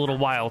take a little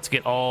while to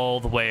get all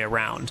the way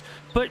around.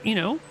 But,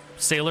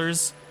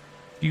 sailors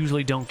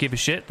usually don't give a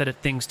shit that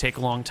things take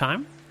a long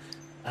time.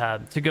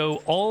 To go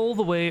all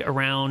the way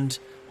around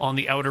on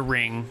the outer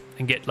ring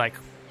and get like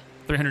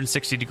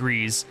 360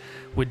 degrees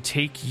would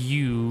take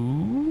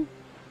you...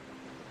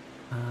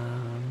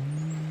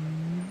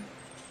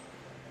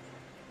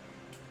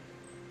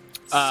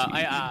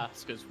 I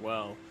ask as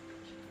well.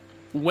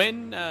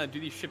 When do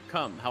these ships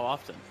come? How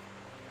often?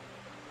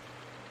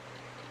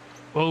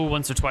 Oh,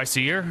 once or twice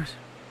a year.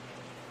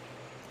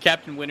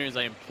 Captain Winters,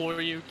 I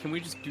implore you, can we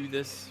just do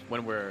this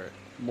when we're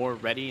more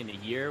ready in a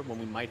year, when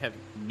we might have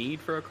need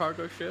for a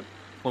cargo ship,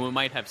 when we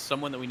might have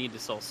someone that we need to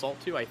sell salt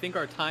to? I think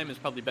our time is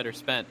probably better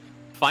spent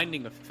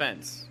finding a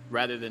fence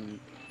rather than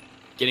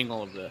getting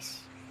all of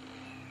this.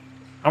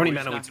 How many We're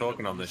men are we just not gonna-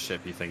 talking on this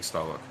ship, you think,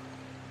 Starbuck?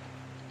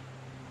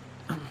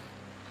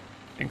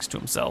 Thinks to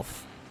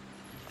himself.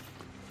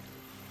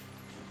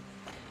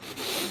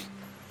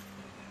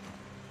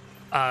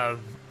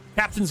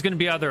 Captain's going to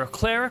be either a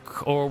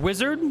cleric or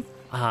wizard,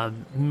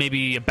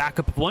 maybe a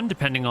backup of one,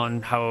 depending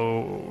on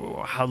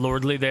how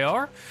lordly they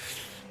are.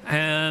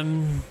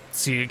 Let's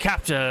see,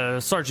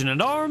 sergeant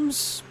at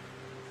arms,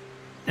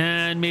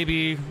 and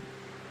maybe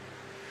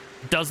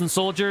a dozen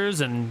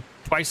soldiers and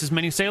twice as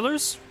many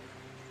sailors.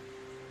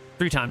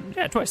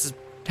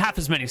 Half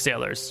as many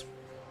sailors.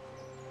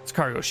 This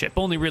cargo ship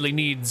only really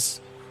needs.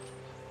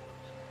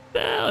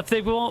 If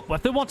they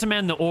want to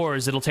man the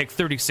oars, it'll take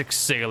 36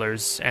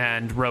 sailors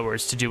and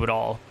rowers to do it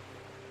all.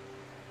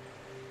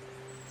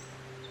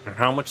 And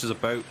how much is a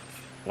boat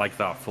like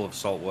that full of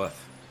salt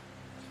worth?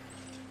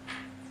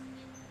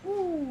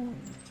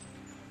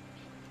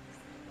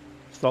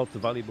 Salt's a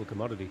valuable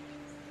commodity.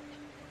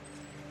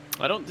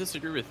 I don't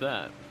disagree with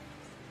that.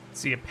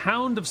 See, a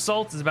pound of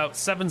salt is about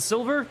 7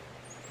 silver,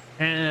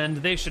 and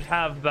they should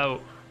have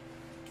about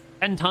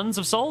 10 tons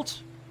of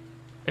salt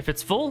if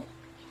it's full.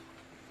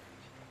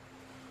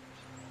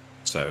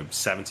 So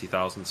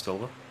 70,000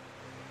 silver.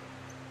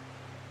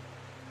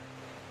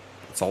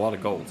 It's a lot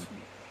of gold.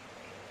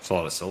 It's a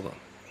lot of silver.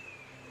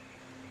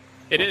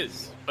 It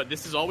is, but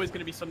this is always going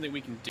to be something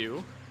we can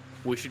do.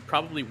 We should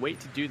probably wait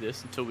to do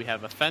this until we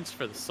have a fence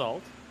for the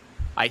salt.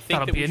 I think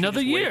That'll that be we should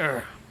another just wait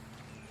year. for-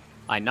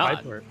 I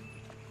not.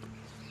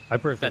 I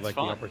personally That's like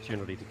fine. the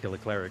opportunity to kill a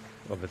cleric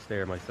of a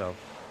stair myself.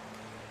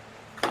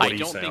 I do you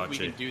don't say, think we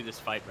Archie? can do this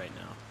fight right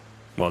now.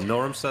 Well,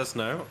 Norum says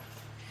no.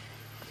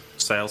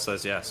 Sale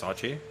says yes.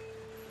 Archie?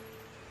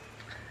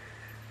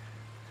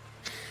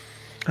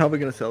 How are we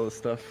gonna sell this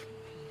stuff?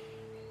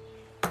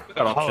 We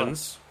got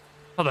options.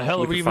 How the hell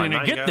We are we can even find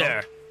going to get Mango.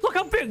 there? Look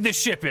how big this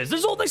ship is.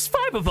 There's only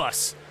 5 of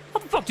us. How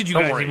the fuck did you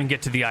Don't guys worry. even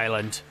get to the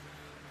island?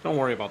 Don't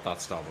worry about that,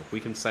 Starbuck. We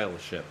can sail the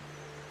ship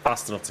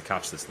fast enough to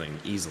catch this thing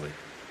easily.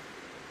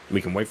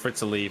 We can wait for it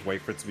to leave,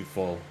 wait for it to be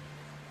full,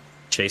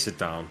 chase it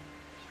down,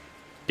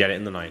 get it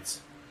in the night.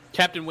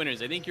 Captain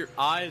Winters, I think your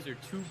eyes are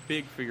too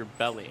big for your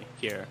belly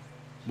here.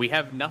 We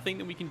have nothing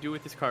that we can do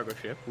with this cargo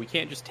ship. We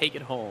can't just take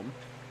it home.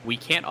 We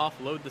can't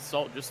offload the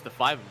salt, just the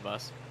 5 of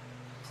us.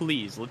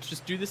 Please, let's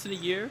just do this in a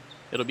year.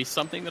 It'll be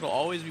something that'll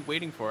always be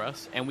waiting for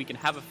us, and we can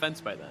have a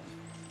fence by then.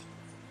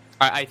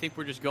 I think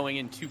we're just going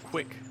in too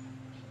quick.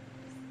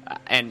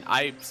 And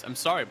I'm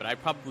sorry, but I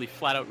probably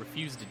flat out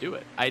refuse to do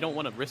it. I don't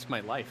want to risk my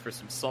life for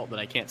some salt that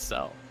I can't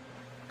sell.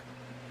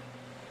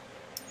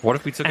 What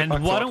if we took it And back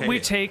to why don't we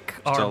Arcadia? take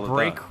our Sell it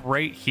break there.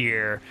 right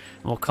here,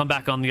 and we'll come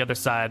back on the other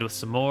side with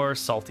some more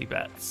salty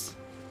bets.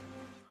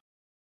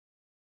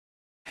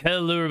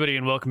 Hello, everybody,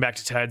 and welcome back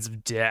to Tides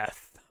of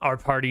Death. Our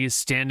party is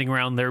standing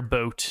around their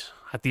boat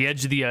at the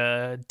edge of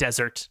the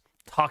desert,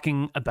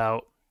 talking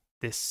about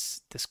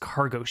this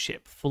cargo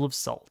ship full of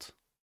salt.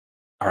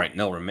 All right,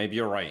 Nilram, maybe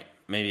you're right.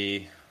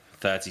 Maybe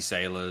 30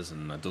 sailors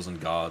and a dozen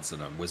guards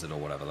and a wizard or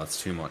whatever.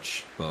 That's too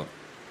much. But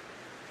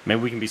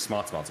maybe we can be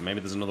smart about it. Maybe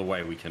there's another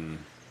way we can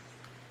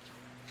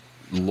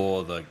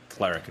lure the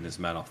cleric and his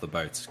men off the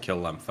boat,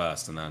 kill them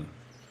first, and then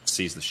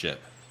seize the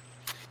ship.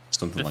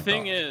 Something The like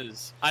thing that.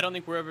 is, I don't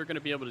think we're ever going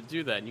to be able to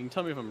do that. And you can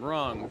tell me if I'm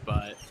wrong,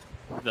 but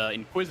the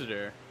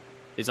Inquisitor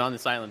is on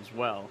this island as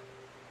well.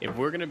 If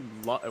we're gonna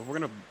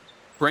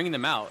bring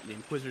them out, the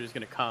Inquisitor is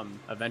going to come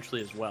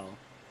eventually as well,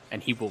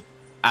 and he will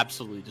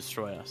absolutely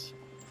destroy us.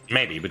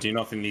 Maybe, but do you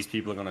not think these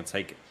people are going to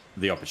take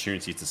the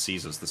opportunity to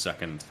seize us the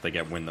second they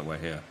get wind that we're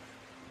here?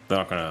 They're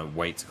not going to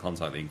wait to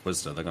contact the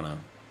Inquisitor. They're going to...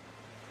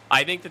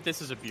 I think that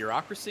this is a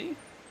bureaucracy.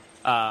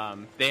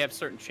 They have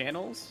certain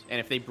channels, and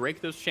if they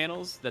break those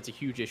channels, that's a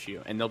huge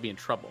issue, and they'll be in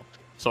trouble.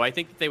 So I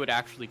think that they would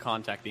actually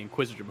contact the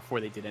Inquisitor before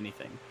they did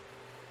anything.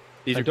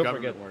 These And are don't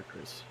government forget-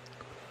 workers.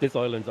 This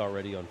island's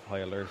already on high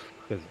alert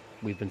because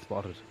we've been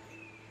spotted.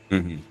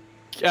 Mm-hmm.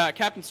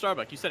 Captain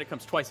Starbuck, you said it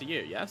comes twice a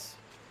year, yes?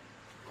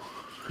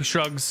 He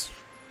shrugs.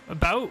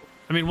 About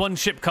I mean, one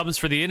ship comes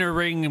for the inner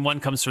ring and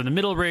one comes for the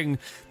middle ring.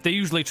 They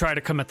usually try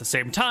to come at the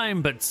same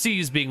time, but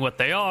seas being what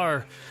they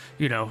are,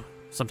 you know,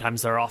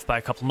 sometimes they're off by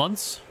a couple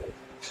months.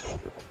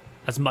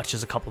 As much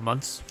as a couple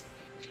months.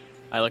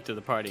 I looked at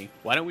the party.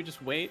 Why don't we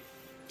just wait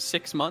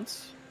 6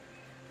 months?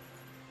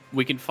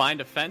 We can find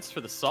a fence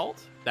for the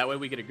salt. That way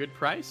we get a good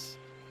price.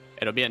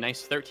 It'll be a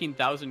nice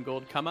 13,000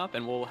 gold come up,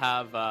 and we'll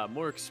have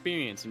more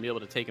experience and be able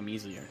to take them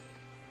easier.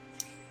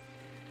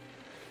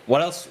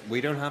 What else?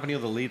 We don't have any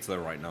other leads though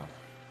right now.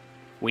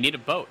 We need a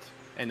boat,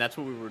 and that's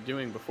what we were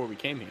doing before we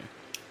came here.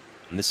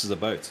 And this is a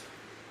boat.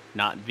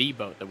 Not the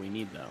boat that we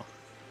need, though.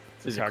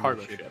 This is a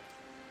cargo ship.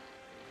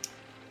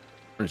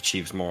 It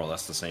achieves more or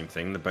less the same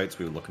thing. The boats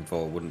we were looking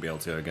for wouldn't be able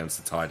to go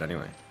against the tide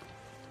anyway.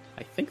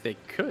 I think they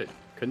could,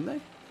 couldn't they?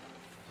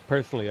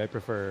 Personally, I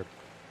prefer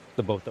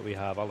the boat that we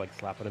have. I'll like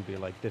slap it and be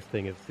like, this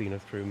thing has seen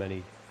us through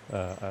many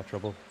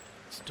trouble.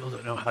 Still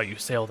don't know how you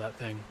sail that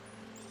thing.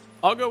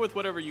 I'll go with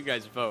whatever you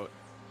guys vote.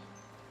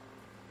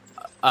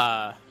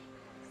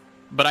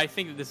 But I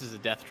think that this is a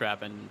death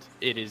trap, and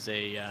it is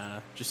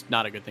just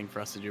not a good thing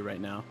for us to do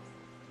right now.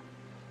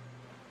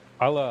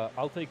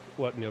 I'll take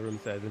what Nilrim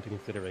says into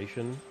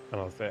consideration, and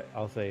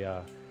I'll say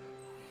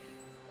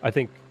I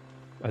think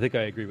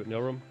I agree with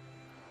Nilrim.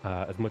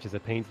 As much as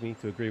it pains me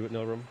to agree with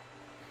Nilrim.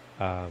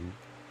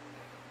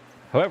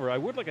 However, I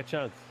would like a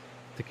chance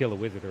to kill a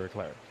wizard or a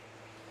cleric.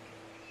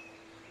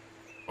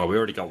 Well, we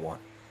already got one.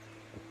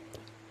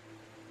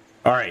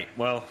 All right.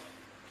 Well,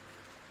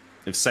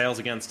 if Sail's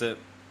against it,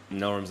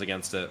 Nilrim's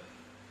against it,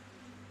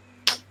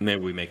 maybe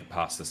we make it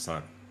past this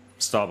time.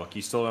 Starbuck,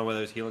 you still know where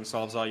those healing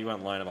salves are? You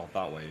weren't lying about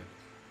that, were you?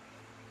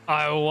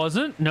 I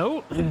wasn't.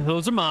 No,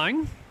 those are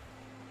mine.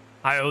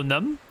 I own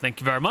them. Thank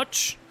you very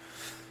much.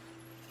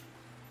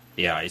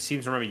 Yeah, I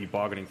seem to remember you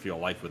bargaining for your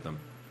life with them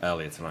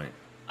earlier tonight.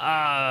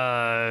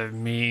 I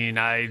mean,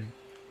 I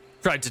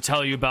tried to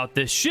tell you about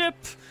this ship.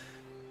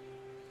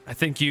 I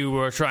think you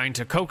were trying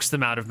to coax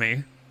them out of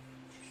me.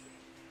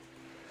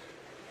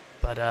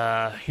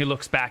 But he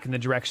looks back in the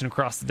direction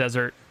across the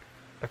desert.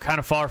 They're kind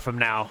of far from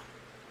now.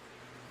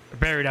 They're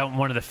buried out in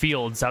one of the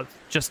fields out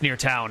just near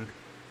town.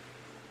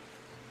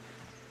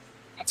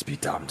 Let's be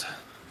damned.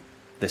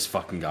 This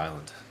fucking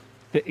island.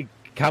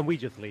 Can we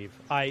just leave?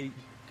 I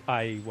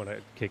want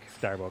to kick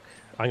Starbuck.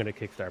 I'm going to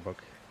kick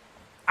Starbuck.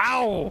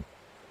 Ow!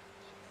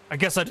 I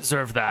guess I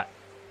deserve that.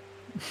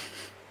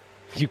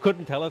 You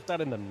couldn't tell us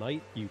that in the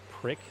night, you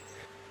prick.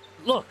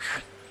 Look.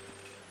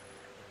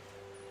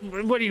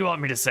 What do you want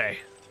me to say?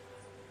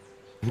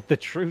 The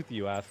truth,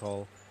 you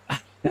asshole. All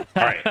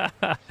right.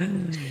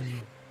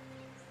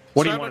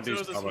 What do you want to do, Starbucks owes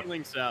us Starbuck?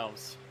 healing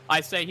salves.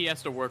 I say he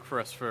has to work for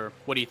us for,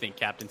 what do you think,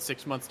 Captain?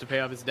 6 months to pay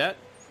off his debt?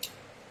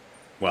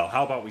 Well,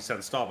 how about we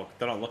send Starbuck?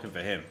 They're not looking for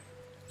him.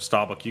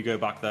 Starbuck, you go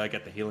back there,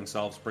 get the healing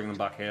salves, bring them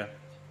back here.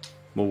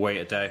 We'll wait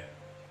a day.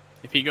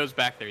 If he goes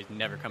back there, he's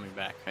never coming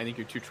back. I think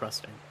you're too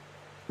trusting.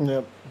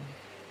 Yep.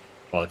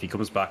 Well, if he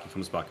comes back, he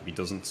comes back. If he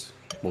doesn't,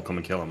 we'll come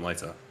and kill him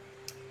later.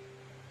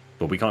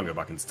 But we can't go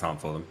back into town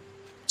for them.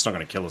 It's not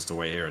going to kill us to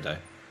wait here a day.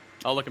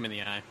 I'll look him in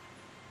the eye.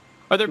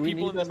 Are there Do we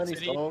people need in that this many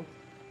city? salves?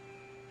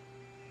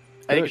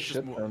 I think There it's just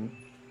should more, then.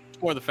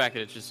 more the fact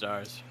that it's just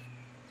ours.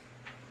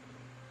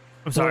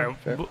 I'm sorry. Oh,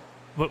 fair.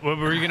 What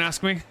were you going to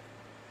ask me?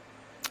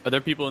 Are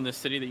there people in this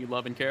city that you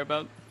love and care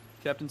about,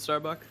 Captain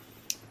Starbuck?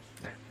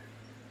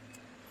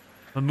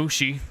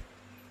 Mamushi.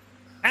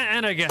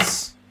 And I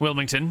guess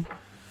Wilmington.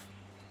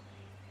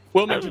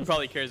 Wilmington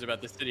probably cares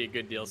about this city a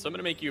good deal, so I'm going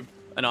to make you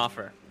an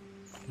offer.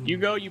 You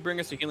go, you bring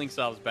us the healing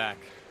salves back.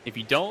 If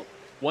you don't,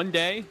 one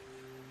day,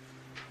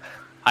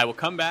 I will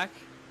come back,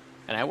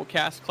 and I will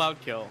cast Cloud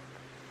Kill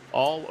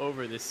all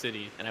over this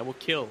city, and I will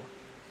kill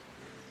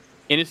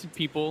innocent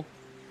people,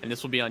 and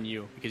this will be on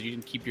you, because you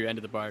didn't keep your end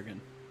of the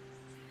bargain.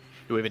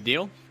 Do we have a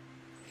deal?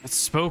 It's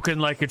spoken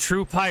like a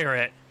true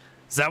pirate.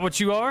 Is that what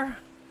you are?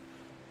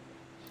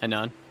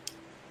 Anon.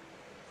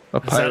 A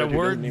Is that pirate a who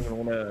word? doesn't even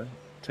want to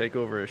take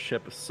over a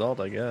ship of salt,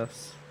 I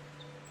guess.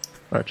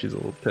 Archie's a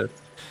little pissed.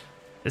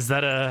 Is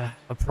that a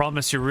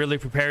promise you're really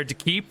prepared to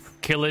keep?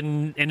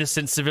 Killing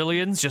innocent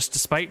civilians just to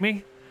spite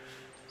me?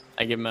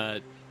 I give him a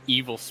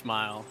evil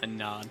smile and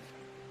nod.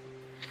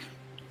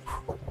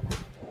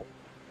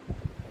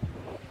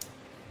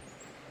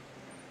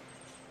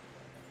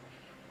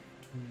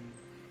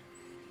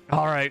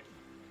 All right.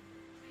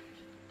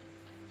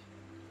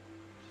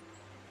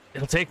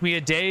 It'll take me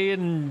a day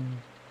and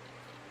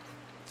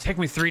take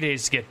me 3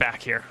 days to get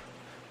back here.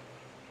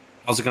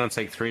 How's it going to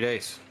take 3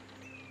 days?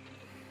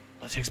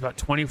 It takes about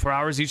 24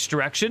 hours each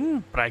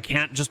direction, but I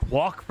can't just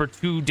walk for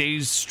 2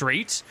 days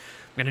straight.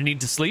 I'm gonna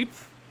need to sleep.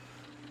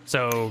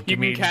 So You give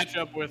me. can catch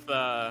up with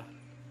the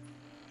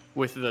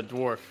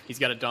dwarf. He's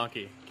got a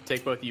donkey. You can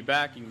take both of you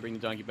back. You can bring the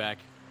donkey back.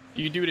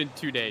 You can do it in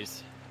 2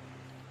 days.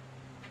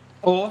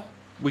 Or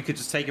we could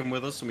just take him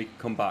with us and we could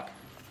come back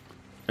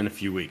in a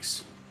few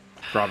weeks.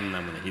 Rather than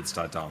when the heat's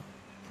died down.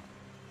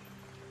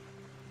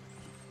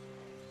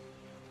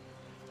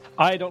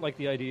 I don't like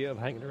the idea of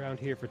hanging around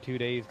here for 2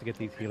 days to get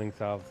these healing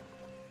salves.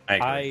 I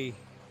agree.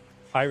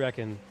 I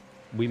reckon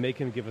We make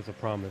him give us a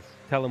promise.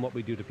 Tell him what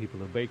we do to people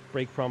who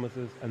break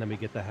promises, and then we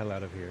get the hell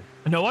out of here.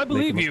 No, I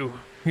believe him-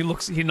 you.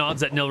 He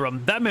nods at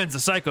Nilrum. That man's a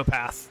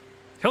psychopath.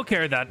 He'll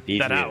carry that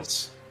He out.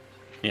 is.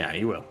 Yeah,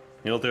 he will.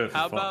 He'll do it for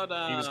How fun.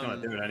 about, He was going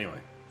to do it anyway.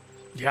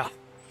 Yeah.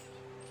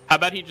 How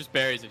about he just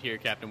buries it here,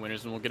 Captain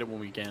Winters, and we'll get it when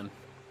we can.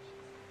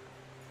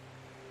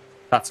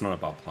 That's not a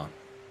bad plan.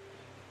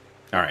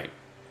 All right.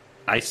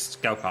 I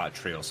scope out a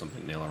tree or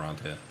something, Neil, around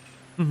here.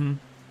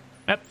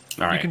 Yep.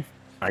 All right. You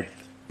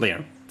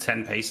can,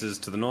 10 paces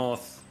to the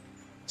north,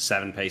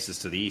 7 paces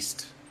to the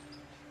east.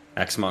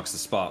 X marks the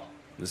spot.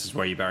 This is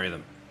where you bury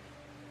them.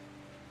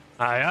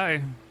 aye,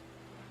 aye.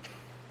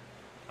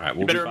 All right,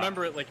 we'll You better be back.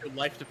 remember it like your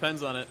life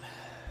depends on it.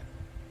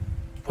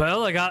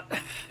 Well, I got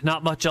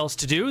not much else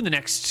to do in the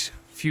next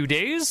few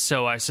days,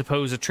 so I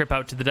suppose a trip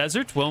out to the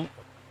desert won't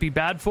be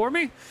bad for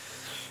me.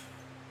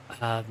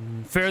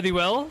 Fare thee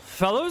well,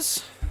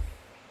 fellows.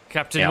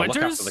 Captain Yeah, look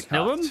Winters, after the cat.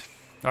 Nilrum,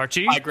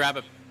 Archie, I grab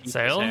a piece of his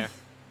Sail. hair.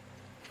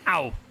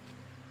 Ow.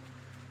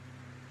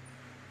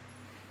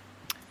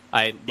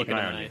 I look Keep at an him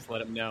eye and on I you. just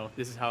let him know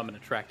this is how I'm going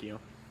to track you.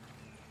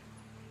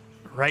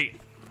 Right.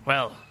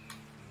 Well,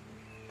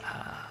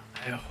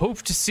 I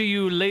hope to see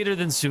you later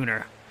than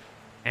sooner.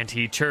 And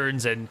he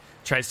turns and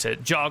tries to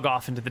jog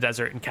off into the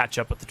desert and catch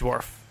up with the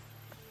dwarf,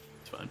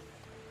 It's fine.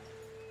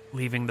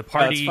 leaving the Let's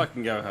party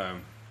fucking go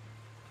home.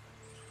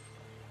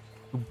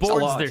 who It's a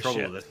boards lot their of trouble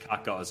ship. this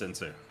cat got us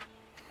into.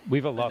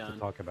 We've a lot done. to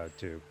talk about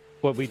too.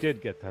 But we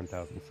did get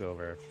 10,000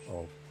 silver.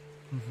 Oh,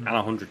 And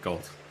 100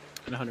 gold.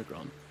 And 100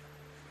 grown.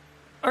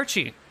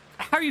 Archie,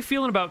 how are you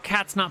feeling about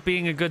cats not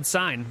being a good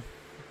sign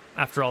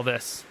after all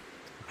this?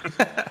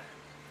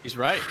 He's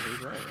right.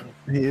 He's right.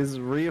 He is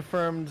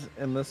reaffirmed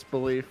in this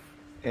belief,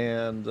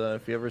 and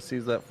if he ever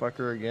sees that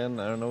fucker again,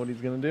 I don't know what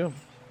he's gonna do.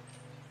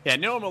 Yeah,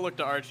 no one will look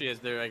to Archie as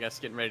they're, I guess,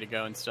 getting ready to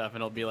go and stuff,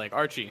 and he'll be like,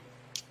 Archie,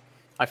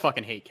 I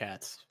fucking hate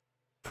cats.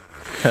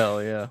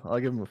 Hell yeah, I'll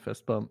give him a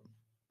fist bump.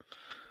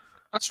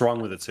 What's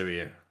wrong with the two of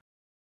you?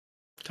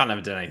 Can't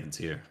never do anything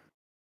to you.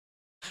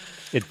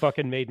 it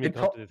fucking made me It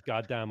come pro- to this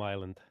goddamn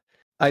island.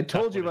 I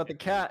told you what about the it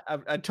cat.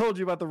 I told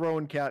you about the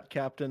Rowan cat,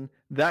 Captain.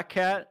 That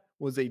cat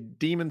was a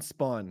demon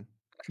spawn.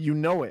 You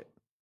know it.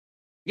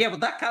 Yeah, but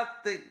that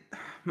cat,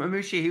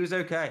 Mamushi, he was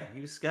okay.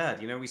 He was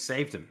scared. You know, we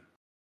saved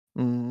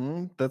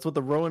him. That's what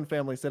the Rowan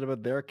family said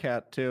about their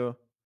cat too.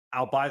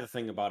 I'll buy the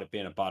thing about it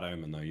being a bad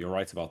omen, though. You're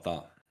right about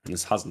that.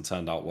 This hasn't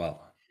turned out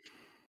well.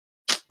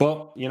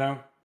 But, you know,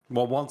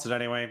 well, wanted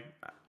anyway.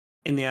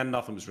 In the end,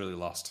 nothing was really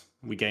lost.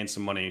 We gained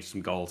some money,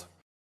 some gold.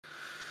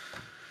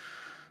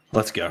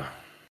 Let's go.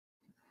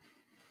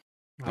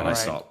 And I Alright.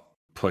 start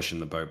pushing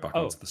the boat back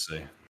Oh. onto the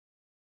sea.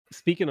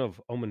 Speaking of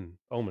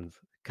omens,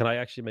 can I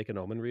actually make an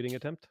omen reading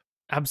attempt?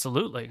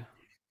 Absolutely.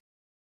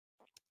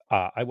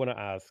 I want to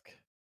ask.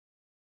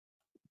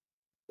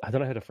 I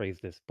don't know how to phrase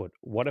this, but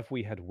what if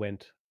we had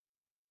went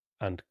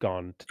and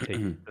gone to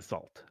take the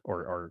salt,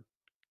 or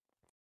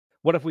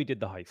what if we did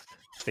the heist?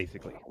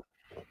 Basically,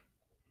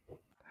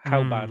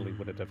 how badly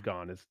would it have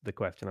gone? Is the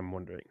question I'm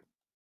wondering,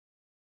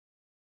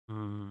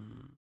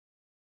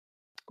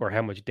 or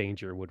how much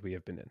danger would we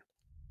have been in?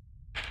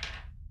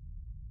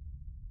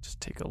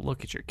 Just take a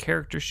look at your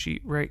character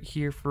sheet right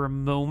here for a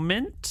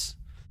moment.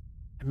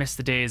 I miss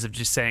the days of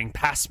just saying,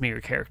 pass me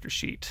your character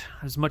sheet.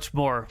 It was much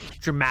more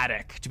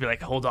dramatic to be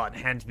like, hold on,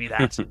 hand me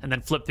that. And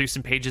then flip through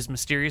some pages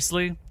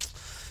mysteriously.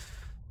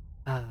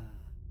 Okay.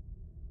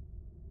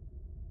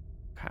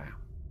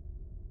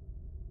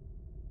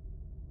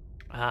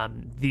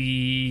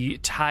 The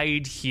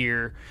tide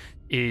here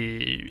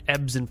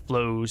ebbs and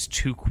flows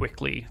too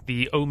quickly.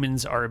 The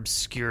omens are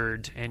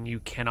obscured, and you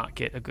cannot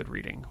get a good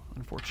reading,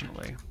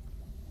 unfortunately.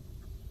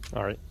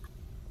 All right.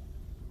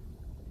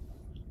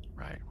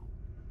 Right.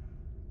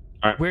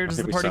 All right, Where I does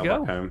think the we party sail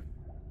go? back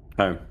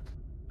home.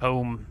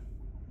 Home.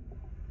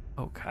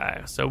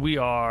 Okay, so we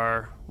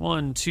are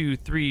 1, 2,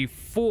 3,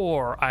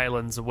 4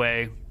 islands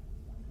away.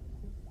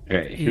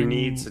 Okay, who In-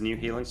 needs a new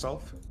healing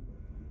salve?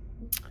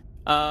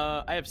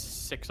 I have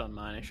 6 on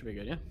mine. I should be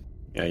good, yeah?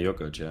 Yeah, you're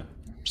good, yeah.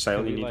 Sail,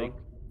 Can you we, need like,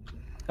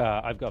 one?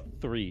 I've got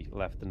 3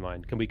 left in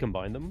mind. Can we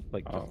combine them,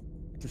 like, Oh.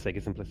 just to sake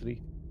of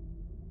simplicity?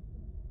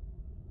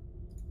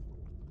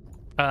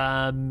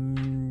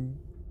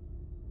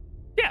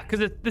 Yeah, because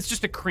it's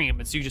just a cream.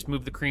 It's you just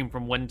move the cream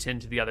from one tin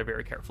to the other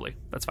very carefully.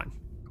 That's fine.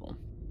 Cool.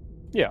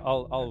 Yeah,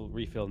 I'll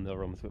refill the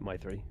rooms with my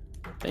 3.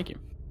 Thank you.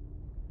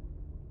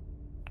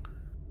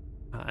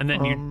 And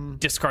then you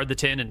discard the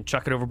tin and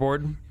chuck it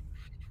overboard.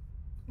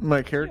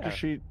 My character Yeah.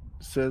 sheet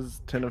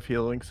says 10 of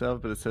healing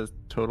salve, but it says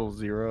total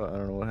 0. I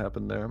don't know what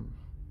happened there.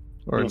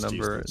 Or a Must use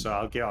number. it. So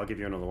I'll give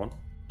you another one.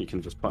 You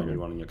can just put a new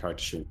one in your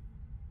character sheet.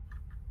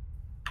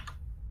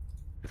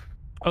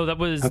 Oh, that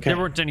was Okay. there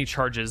weren't any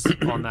charges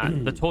on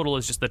that. The total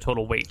is just the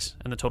total weight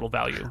and the total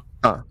value.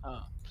 Oh.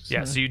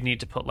 Yeah, so you'd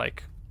need to put you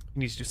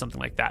need to do something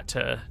like that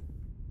to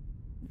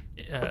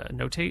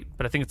notate.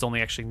 But I think it's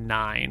only actually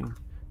 9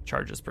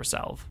 charges per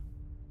salve.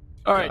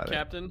 All right, Got it.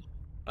 Captain.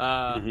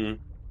 Mhm.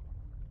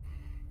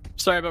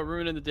 Sorry about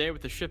ruining the day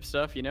with the ship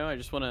stuff. You know, I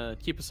just want to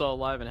keep us all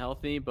alive and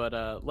healthy.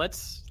 But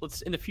let's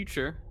in the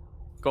future,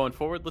 going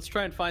forward, let's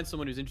try and find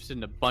someone who's interested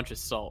in a bunch of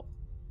salt.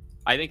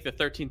 I think the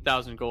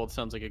 13,000 gold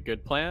sounds like a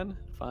good plan.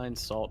 Find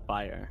salt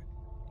buyer.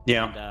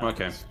 Yeah, And,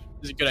 okay. This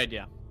is a good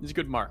idea. This is a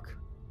good mark.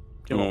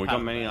 Well, we've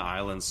got many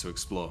islands to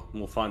explore.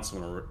 We'll find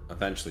someone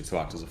eventually to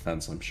act as a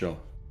fence, I'm sure.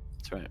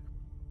 That's right.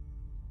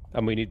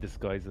 And we need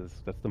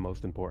disguises. That's the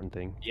most important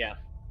thing. Yeah.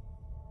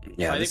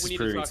 Yeah, I this think is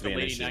we need to proving talk to to be an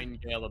Lady issue.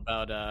 Nightingale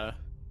about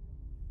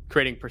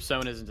creating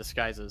personas and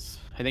disguises.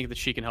 I think that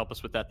she can help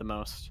us with that the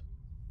most.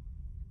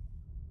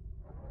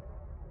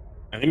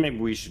 I think maybe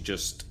we should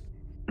just,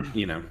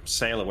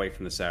 sail away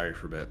from this area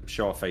for a bit.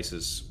 Show our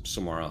faces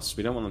somewhere else.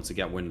 We don't want them to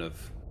get wind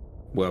of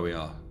where we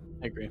are.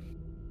 I agree.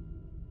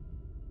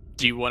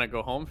 Do you want to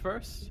go home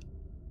first?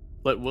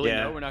 Let Willie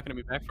know we're not going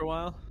to be back for a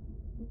while?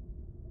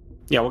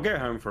 Yeah, we'll go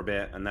home for a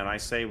bit, and then I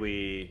say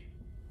we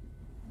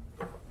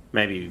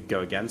maybe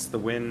go against the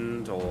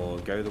wind or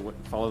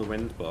follow the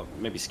wind, but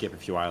maybe skip a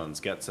few islands,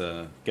 get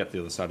to the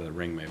other side of the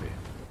ring, maybe.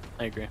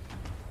 I agree.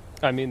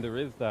 I mean, there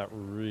is that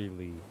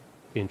really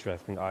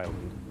interesting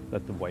island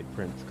that the White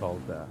Prince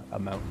called a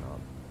mountain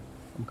on.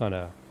 I'm kind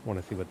of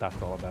want to see what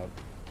that's all about.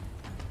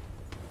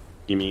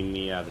 You mean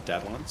the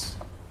Deadlands?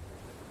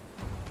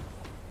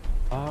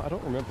 I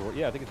don't remember.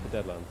 Yeah, I think it's the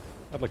Deadlands.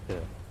 I'd like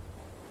to...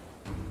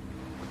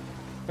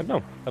 I don't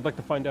know. I'd like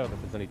to find out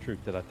if there's any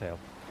truth to that tale.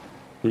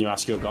 Can you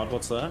ask your god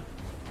what's there?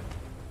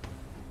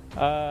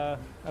 I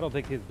don't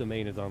think his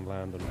domain is on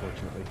land,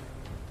 unfortunately.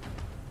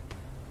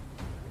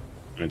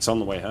 It's on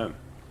the way home.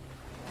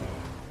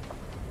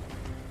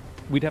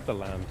 We'd have to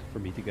land for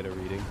me to get a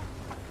reading.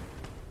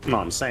 No,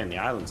 I'm saying the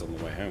island's on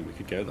the way home. We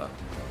could go there.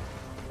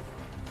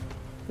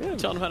 Yeah,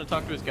 Tell him how to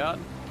talk to his god.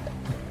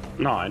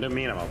 No, I don't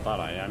mean about that.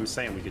 I'm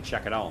saying we could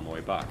check it out on the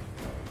way back.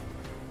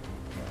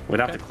 We'd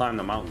have to climb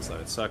the mountains, though.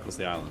 It circles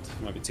the island.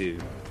 It might be too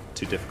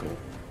difficult.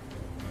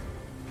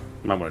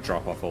 Might want to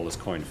drop off all this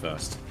coin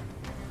first.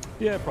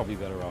 yeah, probably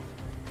better off.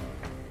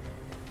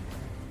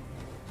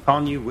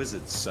 Can't you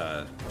wizards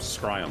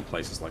scry on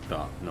places like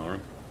that, Nora?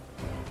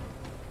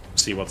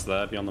 See what's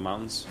there beyond the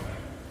mountains?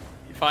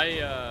 If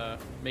I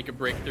make a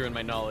breakthrough in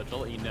my knowledge, I'll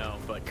let you know.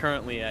 But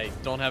currently, I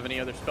don't have any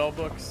other spell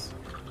books.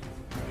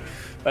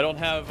 I don't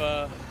have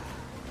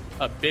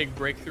a big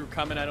breakthrough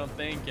coming, I don't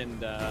think.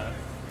 And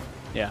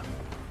yeah.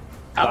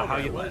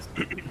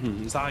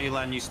 Is that how you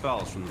learn new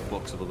spells from the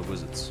books of other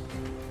wizards?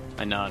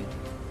 I nod.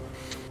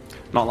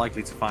 Not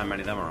likely to find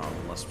many of them around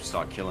unless we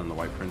start killing the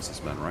White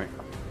Princess men, right?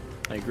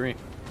 I agree.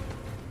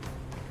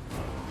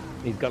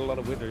 He's got a lot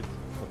of wizards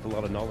with a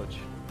lot of knowledge.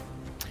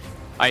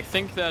 I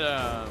think that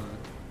I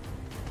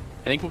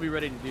think we'll be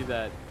ready to do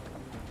that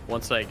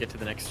once I get to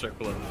the next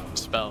circle of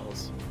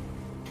spells.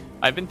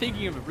 I've been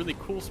thinking of a really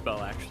cool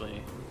spell,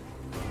 actually.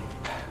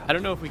 I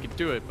don't know if we could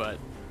do it, but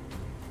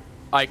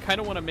I kind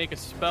of want to make a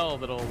spell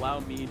that'll allow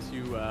me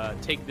to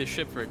take this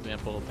ship, for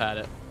example, pat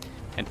it,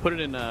 and put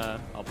it in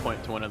I'll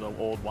point to one of the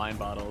old wine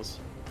bottles,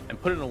 and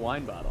put it in a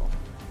wine bottle.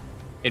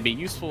 It'd be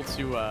useful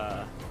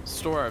to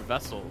store our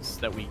vessels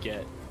that we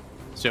get.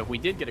 So if we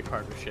did get a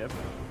cargo ship,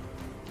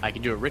 I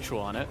could do a ritual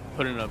on it,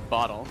 put it in a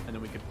bottle, and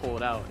then we could pull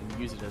it out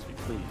and use it as we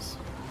please.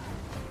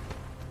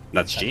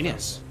 That's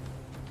genius.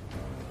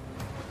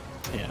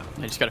 Yeah,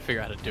 I just got to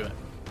figure out how to do it.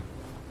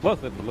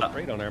 Plus, it would look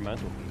great on our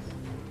mantelpiece.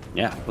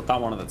 Yeah, put that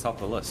one at the top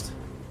of the list.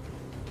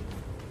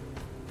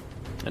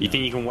 You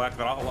think you can work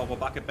that out while we're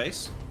back at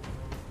base?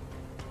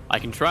 I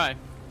can try.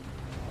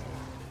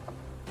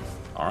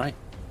 All right.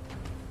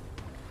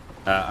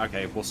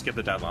 Okay, we'll skip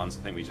the Deadlands.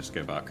 I think we just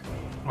go back.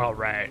 All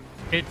right.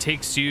 It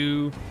takes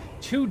you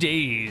 2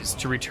 days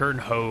to return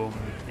home,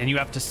 and you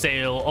have to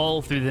sail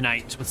all through the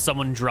night with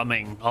someone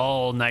drumming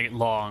all night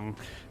long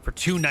for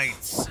 2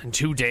 nights and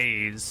 2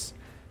 days.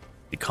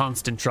 The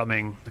constant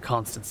drumming, the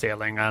constant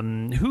sailing.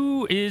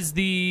 Who are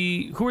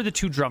the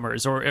 2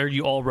 drummers, or are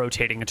you all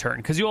rotating a turn?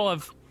 Because you all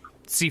have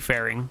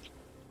seafaring,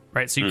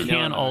 right? So you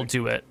can all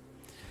do it.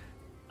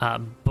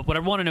 But what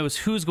I want to know is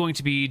who's going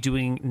to be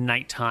doing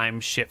nighttime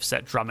shifts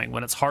at drumming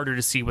when it's harder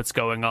to see what's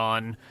going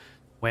on,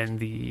 when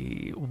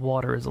the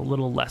water is a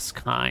little less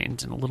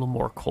kind and a little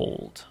more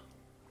cold.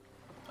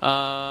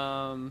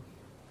 I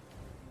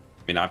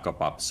mean, I've got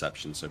bad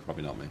perception, so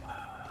probably not me.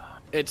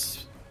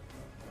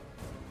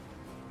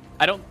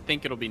 I don't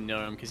think it'll be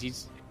Nilrim, because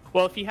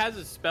if he has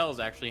his spells,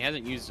 actually, he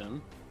hasn't used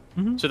them.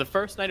 Mm-hmm. So the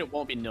first night it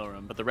won't be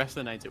Nilrim, but the rest of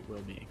the nights it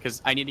will be,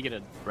 because I need to get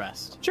a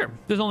rest. Sure.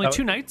 There's only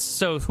 2 nights,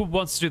 so who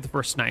wants to do the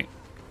first night?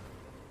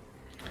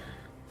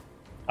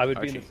 I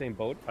would be in the same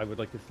boat. I would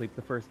like to sleep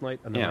the first night,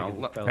 and then I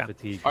get spell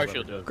fatigue. Archie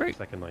will do it. Great. The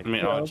second night. I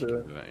mean, Yeah, I'll Archie do can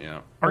it. do it,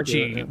 yeah.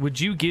 Archie, would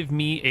you give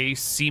me a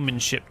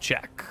seamanship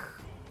check?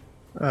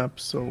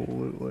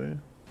 Absolutely.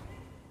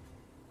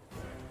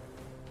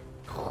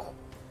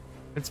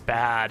 It's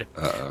bad.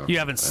 Uh-oh. You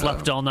haven't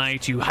slept all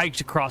night. You hiked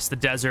across the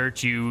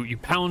desert. You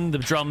pound the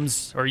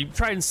drums, or you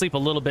try and sleep a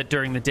little bit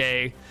during the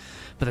day.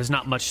 but there's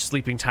not much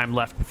sleeping time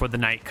left before the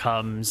night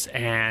comes,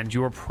 and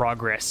your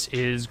progress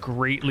is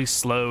greatly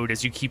slowed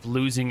as you keep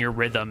losing your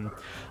rhythm.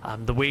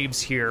 The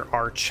waves here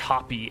are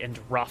choppy and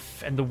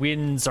rough, and the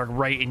winds are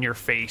right in your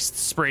face. The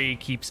spray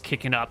keeps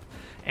kicking up,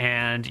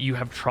 and you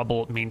have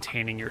trouble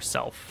maintaining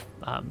yourself.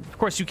 Of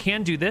course, you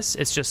can do this.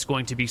 It's just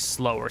going to be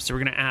slower, so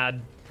we're going to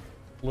add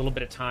a little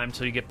bit of time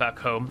till you get back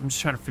home. I'm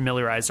just trying to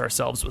familiarize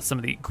ourselves with some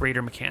of the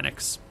greater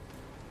mechanics.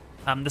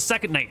 The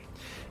second night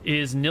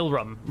is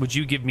Nilrum. Would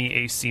you give me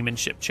a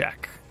seamanship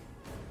check?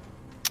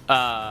 Can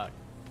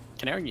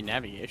I argue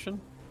navigation?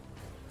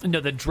 No,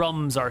 the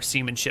drums are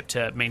seamanship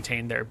to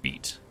maintain their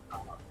beat.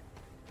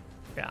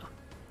 Yeah.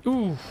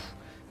 Ooh.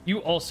 You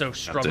also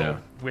struggle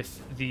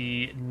with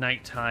the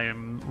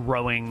nighttime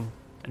rowing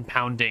and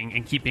pounding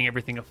and keeping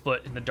everything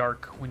afloat in the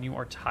dark when you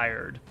are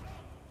tired.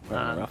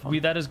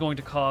 That is going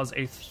to cause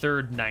a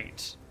third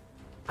night.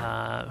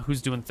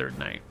 Who's doing third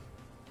night?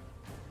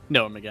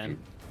 Nilrum again.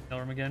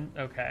 Nilrum again?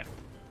 Okay.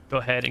 Go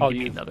ahead and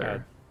give me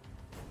another.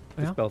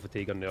 Dispel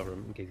fatigue on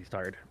Nilrum in case he's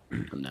tired.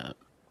 I'm not.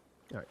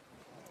 All right.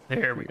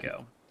 There we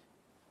go.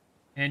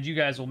 And you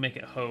guys will make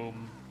it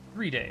home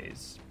 3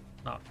 days,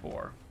 not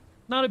 4.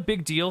 Not a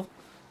big deal.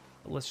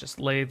 But let's just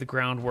lay the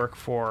groundwork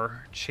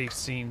for chase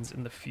scenes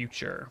in the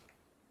future.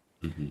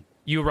 Mm-hmm.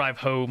 You arrive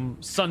home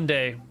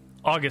Sunday,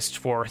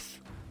 August 4th,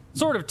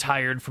 sort of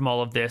tired from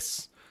all of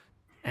this,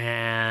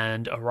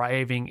 and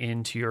arriving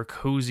into your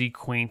cozy,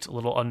 quaint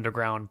little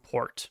underground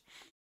port.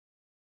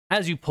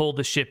 As you pull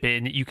the ship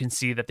in, you can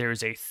see that there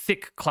is a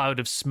thick cloud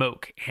of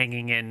smoke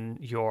hanging in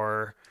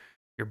your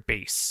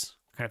base,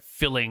 kind of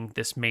filling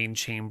this main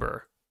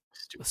chamber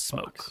with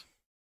smoke.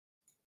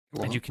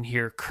 And you can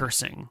hear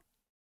cursing.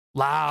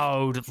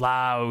 Loud,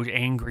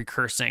 angry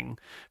cursing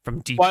from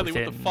deep Wiley,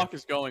 within. what the fuck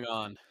is going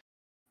on?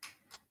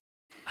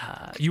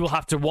 You will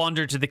have to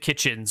wander to the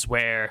kitchens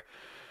where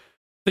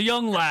the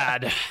young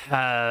lad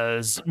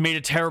has made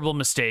a terrible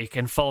mistake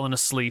and fallen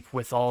asleep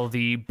with all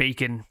the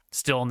bacon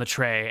still on the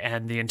tray,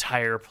 and the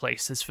entire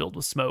place is filled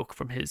with smoke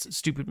from his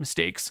stupid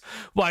mistakes.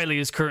 Wiley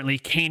is currently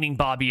caning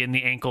Bobby in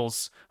the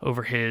ankles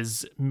over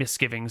his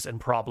misgivings and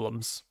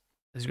problems.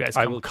 As you guys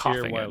come I will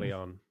coughing cheer Wiley in.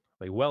 on.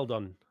 Like, well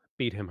done.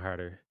 Beat him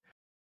harder.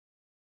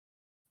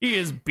 He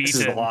is beaten. This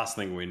is the last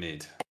thing we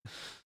need.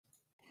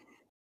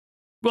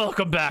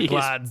 Welcome back,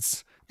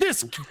 lads.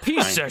 This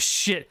piece of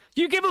shit.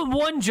 You give him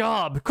one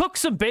job. Cook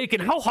some bacon.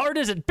 How hard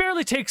is it?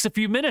 Barely takes a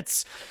few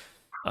minutes.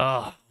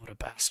 Oh, what a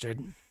bastard.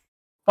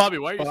 Bobby,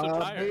 why are you so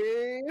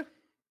tired?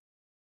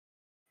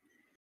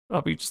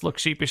 Bobby just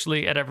looks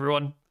sheepishly at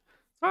everyone.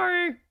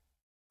 Sorry.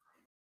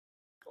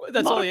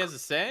 That's all he has to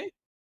say?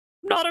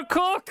 Not a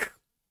cook.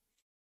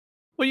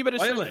 Well, you better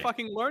start Wiley.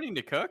 fucking learning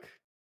to cook.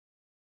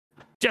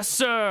 Yes,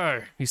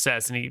 sir, he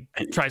says, and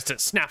he tries to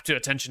snap to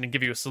attention and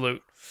give you a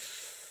salute.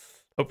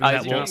 Hoping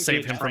that won't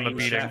save him from a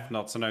beating. Chef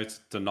not to know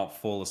to not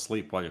fall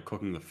asleep while you're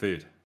cooking the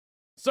food.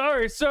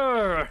 Sorry,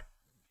 sir.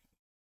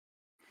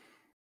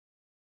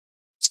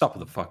 Stop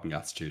with the fucking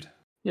attitude.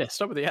 Yeah,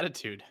 stop with the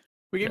attitude.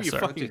 We gave Yes, you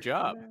a sir. fucking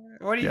job.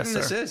 What do you Yes, think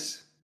this sir.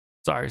 is?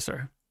 Sorry,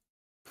 sir.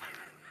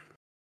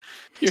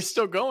 You're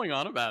still going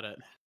on about it.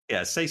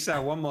 Yeah, say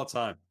so one more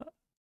time.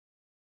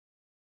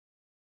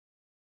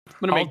 I'm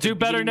gonna I'll make do the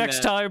better beating next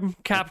that- time,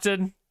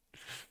 Captain.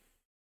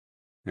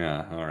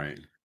 Yeah, all right.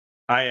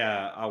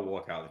 I'll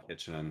walk out of the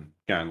kitchen and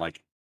go and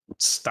like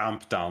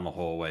stamp down the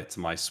hallway to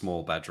my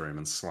small bedroom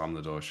and slam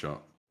the door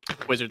shut.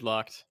 Wizard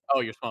locked.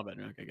 Oh, your small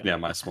bedroom. Okay, got Yeah, it.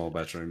 my small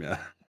bedroom.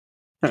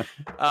 Yeah.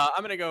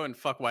 I'm gonna go and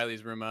fuck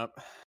Wiley's room up.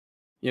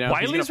 You know,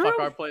 he's Wiley's gonna fuck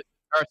room? our place.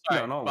 Or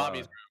sorry, No,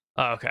 Bobby's room.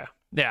 Oh, okay.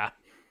 Yeah.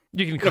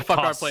 You can He's gonna fuck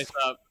our toss. place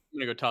up. I'm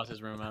gonna go toss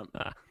his room up.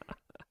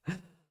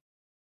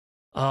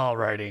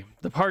 Alrighty.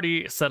 The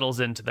party settles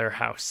into their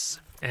house,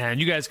 and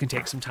you guys can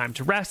take some time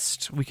to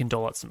rest. We can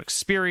dole out some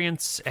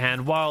experience,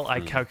 and while I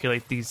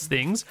calculate these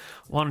things,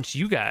 why don't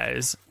you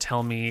guys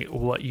tell me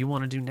what you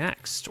want to do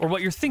next, or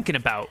what you're thinking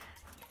about?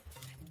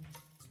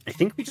 I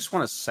think we just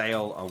want to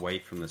sail away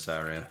from this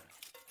area,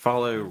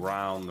 follow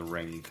round the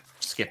ring,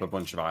 skip a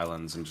bunch of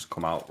islands, and just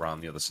come out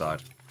round the other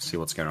side. See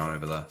what's going on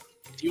over there.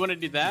 Do you want to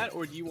do that,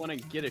 or do you want to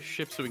get a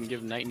ship so we can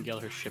give Nightingale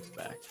her ship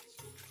back?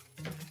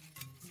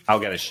 I'll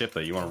get a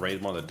shipper. You want to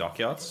raid one of the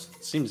dockyards?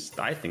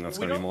 I think that's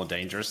We going to be don't- more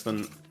dangerous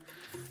than We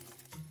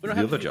don't the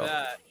have other to do job.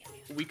 that.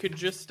 We could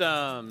just,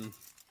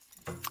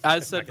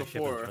 as said Like a ship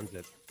in before,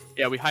 transit.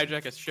 yeah, we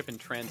hijack a ship in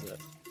transit.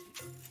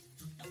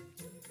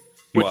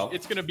 Which Well,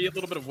 it's going to be a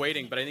little bit of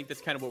waiting, but I think that's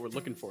kind of what we're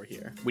looking for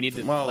here. We need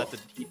to Well- let the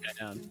heat die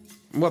down.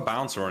 we're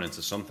bound to run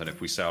into something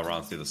if we sail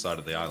around to the other side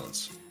of the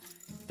islands.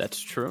 That's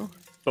true.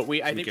 But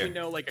I think Okay. we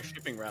know like a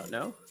shipping route,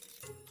 no?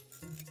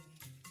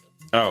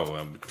 Oh,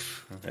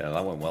 yeah,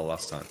 that went well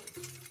last time.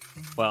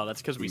 Well, that's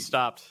because we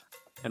stopped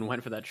and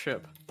went for that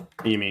ship.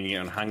 You mean you're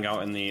gonna hang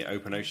out in the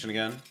open ocean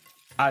again?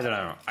 I don't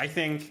know. I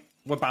think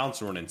we're bound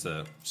to run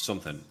into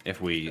something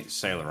if we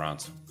sail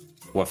around.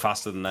 We're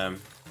faster than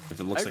them. If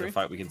it looks I like a agree.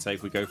 fight we can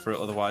take, we go for it.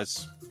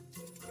 Otherwise,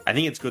 I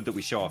think it's good that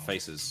we show our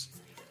faces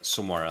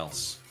somewhere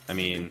else. I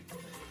mean,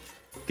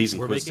 these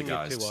We're Inquisitor making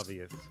guys. it too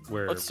obvious.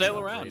 We're Let's sail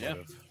not around, running yeah. out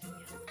of-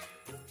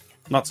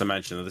 Not to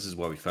mention that this is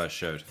where we first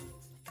showed.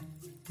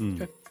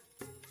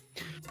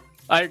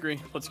 I agree.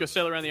 Let's go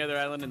sail around the other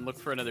island and look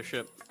for another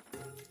ship.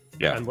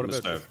 Yeah, And what the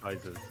about stove.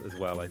 disguises as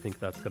well? I think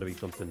that's going to be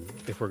something.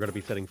 If we're going to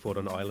be setting foot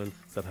on islands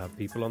that have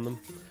people on them,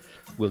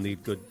 we'll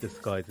need good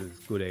disguises,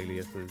 good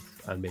aliases,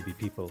 and maybe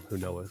people who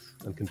know us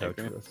and can vouch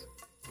for us.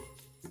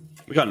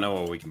 We gotta know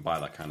where we can buy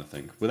that kind of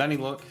thing. With any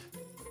luck,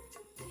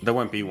 there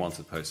won't be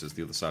wanted posters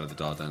the other side of the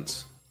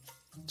Dardanelles.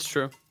 It's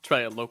true. It's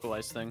probably a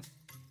localized thing.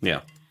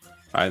 Yeah,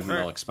 I think they'll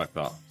Alright. expect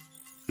that.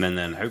 And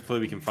then hopefully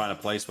we can find a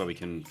place where we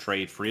can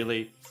trade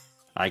freely.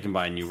 I can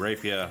buy a new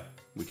rapier.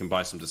 We can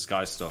buy some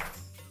disguise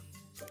stuff.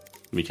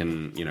 We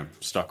can,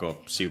 stock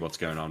up, see what's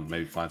going on,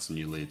 maybe find some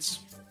new leads.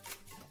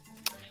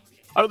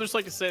 I would just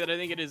like to say that I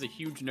think it is a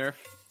huge nerf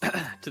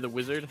to the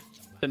wizard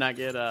to not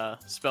get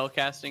spell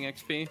casting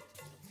XP.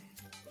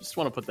 Just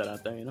want to put that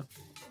out there,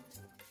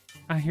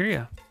 I hear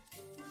you.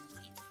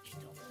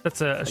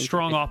 That's a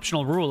strong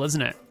optional rule,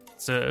 isn't it?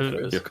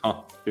 So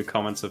Your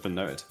comments have been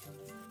noted.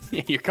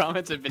 Your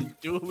comments have been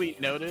duly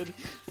noted.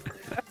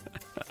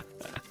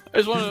 I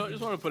just want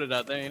to put it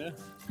out there,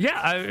 yeah,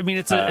 I mean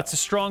it's a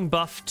strong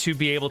buff to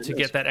be able to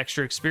get that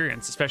extra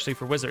experience, especially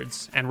for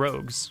wizards and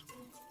rogues.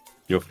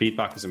 Your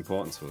feedback is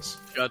important to us.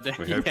 God damn.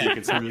 We hope you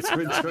continue to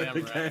enjoy Damn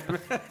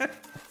the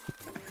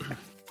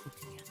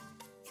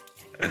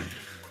game.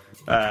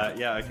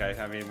 Yeah, okay.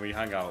 I mean, we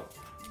hang out.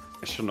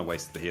 I shouldn't have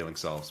wasted the healing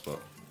salves, but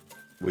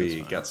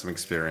we get some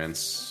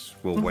experience.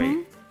 We'll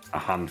wait a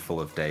handful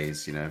of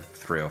days,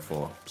 3 or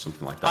 4,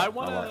 something like that. I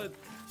want to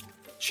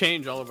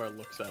change all of our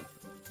looks up.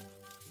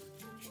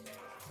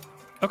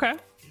 Okay.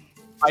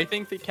 I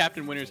think that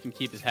Captain Winters can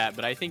keep his hat,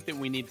 but I think that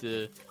we need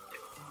to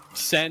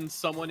send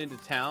someone into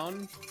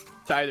town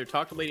to either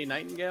talk to Lady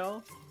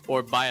Nightingale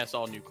or buy us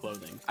all new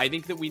clothing. I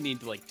think that we need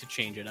to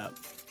change it up.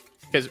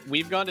 Because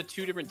we've gone to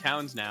 2 different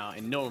towns now,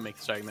 and no one will make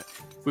this argument.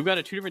 We've gone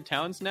to 2 different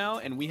towns now,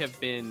 and we have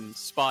been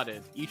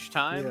spotted each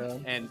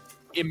time, and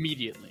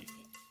immediately.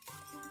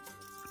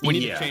 We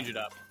need to change it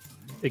up.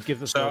 It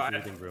gives us more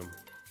breathing room.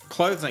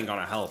 Clothes ain't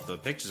gonna help. The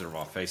pictures are of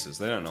our faces.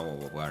 They don't know what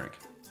we're wearing.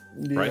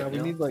 Yeah, Right, we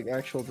Neil? need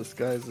actual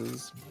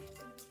disguises.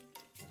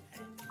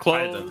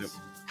 Clothes,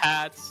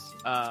 hats.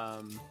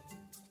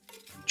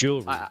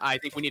 Jewelry. I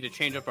think we need to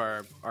change up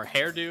our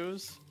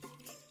hairdos.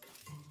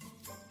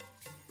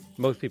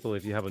 Most people,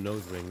 if you have a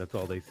nose ring, that's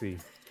all they see.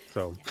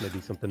 So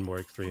maybe something more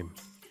extreme.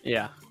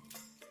 Yeah.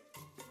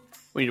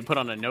 We need to put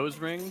on a nose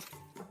ring.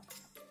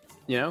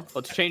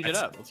 Let's change it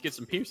up. Let's get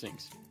some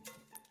piercings.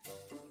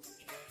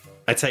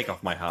 I take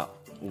off my hat,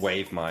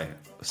 wave my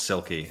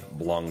silky,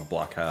 long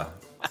black hair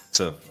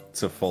to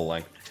full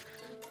length.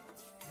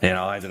 I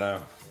don't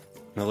know.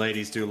 The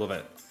ladies do love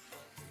it.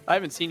 I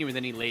haven't seen you with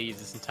any ladies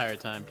this entire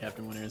time,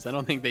 Captain Winters. I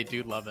don't think they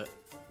do love it.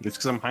 It's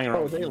because I'm hanging out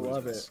Oh, with they you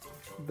love losers.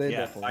 it. They Yeah,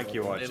 definitely thank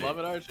you, love Archie. They love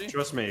it, Archie?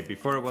 Trust me,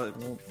 before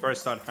I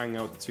started hanging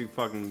out with 2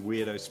 fucking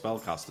weirdo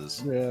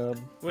spellcasters, it.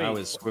 Yeah. Wait, I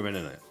was swimming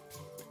in it.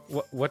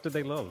 what do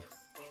they love?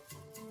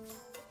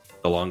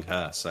 The long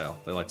hair, Sale.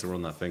 They like to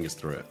run their fingers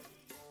through it.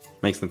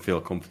 Makes them feel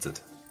comforted.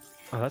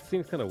 Oh, that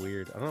seems kind of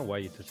weird. I don't know why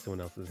you touch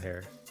someone else's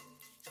hair.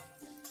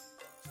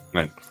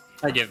 Right.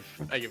 I give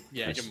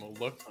him a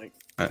look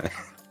like.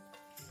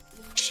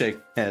 Shake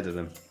head at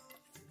him.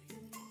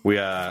 We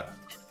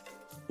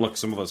look.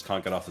 Some of us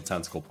can't get off the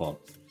tentacle pond,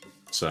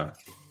 so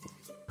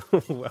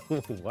Well,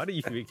 what are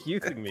you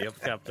accusing me of,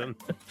 Captain?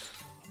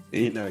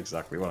 you know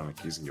exactly what I'm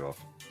accusing you of.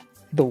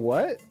 The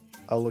what?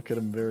 I'll look at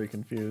him very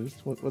confused.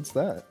 What's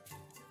that?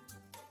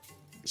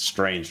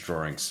 Strange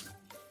drawings.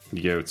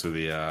 You go to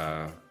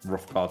the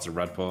rough parts of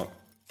Redport.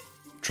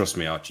 Trust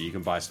me, Archie. You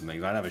can buy some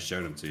things. I never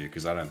showed them to you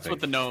because I don't That's think what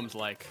the gnomes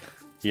like.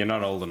 you're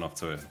not old enough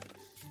to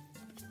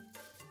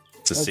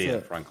see it.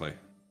 it. Frankly,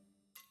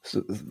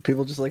 So,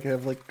 people just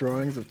have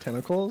drawings of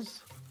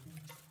tentacles.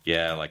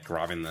 yeah, like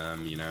grabbing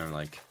them.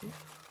 Like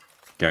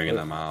going in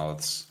their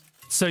mouths.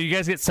 So you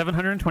guys get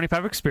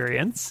 725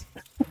 experience.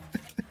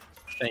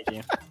 Thank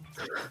you.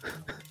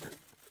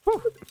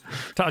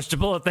 Dodged a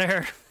bullet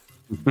there.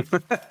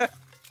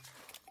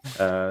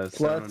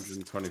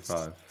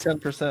 725.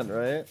 10%,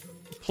 right?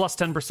 Plus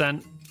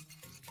 10%.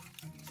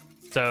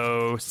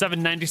 So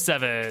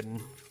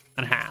 797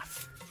 and a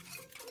half.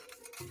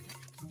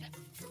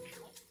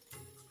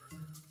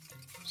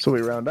 So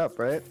we round up,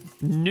 right?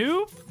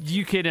 Nope.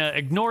 You can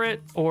ignore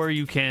it or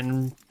you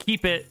can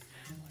keep it.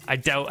 I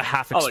doubt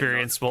half I'll ignore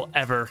experience will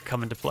ever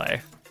come into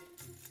play.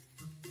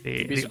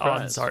 The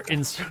odds are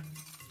You'd be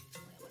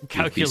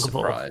incalculable.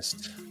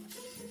 surprised.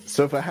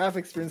 So if a half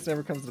experience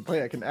never comes into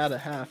play, I can add a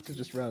half to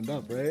just round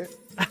up, right?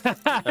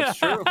 That's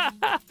true.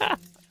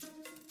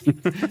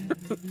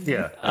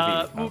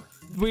 Yeah.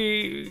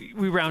 We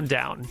round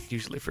down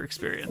usually for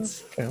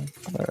experience. Okay.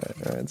 All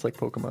right. It's like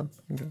Pokemon.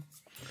 Okay.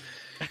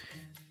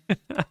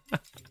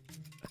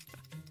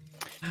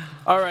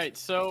 All right,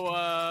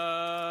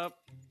 so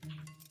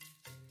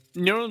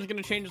Neuron's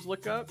gonna change his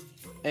look up,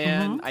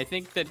 and I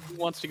think that he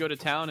wants to go to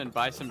town and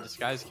buy some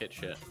disguise kit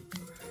shit.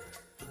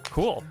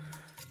 Cool.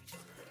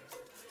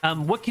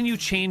 What can you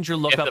change your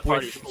If look the up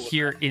party's with full of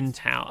here in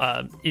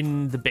town,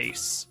 in the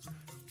base?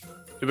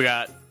 We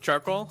got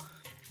charcoal.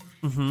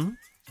 Mm-hmm.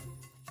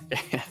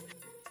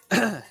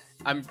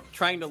 I'm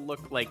trying to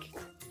look like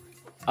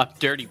a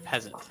dirty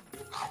peasant.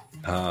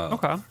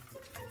 Okay.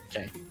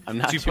 Okay. I'm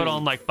not. Do you put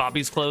on like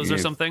Bobby's clothes or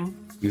Yeah. something?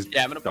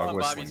 Yeah, I'm gonna put Dog on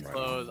whistling Bobby's right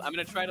clothes. I'm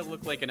gonna try to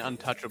look like an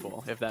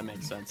untouchable, if that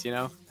makes sense. You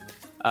know,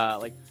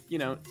 like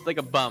like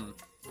a bum.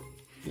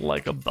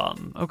 Like a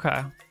bum.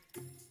 Okay.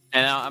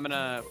 And now I'm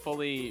gonna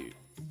fully.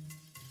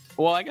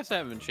 Well, I guess I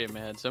haven't shaved my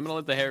head, so I'm gonna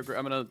let the hair.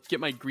 I'm gonna get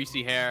my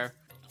greasy hair,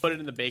 put it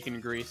in the bacon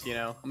grease. You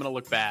know, I'm gonna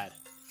look bad.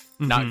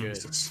 Not Mhm.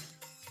 good.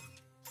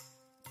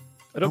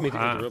 I don't mean to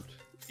Okay. interrupt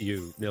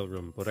you,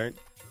 Nilrum, but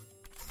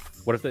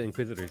what if the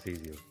Inquisitor sees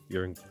you?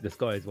 Your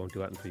disguise won't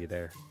do anything for you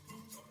there.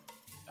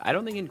 I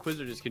don't think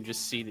Inquisitors can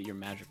just see that you're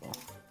magical.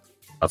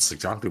 That's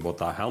exactly what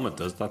that helmet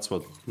does. That's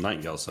what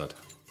Nightingale said.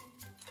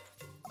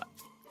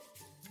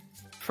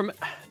 From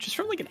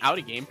like an out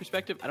of game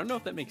perspective, I don't know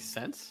if that makes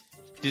sense.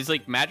 Does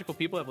like magical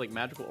people have like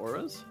magical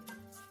auras?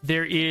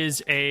 There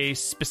is a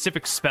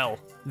specific spell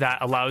that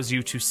allows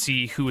you to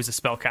see who is a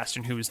spellcaster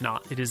and who is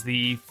not. It is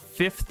the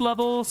 5th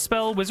level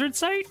spell wizard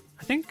sight,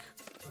 I think.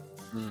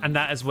 And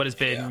that is what has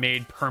been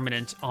made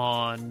permanent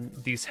on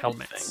these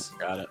helmets.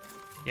 Got it.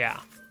 Yeah.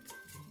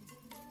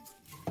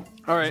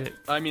 All right. it-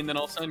 I mean, then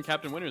I'll send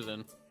Captain Winters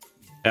in.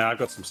 Yeah, I've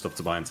got some stuff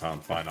to buy in town.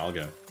 Fine, I'll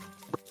go.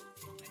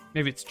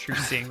 Maybe it's true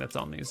seeing that's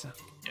on these.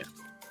 Yeah.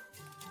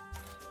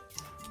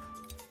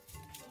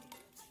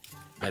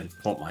 I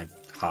put my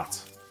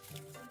hat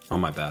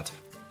on my bed.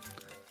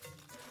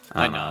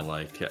 Why And not?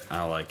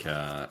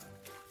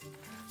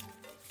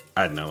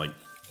 I don't know, like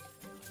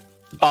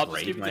I'll just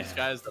braid give you my the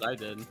disguise that I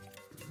did.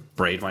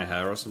 braid my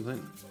hair or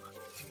something.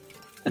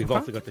 We've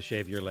also got to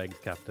shave your legs,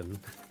 Captain,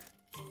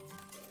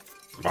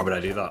 Why would I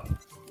do that?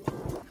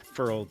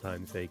 for old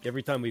time's sake.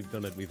 Every time we've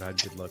done it, we've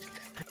had good luck.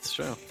 That's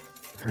true.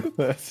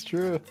 That's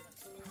true.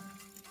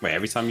 Wait,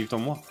 every time you've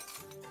done what?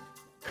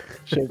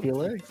 Shake your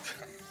legs.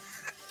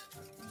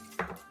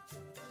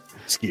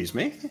 Excuse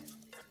me?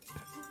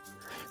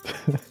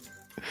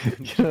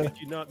 Did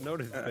you not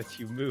notice that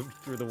you moved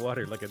through the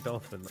water like a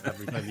dolphin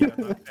every time you got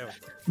knocked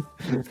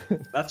out?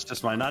 That's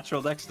just my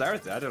natural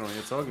dexterity. I don't know what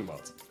you're talking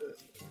about.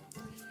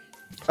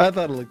 I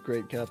thought it looked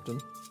great, Captain.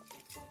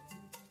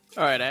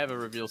 All right, I have a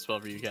reveal spell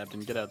for you,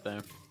 Captain. Get out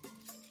there.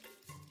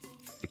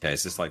 Okay,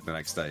 it's just like the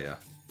next day, yeah.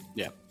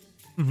 Yeah.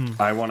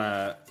 I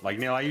wanna like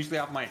Neil, I usually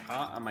have my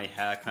hat and my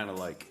hair kind of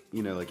like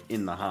like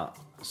in the hat.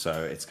 So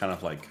it's kind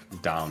of like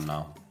down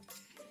now.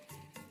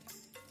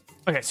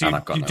 Okay, so And you,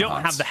 I've got you no don't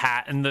hats. have the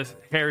hat, and the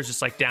hair is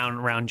just like down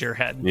around your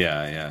head.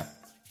 Yeah, yeah.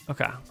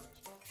 Okay.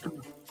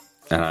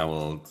 And I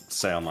will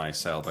sail my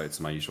sailboat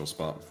to my usual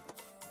spot.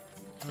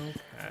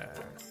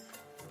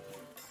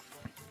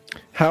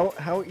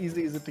 How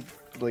easy is it to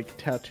like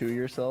tattoo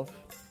yourself?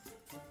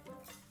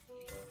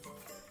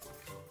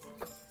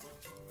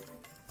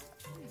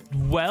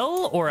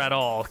 Well, or at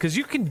all, because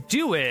you can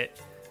do it,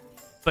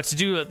 but to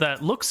do it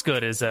that looks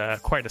good is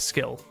quite a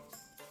skill.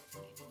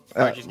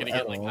 Archie's gonna I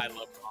get don't like know. I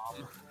love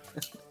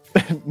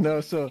mom.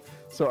 No, so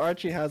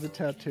Archie has a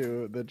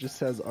tattoo that just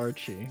says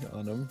Archie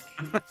on him.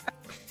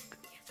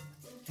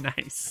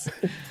 Nice.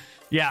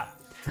 Yeah.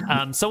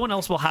 Someone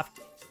else will have.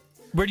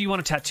 Where do you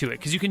want to tattoo it?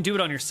 Because you can do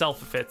it on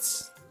yourself if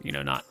it's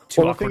not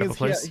too Well, the awkward thing of a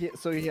place. is,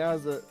 he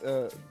has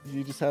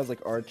he just has like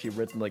Archie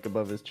written like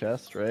above his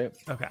chest, right?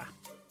 Okay.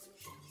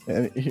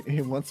 And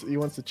he wants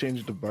to change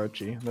it to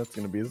Barchi. That's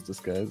gonna be his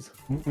disguise.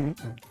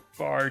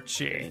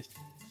 Barchi.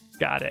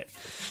 Got it.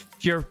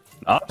 You're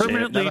Archie,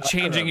 permanently never heard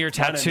changing of your him.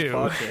 My name's tattoo.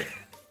 Archie.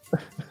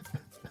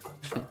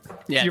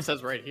 Yeah, You're- it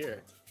says right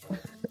here.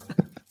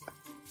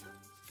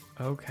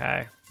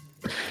 Okay.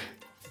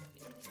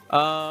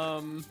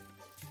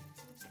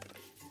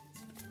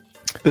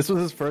 This was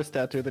his first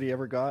tattoo that he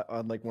ever got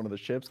on like one of the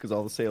ships because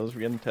all the sailors were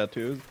getting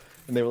tattoos,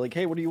 and they were like,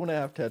 "Hey, what do you want to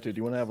have tattooed? Do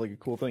you want to have like a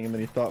cool thing?" And then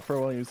he thought for a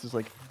while. And he was just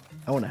like,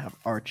 "I want to have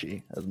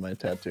Archie as my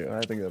tattoo." And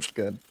I think that's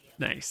good.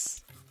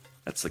 Nice.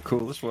 That's the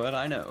coolest word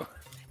I know.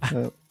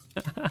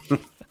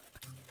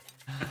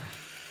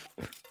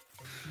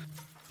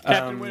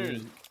 Captain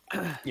Winters,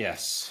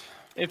 Yes.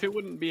 if it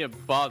wouldn't be a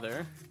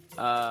bother,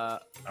 I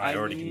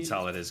already need- can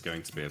tell it is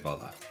going to be a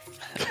bother.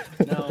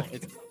 No,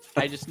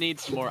 I just need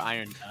some more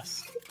iron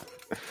dust.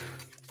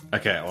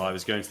 Okay, well, I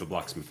was going to the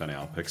blacksmith anyway.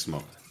 I'll pick some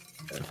up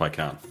if I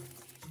can.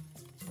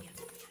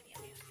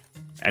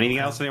 Anything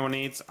else anyone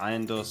needs?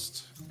 Iron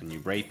dust, a new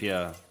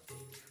rapier,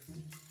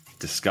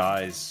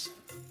 disguise,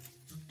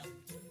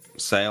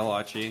 sail,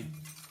 Archie,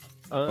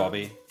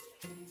 Bobby,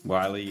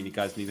 Wiley. You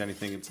guys need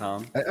anything in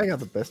town? I got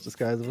the best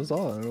disguise of us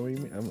all. I don't know what you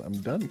mean. I'm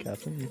done,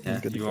 Captain. You Yeah,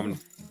 good to you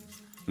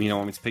go.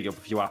 want me to pick up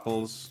a few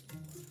apples,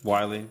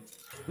 Wiley?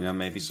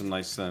 Maybe some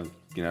nice, a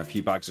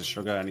few bags of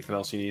sugar. Anything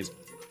else you need?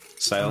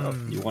 Sail.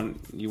 You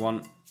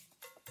want?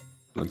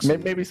 Like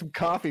some Maybe some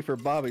coffee for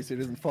Bobby so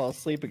he doesn't fall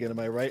asleep again. Am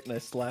I right? And I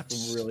slap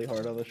him really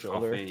hard on the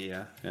shoulder. coffee?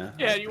 Yeah.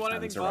 Yeah, you want Pretend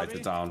anything, to write Bobby?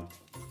 it down.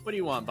 What do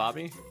you want,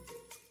 Bobby?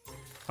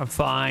 I'm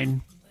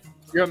fine.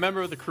 You're a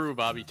member of the crew,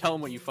 Bobby. Tell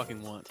him what you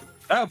fucking want.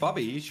 Oh,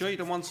 Bobby, you sure you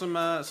don't want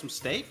some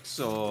steaks,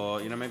 or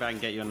maybe I can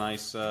get you a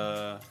nice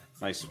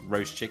Nice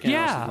roast chicken.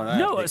 Yeah. Or something like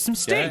that. No, some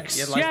steaks.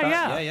 Yeah, like Yeah,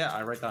 that. yeah.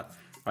 I write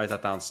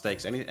that down.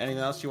 Steaks. Anything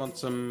else? You want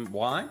some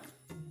wine?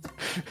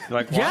 You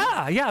like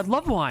wine? Yeah, I'd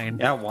love wine.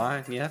 Yeah,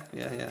 wine. Yeah.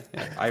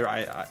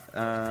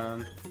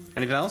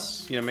 Anything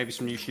else? Maybe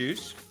some new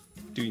shoes.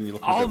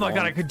 Oh my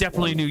god, I could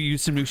definitely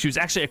use some new shoes.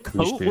 Actually, a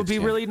coat would be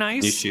really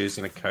nice. New shoes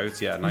and a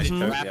coat, yeah, nice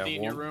coat. Yeah,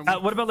 in your room.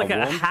 What about like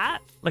a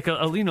hat, like a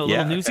little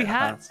newsy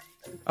hat?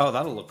 Oh,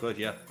 that'll look good.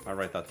 Yeah, I'll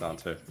write that down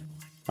too.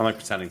 I'm like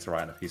pretending to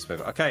write on a piece of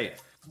paper. Okay,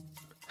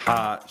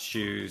 hat,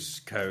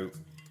 shoes, coat,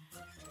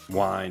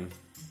 wine.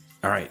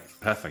 All right,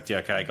 perfect. Yeah,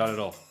 okay, I got it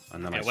all.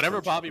 And then whatever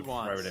Bobby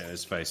wants. Throw it in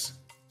his face.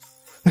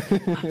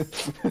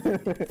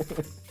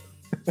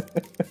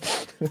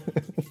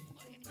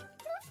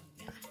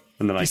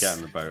 And then I get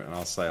in the boat and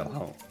I'll sail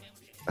home.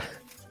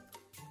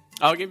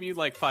 I'll give you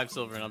like 5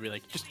 silver, and I'll be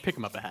like, just pick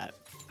him up a hat.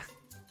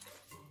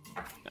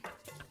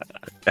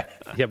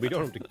 Yeah, we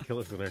don't have to kill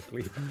us in our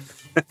sleep.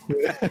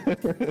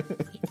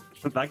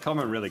 That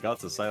comment really got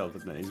to sail,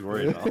 didn't it? He's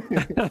worried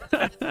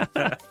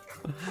now.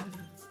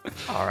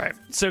 All right.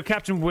 So,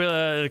 Captain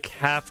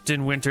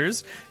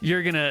Winters,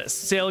 you're gonna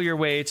sail your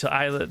way to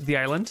the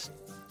island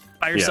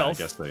by yourself.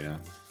 Yeah, I guess so. Yeah.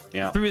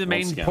 Yeah. Through the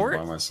main Once again, port?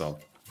 by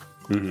myself.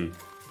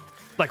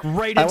 Like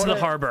right into the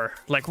harbor.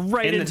 Like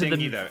right In into the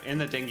dinghy, though. In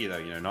the dinghy,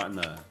 though. Not in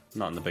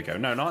the big O.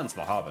 No, not into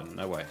the harbor.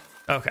 No way.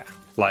 Okay.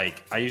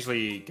 Like I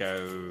usually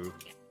go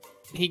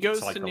He goes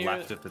to like the near...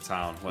 left of the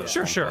town. Where the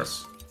Sure. swamp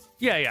is.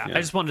 Yeah. I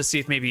just wanted to see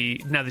if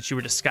maybe now that you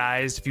were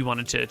disguised, if you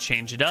wanted to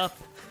change it up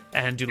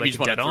and do like a just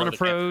wanna dead-on throw the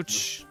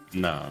approach.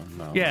 No.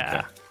 Yeah.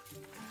 Okay.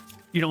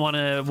 You don't want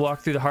to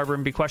walk through the harbor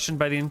and be questioned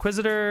by the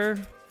Inquisitor?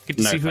 Get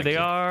to No, see who thank they you.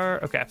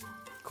 are? Okay.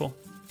 Cool.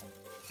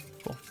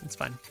 That's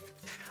fine.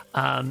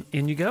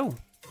 In you go.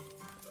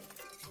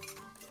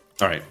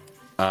 All right.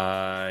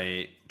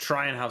 I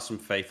try and have some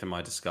faith in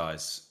my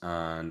disguise,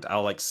 and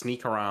I'll like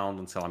sneak around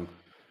until I'm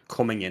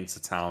coming into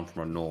town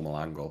from a normal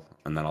angle,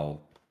 and then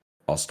I'll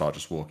start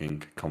just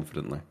walking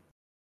confidently.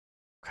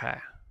 Okay.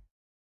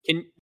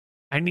 Can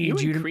I need you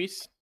you to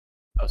increase...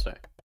 Oh, sorry.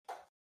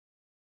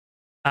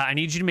 I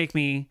need you to make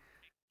me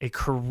a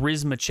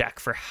charisma check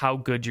for how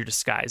good your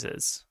disguise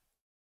is.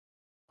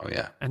 Oh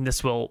yeah. And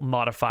this will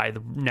modify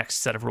the next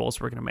set of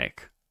rolls we're going to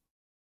make.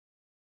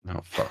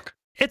 Oh fuck.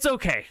 It's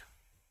okay.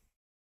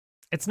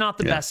 It's not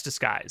the best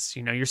disguise.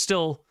 You're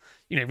still,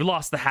 you've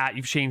lost the hat,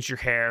 you've changed your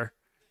hair,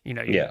 you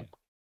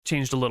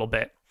changed a little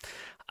bit.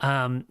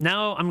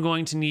 Now I'm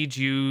going to need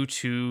you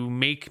to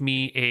make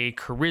me a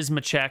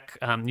charisma check.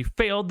 You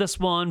failed this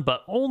one,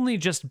 but only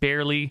just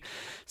barely.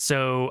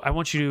 So I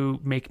want you to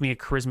make me a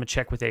charisma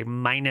check with a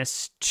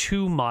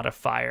 -2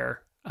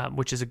 modifier,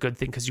 which is a good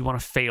thing because you want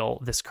to fail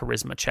this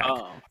charisma check.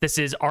 Oh. This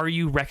is, are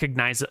you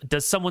recognized?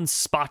 Does someone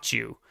spot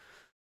you?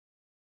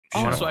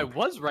 Oh, so I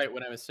was right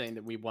when I was saying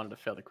that we wanted to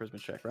fail the charisma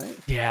check, right?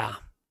 Yeah.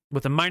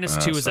 With a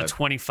 -2 is a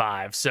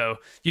 25. So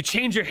you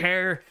change your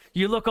hair,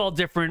 you look all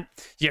different,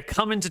 you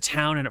come into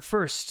town, and at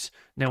first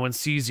no one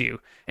sees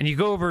you. And you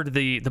go over to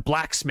the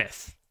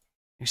blacksmith.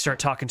 You start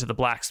talking to the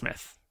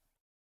blacksmith.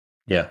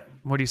 Yeah.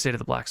 What do you say to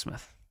the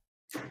blacksmith?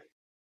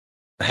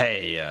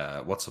 Hey,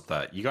 what's up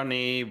there? You got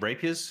any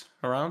rapiers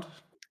around?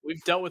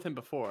 We've dealt with him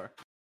before.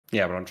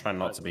 Yeah, but I'm trying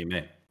not to be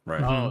me.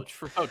 Right. Oh,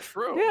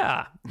 true.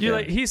 Yeah.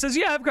 He says,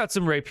 yeah, I've got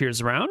some rapiers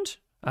around.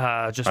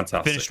 Just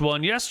Fantastic. finished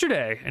one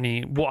yesterday. And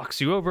he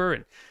walks you over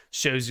and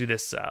shows you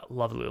this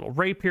lovely little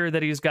rapier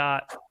that he's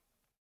got.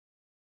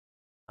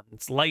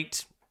 It's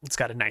light. It's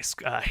got a nice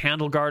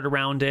handle guard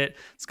around it.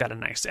 It's got a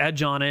nice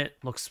edge on it.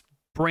 Looks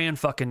brand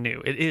fucking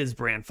new. It is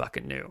brand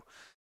fucking new.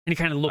 And he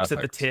kind of looks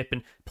at the tip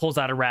and pulls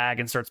out a rag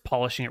and starts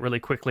polishing it really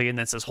quickly, and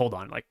then says, hold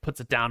on, like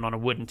puts it down on a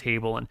wooden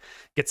table and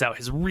gets out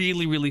his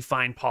really, really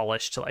fine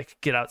polish to like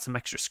get out some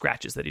extra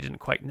scratches that he didn't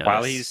quite notice.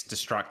 While he's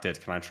distracted,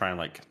 can I try and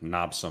like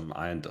nab some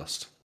iron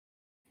dust?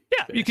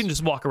 Yeah, you can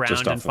just walk around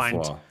Just off and the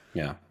find, floor.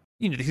 Yeah.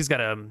 He's got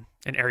an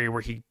area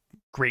where he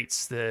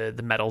grates the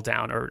metal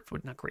down, or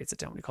not grates it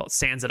down, what do you call it?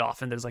 Sands it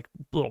off, and there's like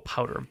a little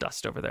powder of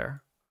dust over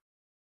there.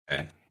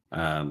 Okay.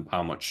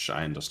 How much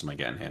iron dust am I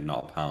getting here?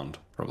 Not a pound,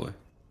 probably.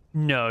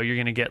 No, you're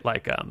gonna get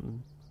like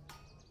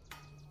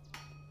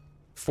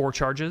 4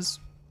 charges,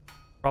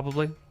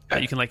 probably.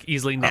 That you can like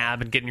easily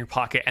nab and get in your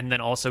pocket, and then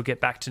also get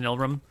back to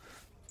Nilram.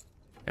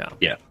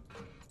 Yeah.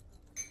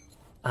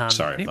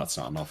 Sorry he- if that's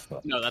not enough.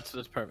 But... No, that's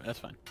perfect. That's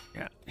fine.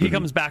 Yeah. He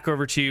comes back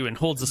over to you and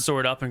holds the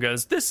sword up and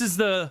goes, "This is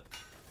the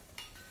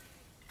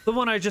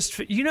one I just...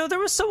 there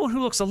was someone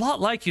who looks a lot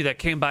like you that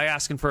came by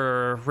asking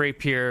for a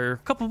rapier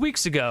a couple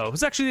weeks ago. It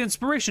was actually the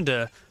inspiration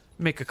to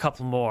make a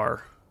couple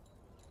more."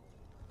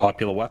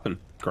 Popular weapon.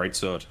 Great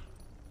sword.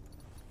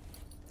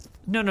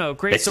 No,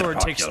 It's a greatsword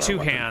takes popular 2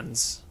 weapon.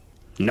 hands.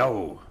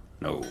 No.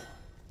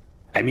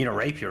 I mean, a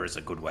rapier is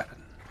a good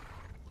weapon.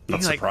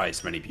 Not Like-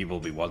 surprised many people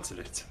will be wanting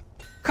it.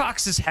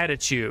 Cocks his head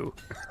at you.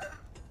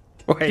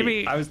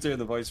 Wait, I was doing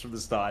the voice from the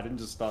start. I didn't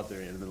just start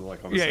doing it in the middle of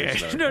the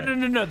conversation.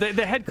 No.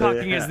 The head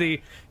cocking Yeah. is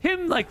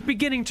him like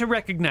beginning to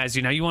recognize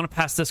you. Now you want to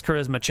pass this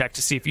charisma check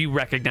to see if you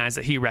recognize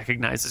that he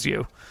recognizes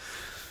you.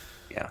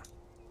 Yeah.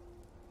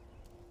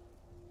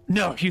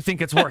 No, you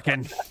think it's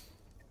working.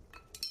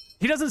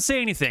 He doesn't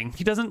say anything.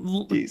 He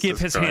doesn't give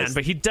his hand,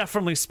 but he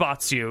definitely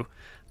spots you,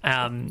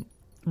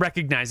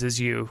 recognizes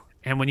you,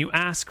 and when you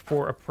ask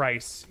for a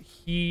price,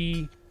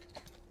 he's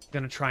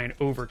gonna try and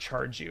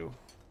overcharge you.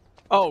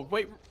 Oh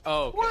wait.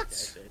 Oh. Okay,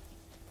 What? okay.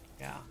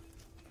 Yeah.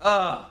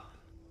 Oh,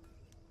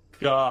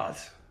 God.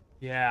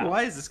 Yeah.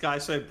 Why is this guy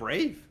so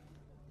brave?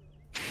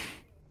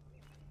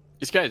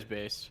 This guy's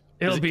based.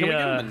 It'll be Can we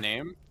give him a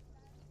name?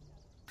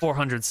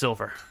 400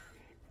 silver.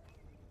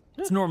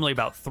 It's normally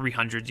about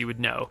 300, you would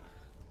know.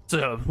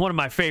 So one of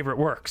my favorite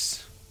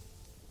works.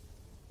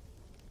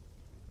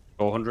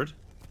 400?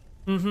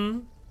 Mm-hmm.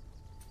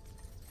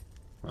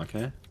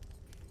 Okay.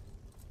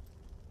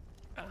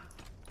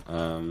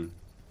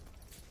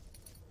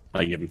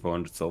 I give him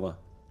 400 silver.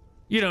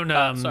 You don't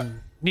sorry.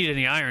 need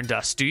any iron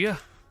dust, do you?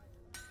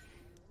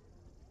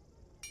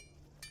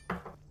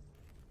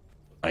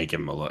 I give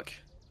him a look.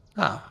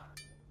 Ah,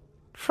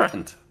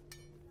 friend.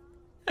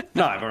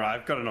 No,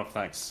 I've got enough,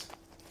 thanks.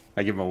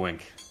 I give him a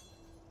wink.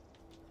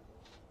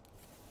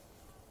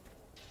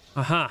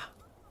 Uh-huh.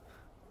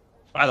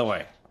 By the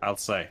way, I'll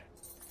say,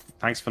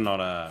 thanks for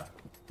not,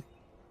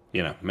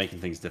 making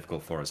things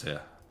difficult for us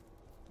here.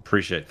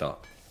 Appreciate that.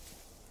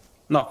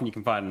 Not often you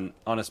can find an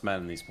honest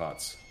man in these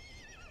parts.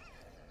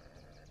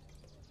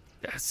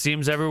 It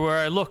seems everywhere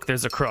I look,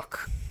 there's a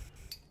crook.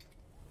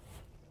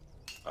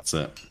 That's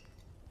it.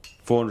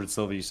 400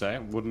 silver, you say?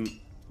 Wouldn't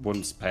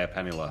pay a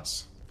penny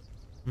less.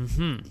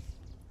 Mm-hmm.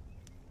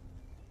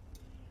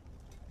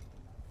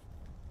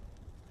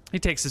 He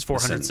takes his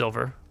 400 Listen.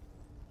 silver.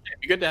 It'd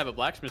be good to have a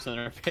blacksmith in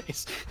our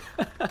face.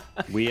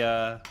 We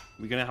gonna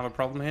have a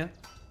problem here?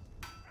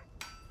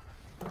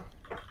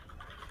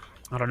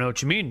 I don't know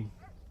what you mean.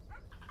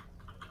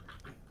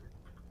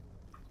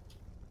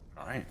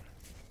 Alright.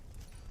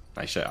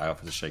 I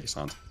offer to shake his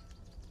hand.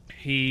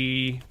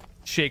 He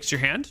shakes your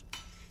hand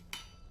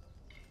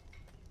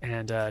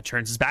and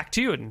turns his back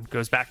to you and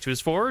goes back to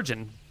his forge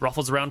and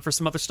ruffles around for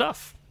some other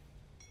stuff.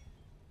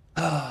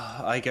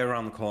 I go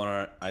around the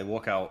corner, I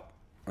walk out,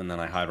 and then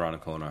I hide around the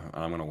corner,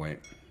 and I'm gonna wait.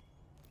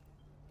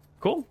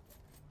 Cool.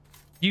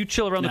 You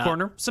chill around the Nah.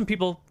 corner. Some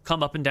people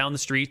come up and down the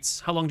streets.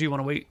 How long do you want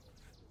to wait?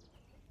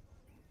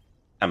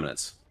 10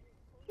 minutes.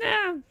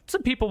 Yeah,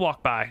 some people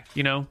walk by,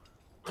 you know.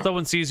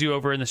 Someone sees you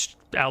over in the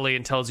alley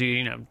and tells you,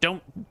 you know,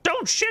 don't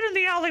shit in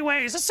the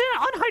alleyways. It's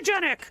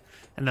unhygienic.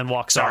 And then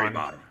walks Sorry, on.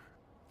 man.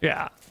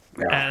 Yeah.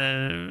 Yeah.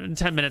 And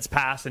 10 minutes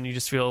pass and you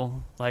just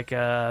feel like,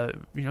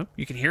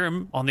 you can hear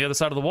him on the other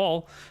side of the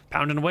wall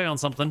pounding away on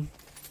something.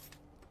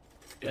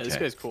 Yeah, this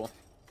Okay. guy's cool.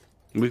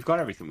 We've got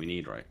everything we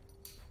need, right?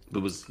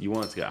 You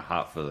wanted to get a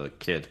hat for the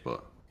kid,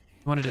 but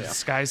You wanted a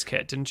disguise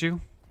kit, didn't you?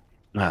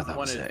 that was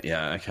Wanted- it.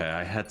 Yeah, okay.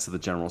 I head to the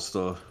general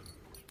store.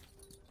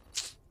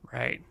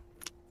 Right.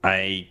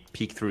 I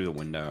peek through the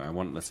window. I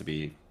want there to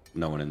be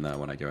no one in there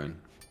when I go in.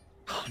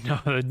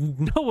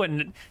 No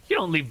one. You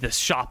don't leave this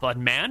shop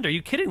unmanned. Are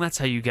you kidding? That's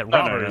how you get No,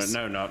 robbers.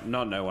 not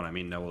no one. I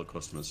mean, no other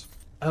customers.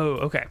 Oh,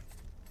 okay.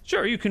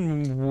 Sure, you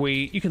can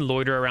wait. You can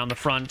loiter around the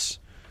front.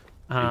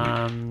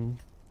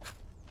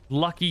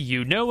 Lucky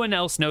you. No one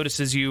else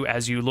notices you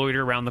as you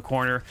loiter around the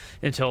corner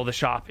until the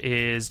shop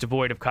is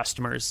devoid of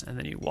customers, and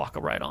then you walk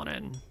right on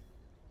in.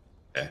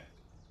 Yeah.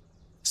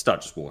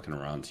 Start just walking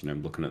around,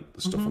 looking at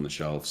the stuff on the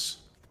shelves.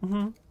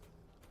 Mm-hmm.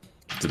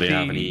 Do they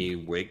have any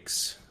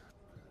wigs?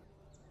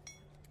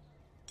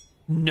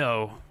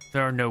 No,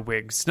 there are no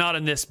wigs. Not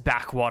in this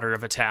backwater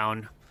of a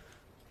town.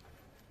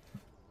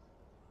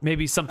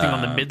 Maybe something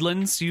on the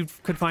Midlands you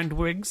could find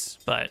wigs,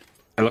 but...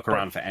 I look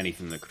around for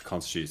anything that could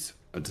constitute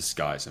a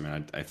disguise. I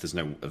mean, if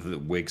the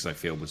wigs I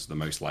feel was the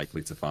most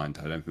likely to find.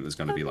 I don't think there's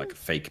going to be like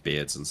fake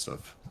beards and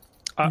stuff.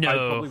 I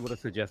No. probably would have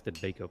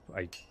suggested makeup.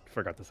 I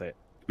forgot to say it.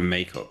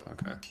 Makeup,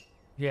 okay.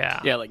 Yeah.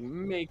 Yeah, like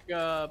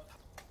makeup.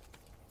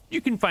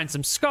 You can find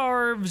some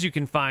scarves, you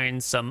can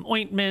find some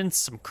ointments,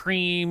 some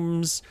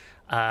creams.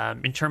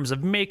 In terms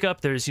of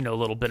makeup, there's, a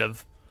little bit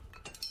of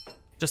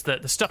just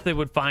the stuff they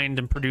would find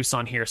and produce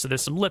on here. So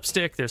there's some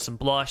lipstick, there's some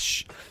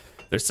blush,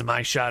 there's some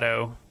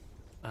eyeshadow.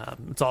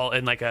 It's all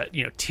in like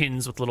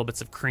tins with little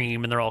bits of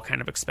cream, and they're all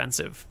kind of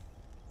expensive.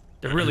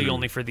 They're really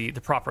only for the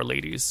proper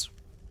ladies.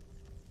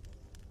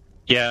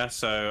 Yeah,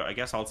 so I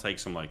guess I'll take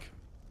some like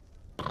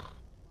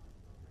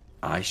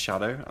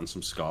eyeshadow and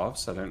some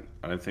scarves. I don't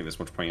think there's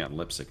much point out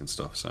lipstick and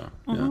stuff. So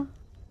yeah.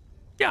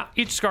 Yeah,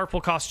 each scarf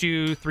will cost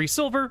you 3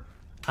 silver.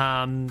 The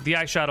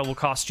eyeshadow will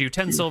cost you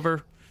 10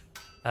 silver.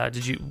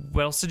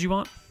 What else did you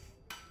want?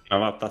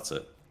 Oh, that's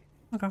it.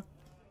 Okay.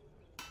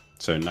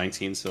 So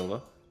 19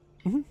 silver.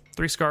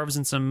 3 scarves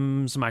and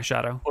some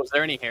eyeshadow. Was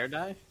there any hair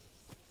dye?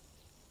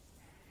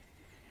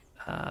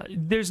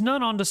 There's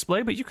none on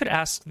display, but you could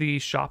ask the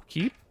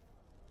shopkeep.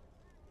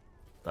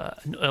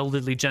 An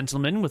elderly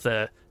gentleman with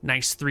a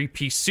nice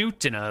 3-piece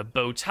suit and a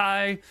bow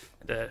tie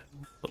and a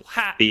little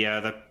hat.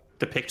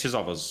 The pictures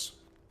of us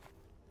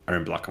are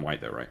in black and white,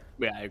 though, right?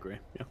 Yeah, I agree.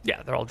 Yeah.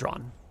 Yeah, they're all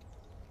drawn.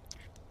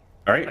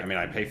 All right. I mean,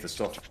 I pay for the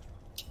stuff.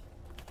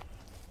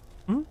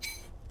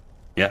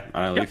 Yeah, and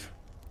I leave.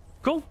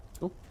 Cool.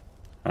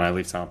 And I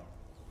leave town.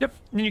 Yep,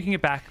 and you can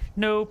get back.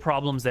 No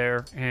problems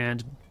there.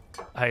 And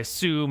I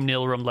assume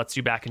Nilrum lets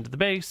you back into the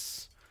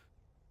base.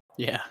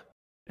 Yeah.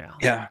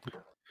 Yeah.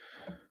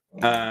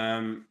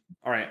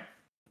 All right.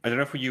 I don't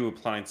know if you were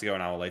planning to go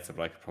an hour later,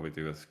 but I could probably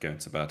do with going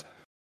to bed.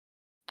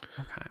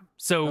 Okay.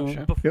 So Oh,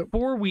 sure.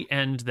 before we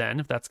end, then,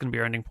 if that's going to be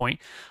our ending point,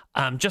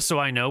 just so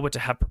I know what to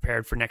have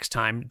prepared for next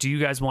time, do you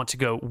guys want to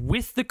go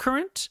with the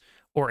current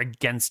or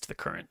against the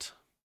current?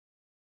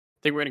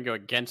 I think we're gonna go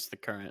against the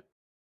current.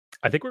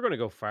 I think we're going to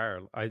go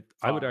far. I would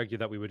Far. argue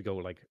that we would go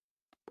like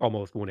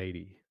almost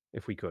 180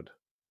 if we could.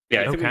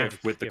 Yeah, I think we Okay. go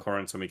with the Skip.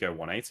 currents when we go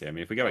 180. I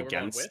mean, if we go Oh, we're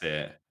going against with?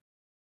 it,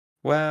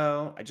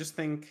 well, I just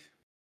think.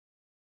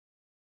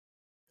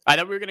 I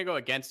thought we were gonna go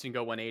against and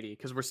go 180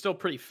 because we're still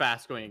pretty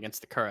fast going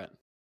against the current.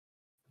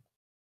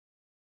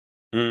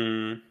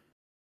 I'm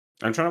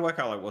trying to work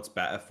out like what's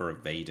better for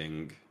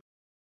evading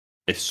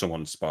if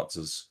someone spots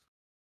us.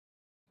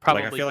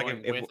 Probably I feel like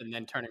going if- with and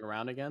then turning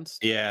around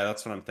against. Yeah,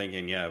 that's what I'm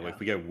thinking. Yeah, Yeah. if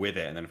we go with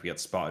it and then if we get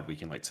spotted, we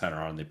can like turn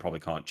around and they probably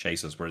can't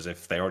chase us. Whereas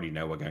if they already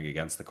know we're going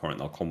against the current,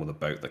 they'll come with a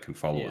boat that can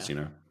follow us, Yeah.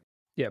 you know?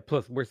 Yeah,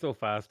 plus we're so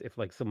fast. If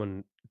like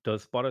someone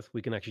does spot us,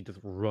 we can actually just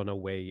run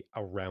away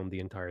around the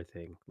entire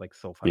thing, like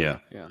so fast.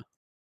 Yeah.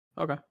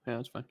 Okay. Yeah,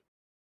 that's fine.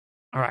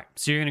 All right.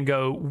 So you're going to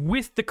go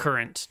with the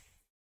current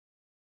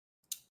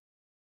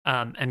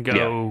and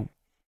go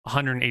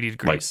 180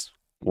 degrees.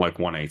 Like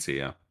 180,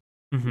 yeah.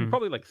 Mhm.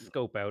 Probably like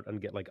scope out and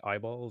get like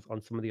eyeballs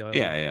on some of the islands.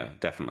 Yeah,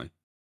 definitely.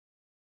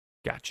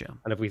 Gotcha.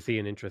 And if we see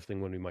an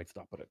interesting one, we might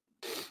stop at it.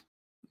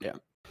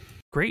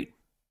 Great.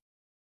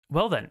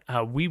 Well, then,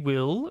 we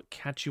will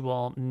catch you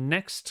all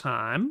next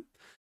time.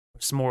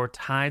 Some more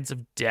Tides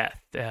of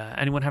Death.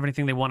 Anyone have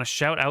anything they want to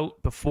shout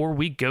out before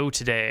we go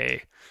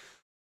today?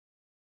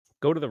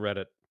 Go to the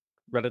Reddit,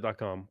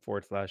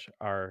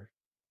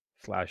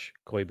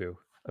 reddit.com/r/Koibu,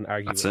 and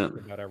argue That's with us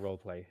it. about our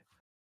roleplay.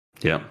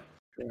 Yeah.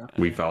 Yeah.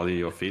 We value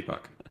your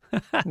feedback.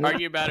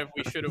 Argue about if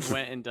we should have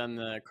went and done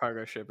the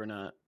cargo ship or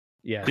not,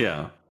 Yeah.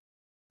 Yeah.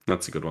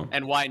 That's a good one.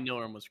 and why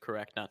Nilram was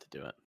correct not to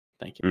do it.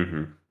 Thank you.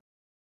 Mm-hmm.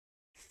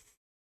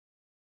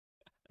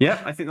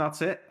 Yeah, I think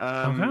that's it.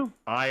 Okay.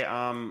 I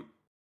am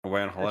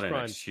away on holiday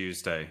Prime. next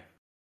Tuesday,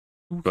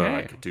 but I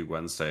Okay. could do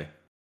Wednesday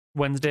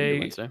Wednesday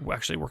Wednesday.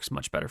 actually works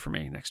much better for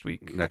me next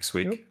week. next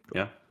week.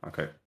 Yeah.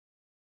 Okay.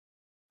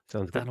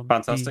 Sounds good. That'll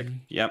Fantastic.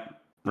 be...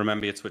 Yep.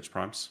 Remember your Twitch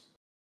primes.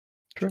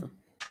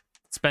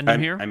 Spend them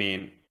here. I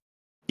mean,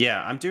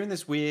 yeah, I'm doing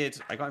this weird.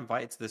 I got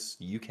invited to this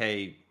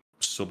UK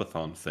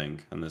subathon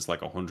thing, and there's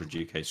like 100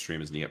 UK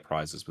streamers, and you get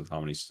prizes with how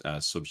many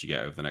subs you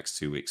get over the next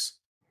 2 weeks.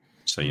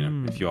 So, you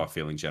know, if you are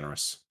feeling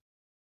generous,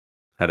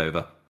 head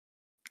over.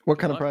 What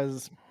kind of luck.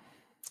 prizes?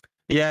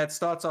 Yeah, it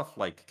starts off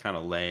like kind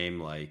of lame,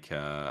 like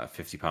a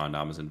 £50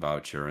 Amazon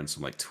voucher and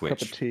some like Cup of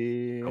Twitch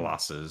tea.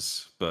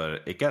 glasses,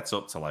 but it gets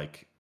up to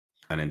like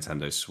a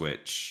Nintendo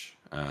Switch,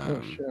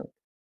 Oh shit!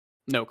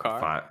 No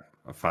car.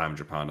 a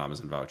 £500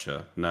 Amazon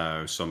voucher.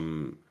 No,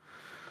 some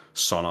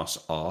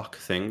Sonos Arc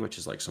thing, which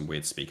is like some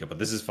weird speaker, but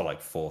this is for like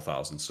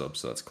 4,000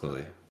 subs, so that's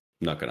clearly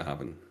not going to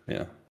happen.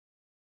 Yeah.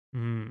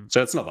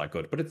 So it's not that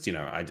good, but it's, you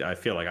know, I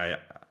feel like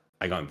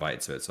I got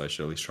invited to it, so I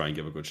should at least try and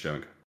give a good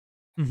showing.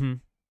 Mm-hmm.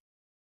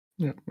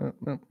 Yeah.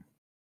 Okay.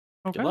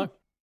 Good luck.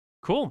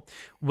 Cool.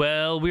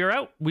 Well, we are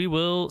out. We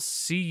will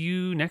see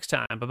you next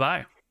time.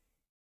 Bye-bye.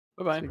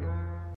 Bye bye. See you.